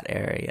up that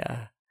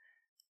area.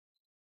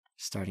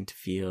 Starting to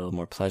feel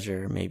more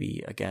pleasure.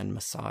 Maybe again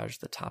massage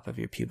the top of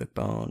your pubic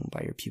bone by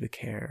your pubic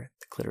hair.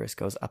 The clitoris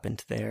goes up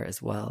into there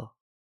as well.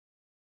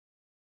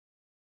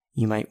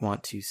 You might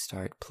want to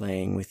start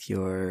playing with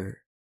your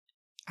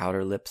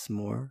outer lips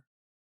more.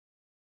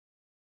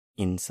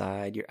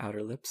 Inside your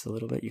outer lips a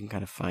little bit. You can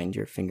kind of find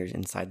your fingers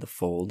inside the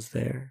folds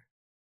there.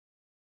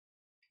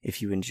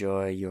 If you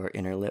enjoy your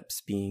inner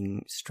lips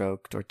being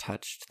stroked or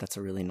touched, that's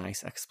a really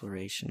nice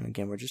exploration.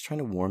 Again, we're just trying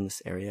to warm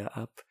this area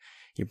up.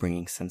 You're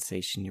bringing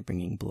sensation, you're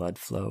bringing blood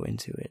flow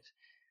into it.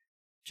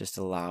 Just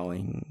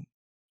allowing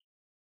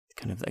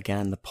kind of,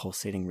 again, the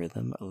pulsating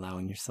rhythm,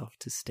 allowing yourself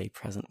to stay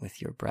present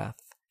with your breath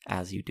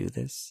as you do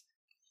this.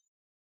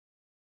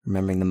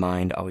 Remembering the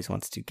mind always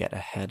wants to get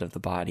ahead of the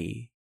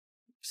body,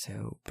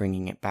 so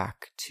bringing it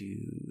back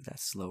to that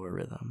slower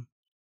rhythm.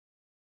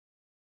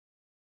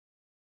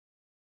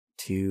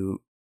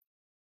 To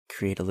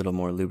create a little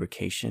more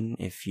lubrication,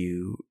 if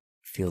you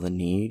feel the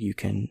need, you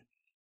can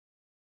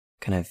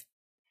kind of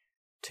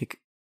take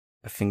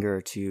a finger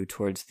or two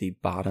towards the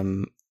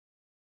bottom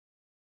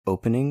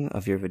opening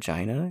of your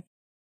vagina,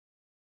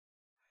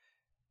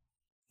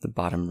 the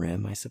bottom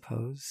rim, I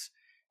suppose,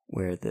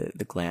 where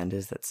the gland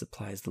is that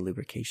supplies the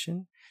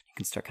lubrication. You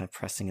can start kind of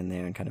pressing in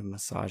there and kind of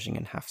massaging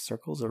in half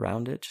circles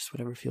around it, just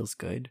whatever feels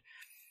good.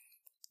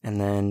 And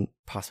then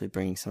possibly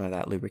bringing some of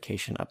that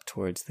lubrication up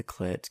towards the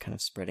clit, kind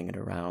of spreading it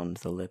around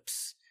the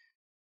lips.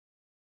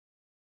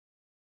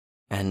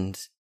 And,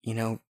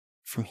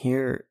 from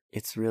here,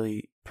 it's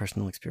really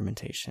personal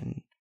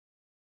experimentation.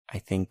 I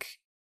think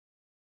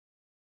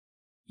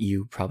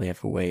you probably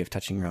have a way of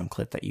touching your own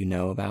clit that you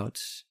know about.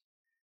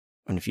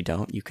 And if you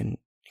don't, you can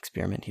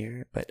experiment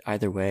here. But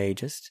either way,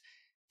 just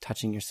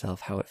touching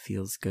yourself how it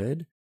feels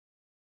good,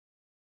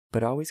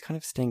 but always kind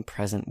of staying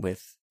present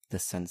with the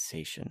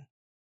sensation.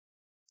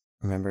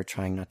 Remember,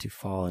 trying not to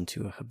fall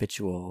into a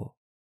habitual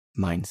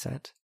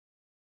mindset.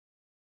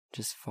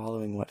 Just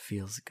following what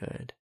feels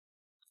good.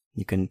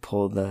 You can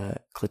pull the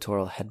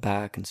clitoral head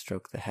back and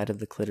stroke the head of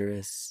the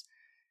clitoris.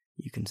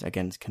 You can,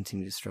 again,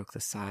 continue to stroke the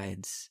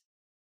sides.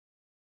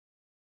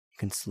 You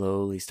can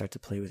slowly start to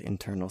play with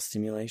internal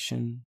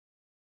stimulation.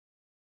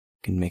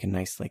 You can make a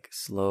nice, like,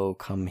 slow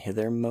come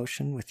hither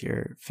motion with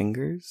your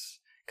fingers,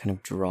 kind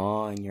of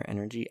drawing your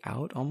energy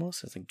out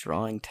almost. It's like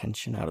drawing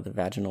tension out of the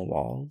vaginal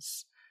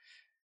walls.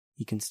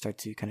 You can start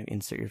to kind of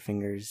insert your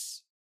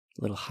fingers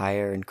a little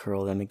higher and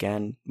curl them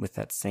again with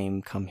that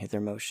same come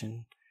hither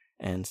motion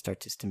and start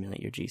to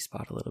stimulate your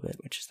G-spot a little bit,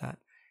 which is that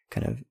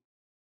kind of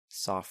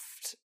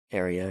soft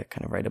area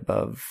kind of right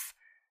above,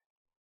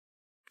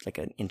 like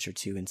an inch or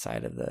two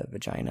inside of the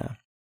vagina.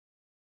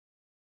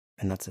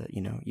 And that's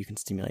you can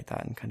stimulate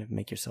that and kind of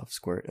make yourself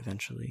squirt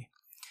eventually.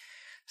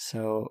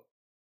 So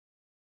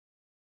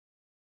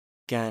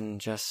again,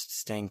 just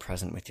staying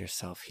present with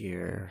yourself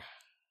here,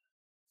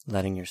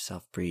 letting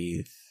yourself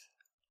breathe,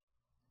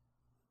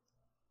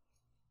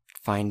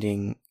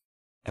 finding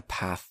a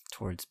path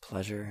towards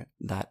pleasure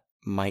that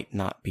might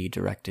not be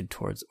directed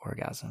towards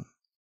orgasm.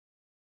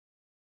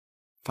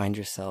 Find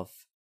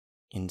yourself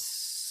in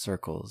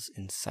circles,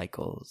 in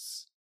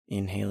cycles,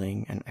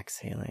 inhaling and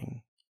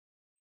exhaling,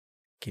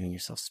 giving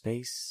yourself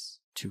space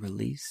to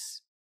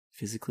release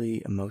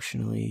physically,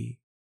 emotionally,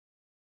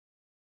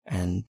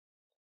 and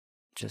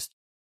just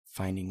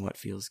finding what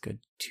feels good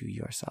to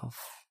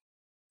yourself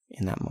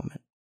in that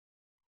moment.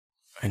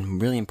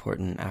 And really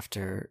important,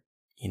 after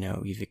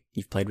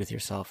you've played with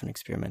yourself and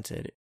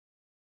experimented,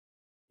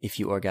 if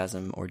you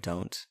orgasm or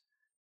don't,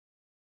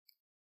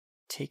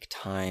 take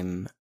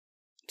time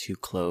to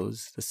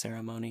close the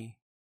ceremony,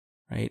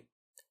 right?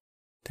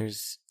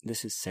 This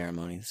is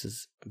ceremony. This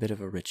is a bit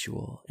of a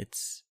ritual.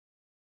 It's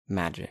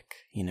magic.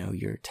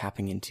 You're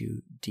tapping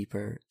into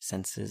deeper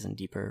senses and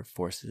deeper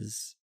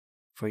forces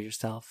for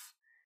yourself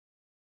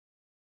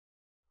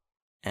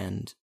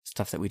and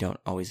stuff that we don't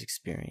always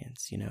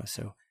experience,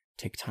 so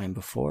take time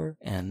before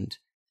and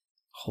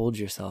hold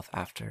yourself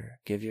after.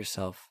 Give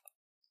yourself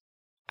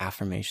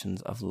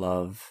affirmations of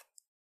love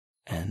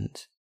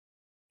and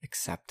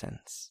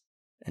acceptance,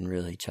 and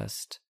really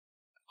just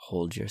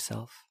hold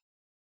yourself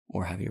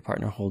or have your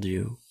partner hold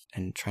you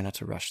and try not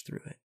to rush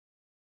through it.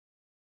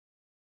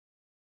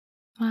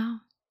 Wow.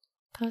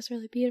 That was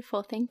really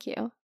beautiful. Thank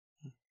you.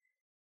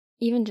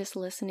 Even just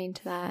listening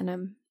to that, and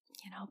I'm,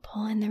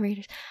 pulling the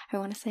readers, I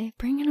want to say,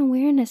 bring an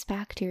awareness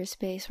back to your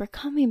space. We're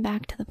coming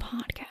back to the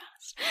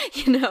podcast,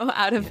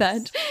 out of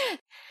that.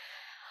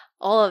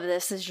 All of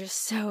this is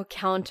just so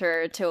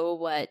counter to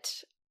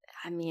what,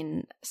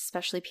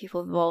 especially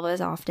people with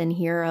vulvas often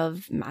hear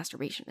of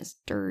masturbation is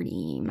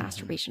dirty,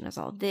 masturbation is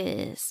all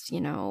this,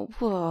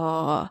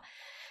 whoa.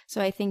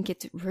 So I think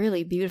it's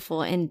really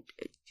beautiful and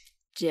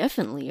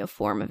definitely a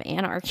form of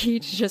anarchy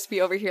to just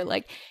be over here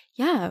like,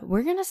 yeah,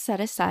 we're going to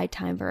set aside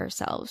time for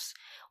ourselves.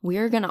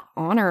 We're going to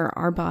honor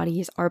our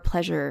bodies, our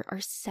pleasure,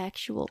 our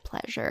sexual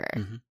pleasure.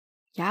 Mm-hmm.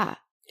 Yeah.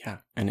 Yeah.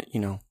 And,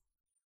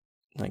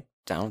 like,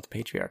 down with the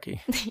patriarchy.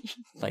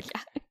 Like,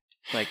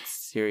 like,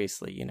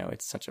 seriously,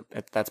 it's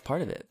that's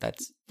part of it.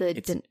 That's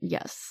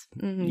yes.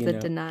 Mm-hmm. The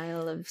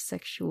denial of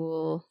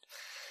sexual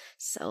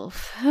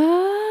self.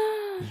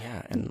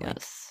 Yeah. And yes.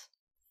 Like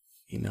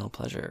female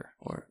pleasure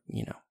or,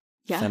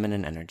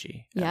 feminine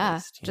energy. Yeah.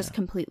 Least, just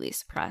completely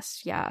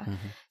suppressed. Yeah.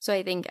 Mm-hmm. So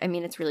I think,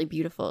 it's really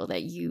beautiful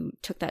that you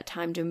took that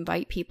time to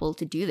invite people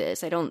to do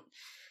this.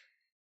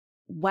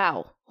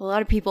 Wow. A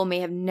lot of people may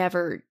have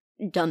never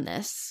done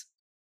this.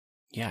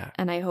 Yeah.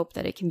 And I hope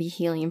that it can be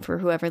healing for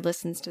whoever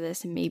listens to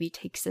this and maybe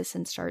takes this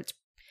and starts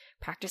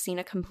practicing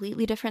a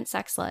completely different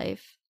sex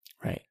life.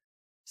 Right.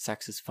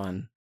 Sex is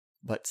fun,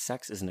 but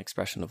sex is an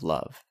expression of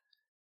love.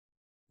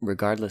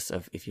 Regardless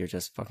of if you're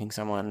just fucking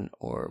someone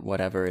or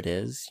whatever it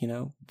is,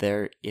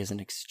 there is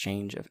an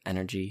exchange of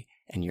energy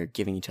and you're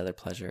giving each other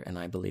pleasure. And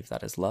I believe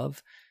that is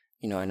love.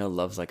 I know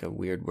love's like a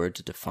weird word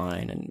to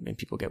define and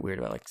people get weird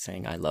about like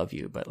saying I love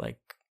you, but like,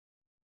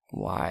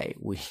 why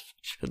we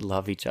should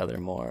love each other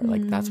more. Mm-hmm.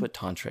 Like that's what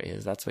Tantra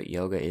is. That's what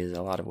yoga is in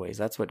a lot of ways.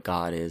 That's what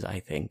God is, I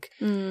think.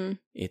 Mm.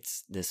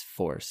 It's this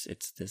force.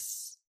 It's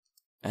this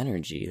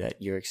energy that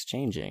you're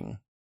exchanging,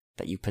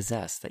 that you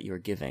possess, that you're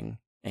giving,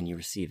 and you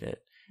receive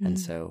it. Mm. And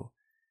so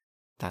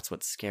that's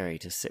what's scary,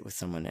 to sit with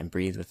someone and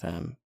breathe with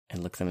them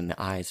and look them in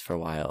the eyes for a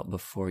while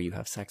before you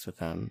have sex with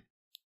them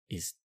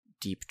is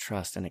deep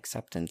trust and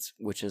acceptance,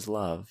 which is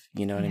love.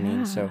 You know what I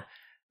mean? So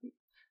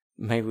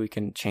maybe we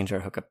can change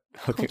our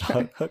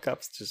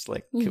hookups. Just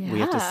like we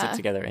have to sit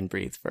together and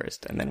breathe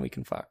first, and then we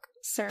can fuck.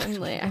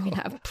 Certainly.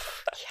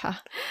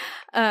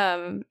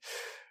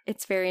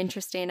 It's very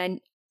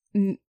interesting.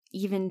 And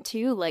even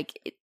too, like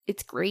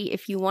it's great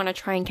if you want to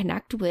try and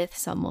connect with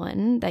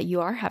someone that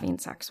you are having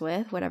sex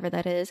with, whatever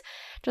that is,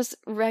 just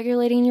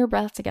regulating your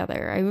breath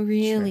together. I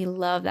really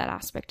love that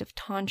aspect of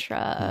Tantra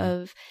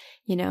of,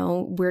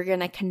 we're going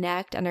to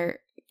connect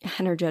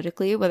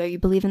energetically, whether you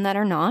believe in that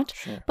or not,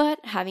 but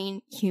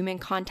having human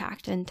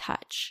contact and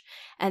touch,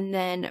 and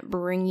then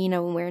bringing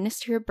awareness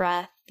to your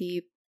breath,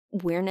 the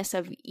awareness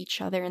of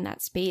each other in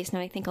that space. And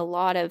I think a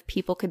lot of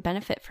people could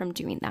benefit from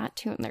doing that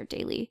too in their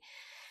daily,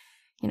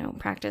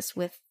 practice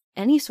with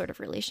any sort of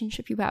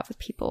relationship you have with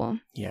people.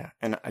 Yeah.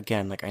 And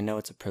again, like, I know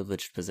it's a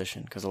privileged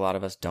position because a lot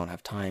of us don't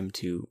have time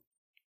to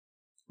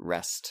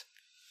rest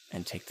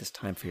and take this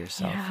time for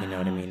yourself. Yeah. You know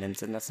what I mean? And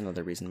that's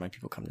another reason why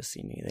people come to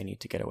see me. They need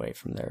to get away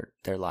from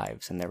their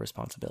lives and their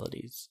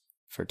responsibilities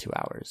for 2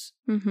 hours,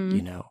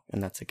 and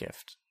that's a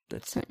gift.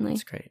 Certainly.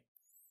 That's great.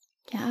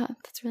 Yeah,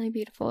 that's really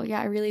beautiful.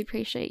 Yeah, I really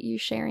appreciate you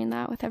sharing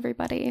that with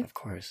everybody. Of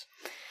course.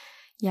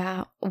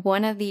 Yeah,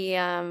 one of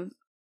the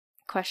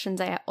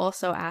questions I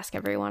also ask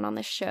everyone on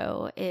the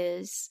show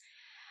is,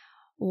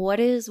 what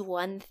is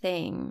one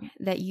thing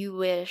that you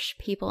wish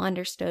people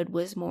understood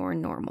was more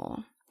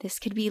normal? This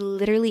could be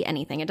literally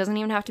anything. It doesn't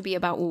even have to be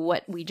about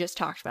what we just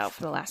talked about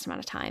for the last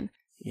amount of time.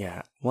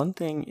 Yeah, one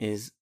thing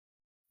is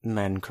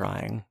men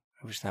crying.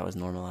 I wish that was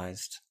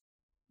normalized.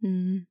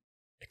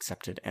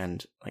 Accepted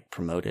and like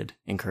promoted,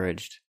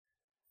 encouraged.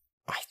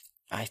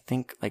 I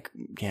think like,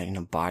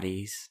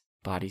 bodies,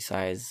 body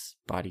size,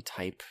 body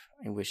type.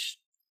 I wish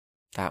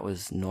that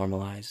was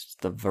normalized.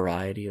 The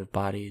variety of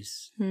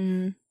bodies.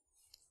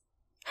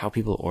 How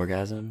people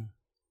orgasm.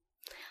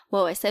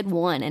 Well, I said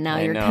one, and now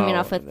you're coming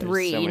off with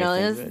 3. So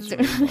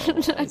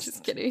I'm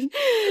just kidding.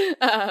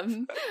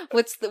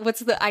 What's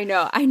the? I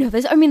know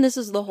this. I mean, this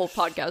is the whole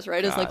podcast,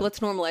 right? It's like, let's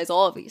normalize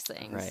all of these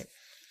things, right?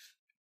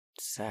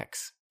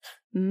 Sex.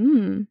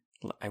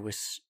 I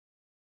wish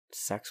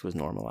sex was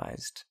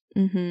normalized.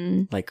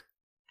 Like,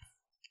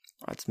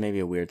 it's maybe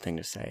a weird thing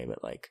to say,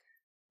 but like,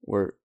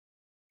 we're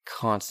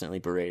constantly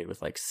berated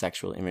with like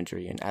sexual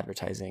imagery and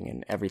advertising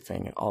and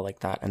everything and all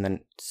like that, and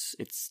then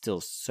it's still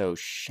so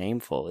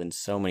shameful in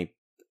so many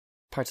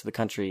parts of the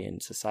country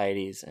and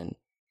societies. And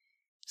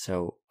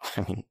so,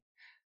 I mean,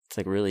 it's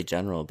like really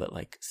general, but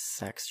like,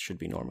 sex should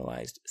be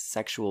normalized.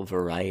 Sexual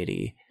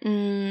variety.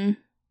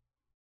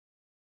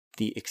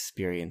 The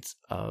experience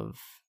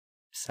of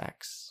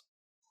sex.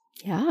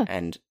 Yeah.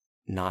 And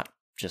not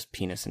just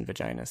penis and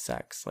vagina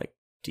sex. Like,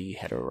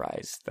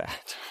 de-heterorize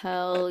that.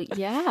 Hell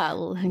yeah.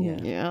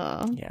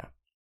 Yeah.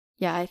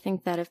 Yeah, I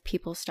think that if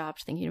people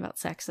stopped thinking about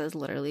sex as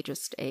literally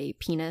just a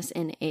penis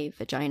and a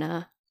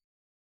vagina,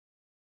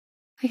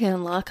 I could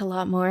unlock a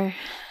lot more.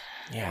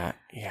 Yeah.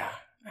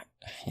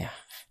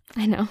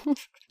 I know.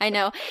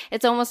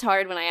 It's almost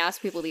hard when I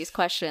ask people these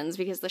questions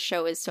because the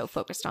show is so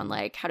focused on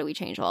like, how do we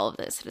change all of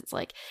this? And it's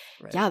like,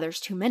 yeah, there's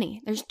too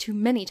many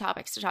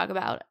topics to talk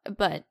about,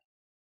 but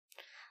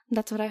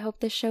that's what I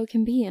hope this show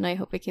can be. And I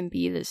hope it can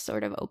be this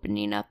sort of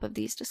opening up of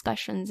these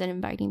discussions and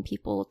inviting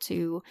people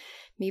to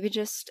maybe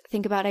just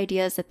think about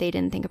ideas that they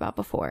didn't think about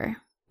before.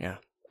 Yeah.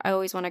 I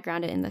always want to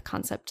ground it in the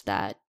concept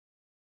that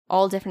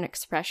all different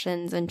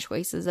expressions and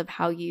choices of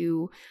how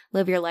you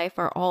live your life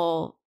are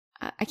all,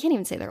 I can't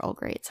even say they're all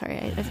great.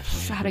 Sorry.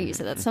 How do you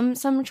say that?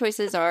 Some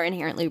choices are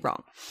inherently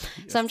wrong.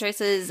 Yes. Some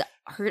choices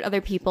hurt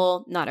other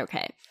people. Not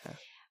okay. Yeah.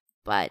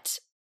 But,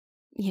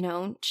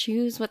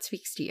 choose what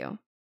speaks to you.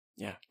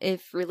 Yeah.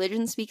 If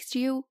religion speaks to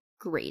you,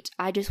 great.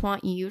 I just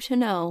want you to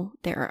know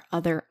there are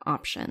other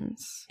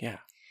options. Yeah.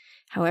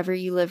 However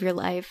you live your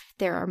life,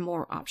 there are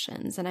more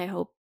options. And I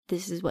hope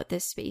this is what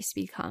this space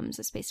becomes,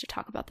 a space to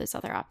talk about those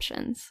other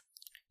options.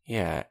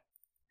 Yeah.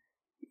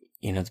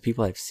 The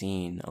people I've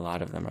seen, a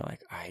lot of them are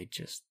like, I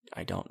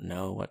don't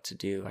know what to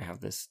do. I have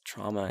this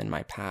trauma in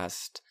my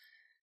past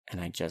and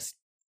I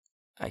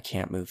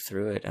can't move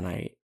through it. And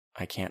I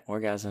can't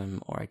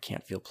orgasm, or I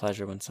can't feel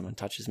pleasure when someone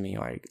touches me,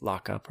 or I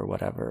lock up or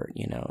whatever,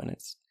 and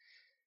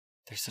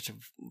there's such a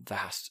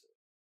vast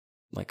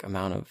like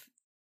amount of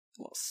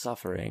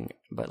suffering,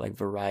 but like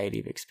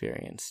variety of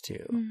experience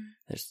too.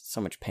 There's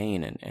so much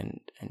pain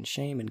and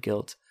shame and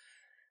guilt.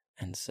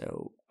 And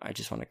so I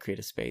just want to create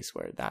a space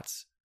where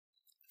that's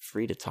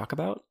free to talk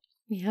about.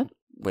 Yep.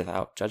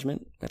 Without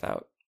judgment,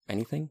 without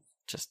anything,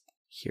 just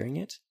hearing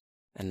it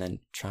and then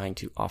trying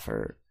to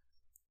offer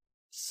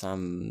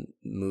some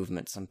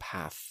movement, some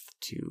path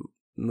to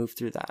move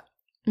through that,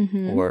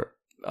 or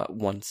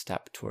one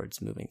step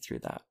towards moving through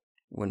that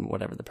when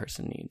whatever the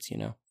person needs,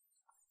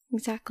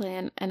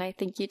 Exactly. And I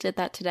think you did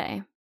that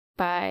today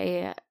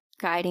by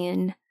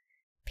guiding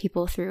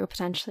people through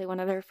potentially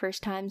one of their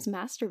first times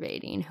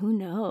masturbating. Who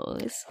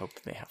knows? I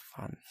hope they have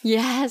fun.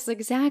 Yes,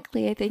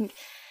 exactly. I think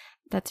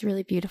that's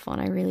really beautiful.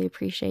 And I really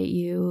appreciate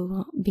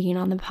you being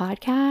on the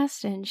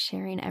podcast and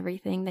sharing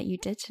everything that you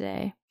did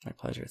today. My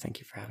pleasure. Thank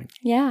you for having me.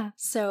 Yeah.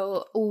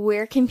 So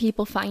where can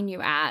people find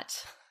you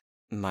at?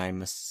 My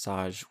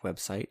massage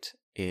website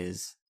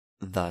is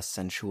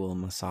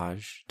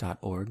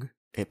thesensualmassage.org.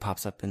 It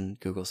pops up in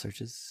Google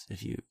searches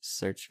if you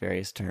search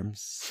various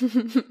terms.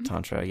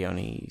 Tantra,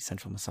 yoni,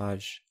 sensual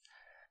massage.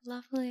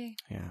 Lovely.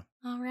 Yeah.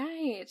 All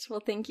right. Well,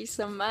 thank you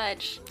so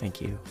much.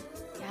 Thank you.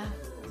 Yeah.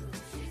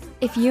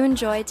 If you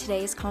enjoyed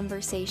today's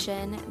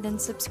conversation, then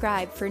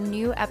subscribe for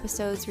new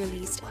episodes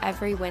released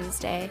every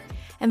Wednesday,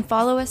 and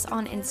follow us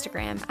on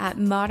Instagram at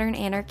Modern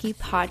Anarchy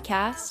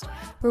Podcast,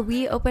 where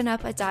we open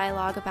up a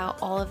dialogue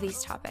about all of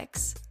these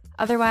topics.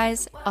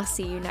 Otherwise, I'll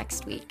see you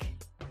next week.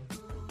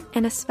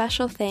 And a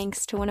special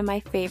thanks to one of my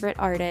favorite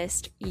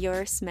artists,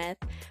 Yor Smith,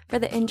 for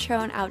the intro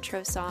and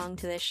outro song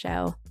to this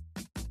show.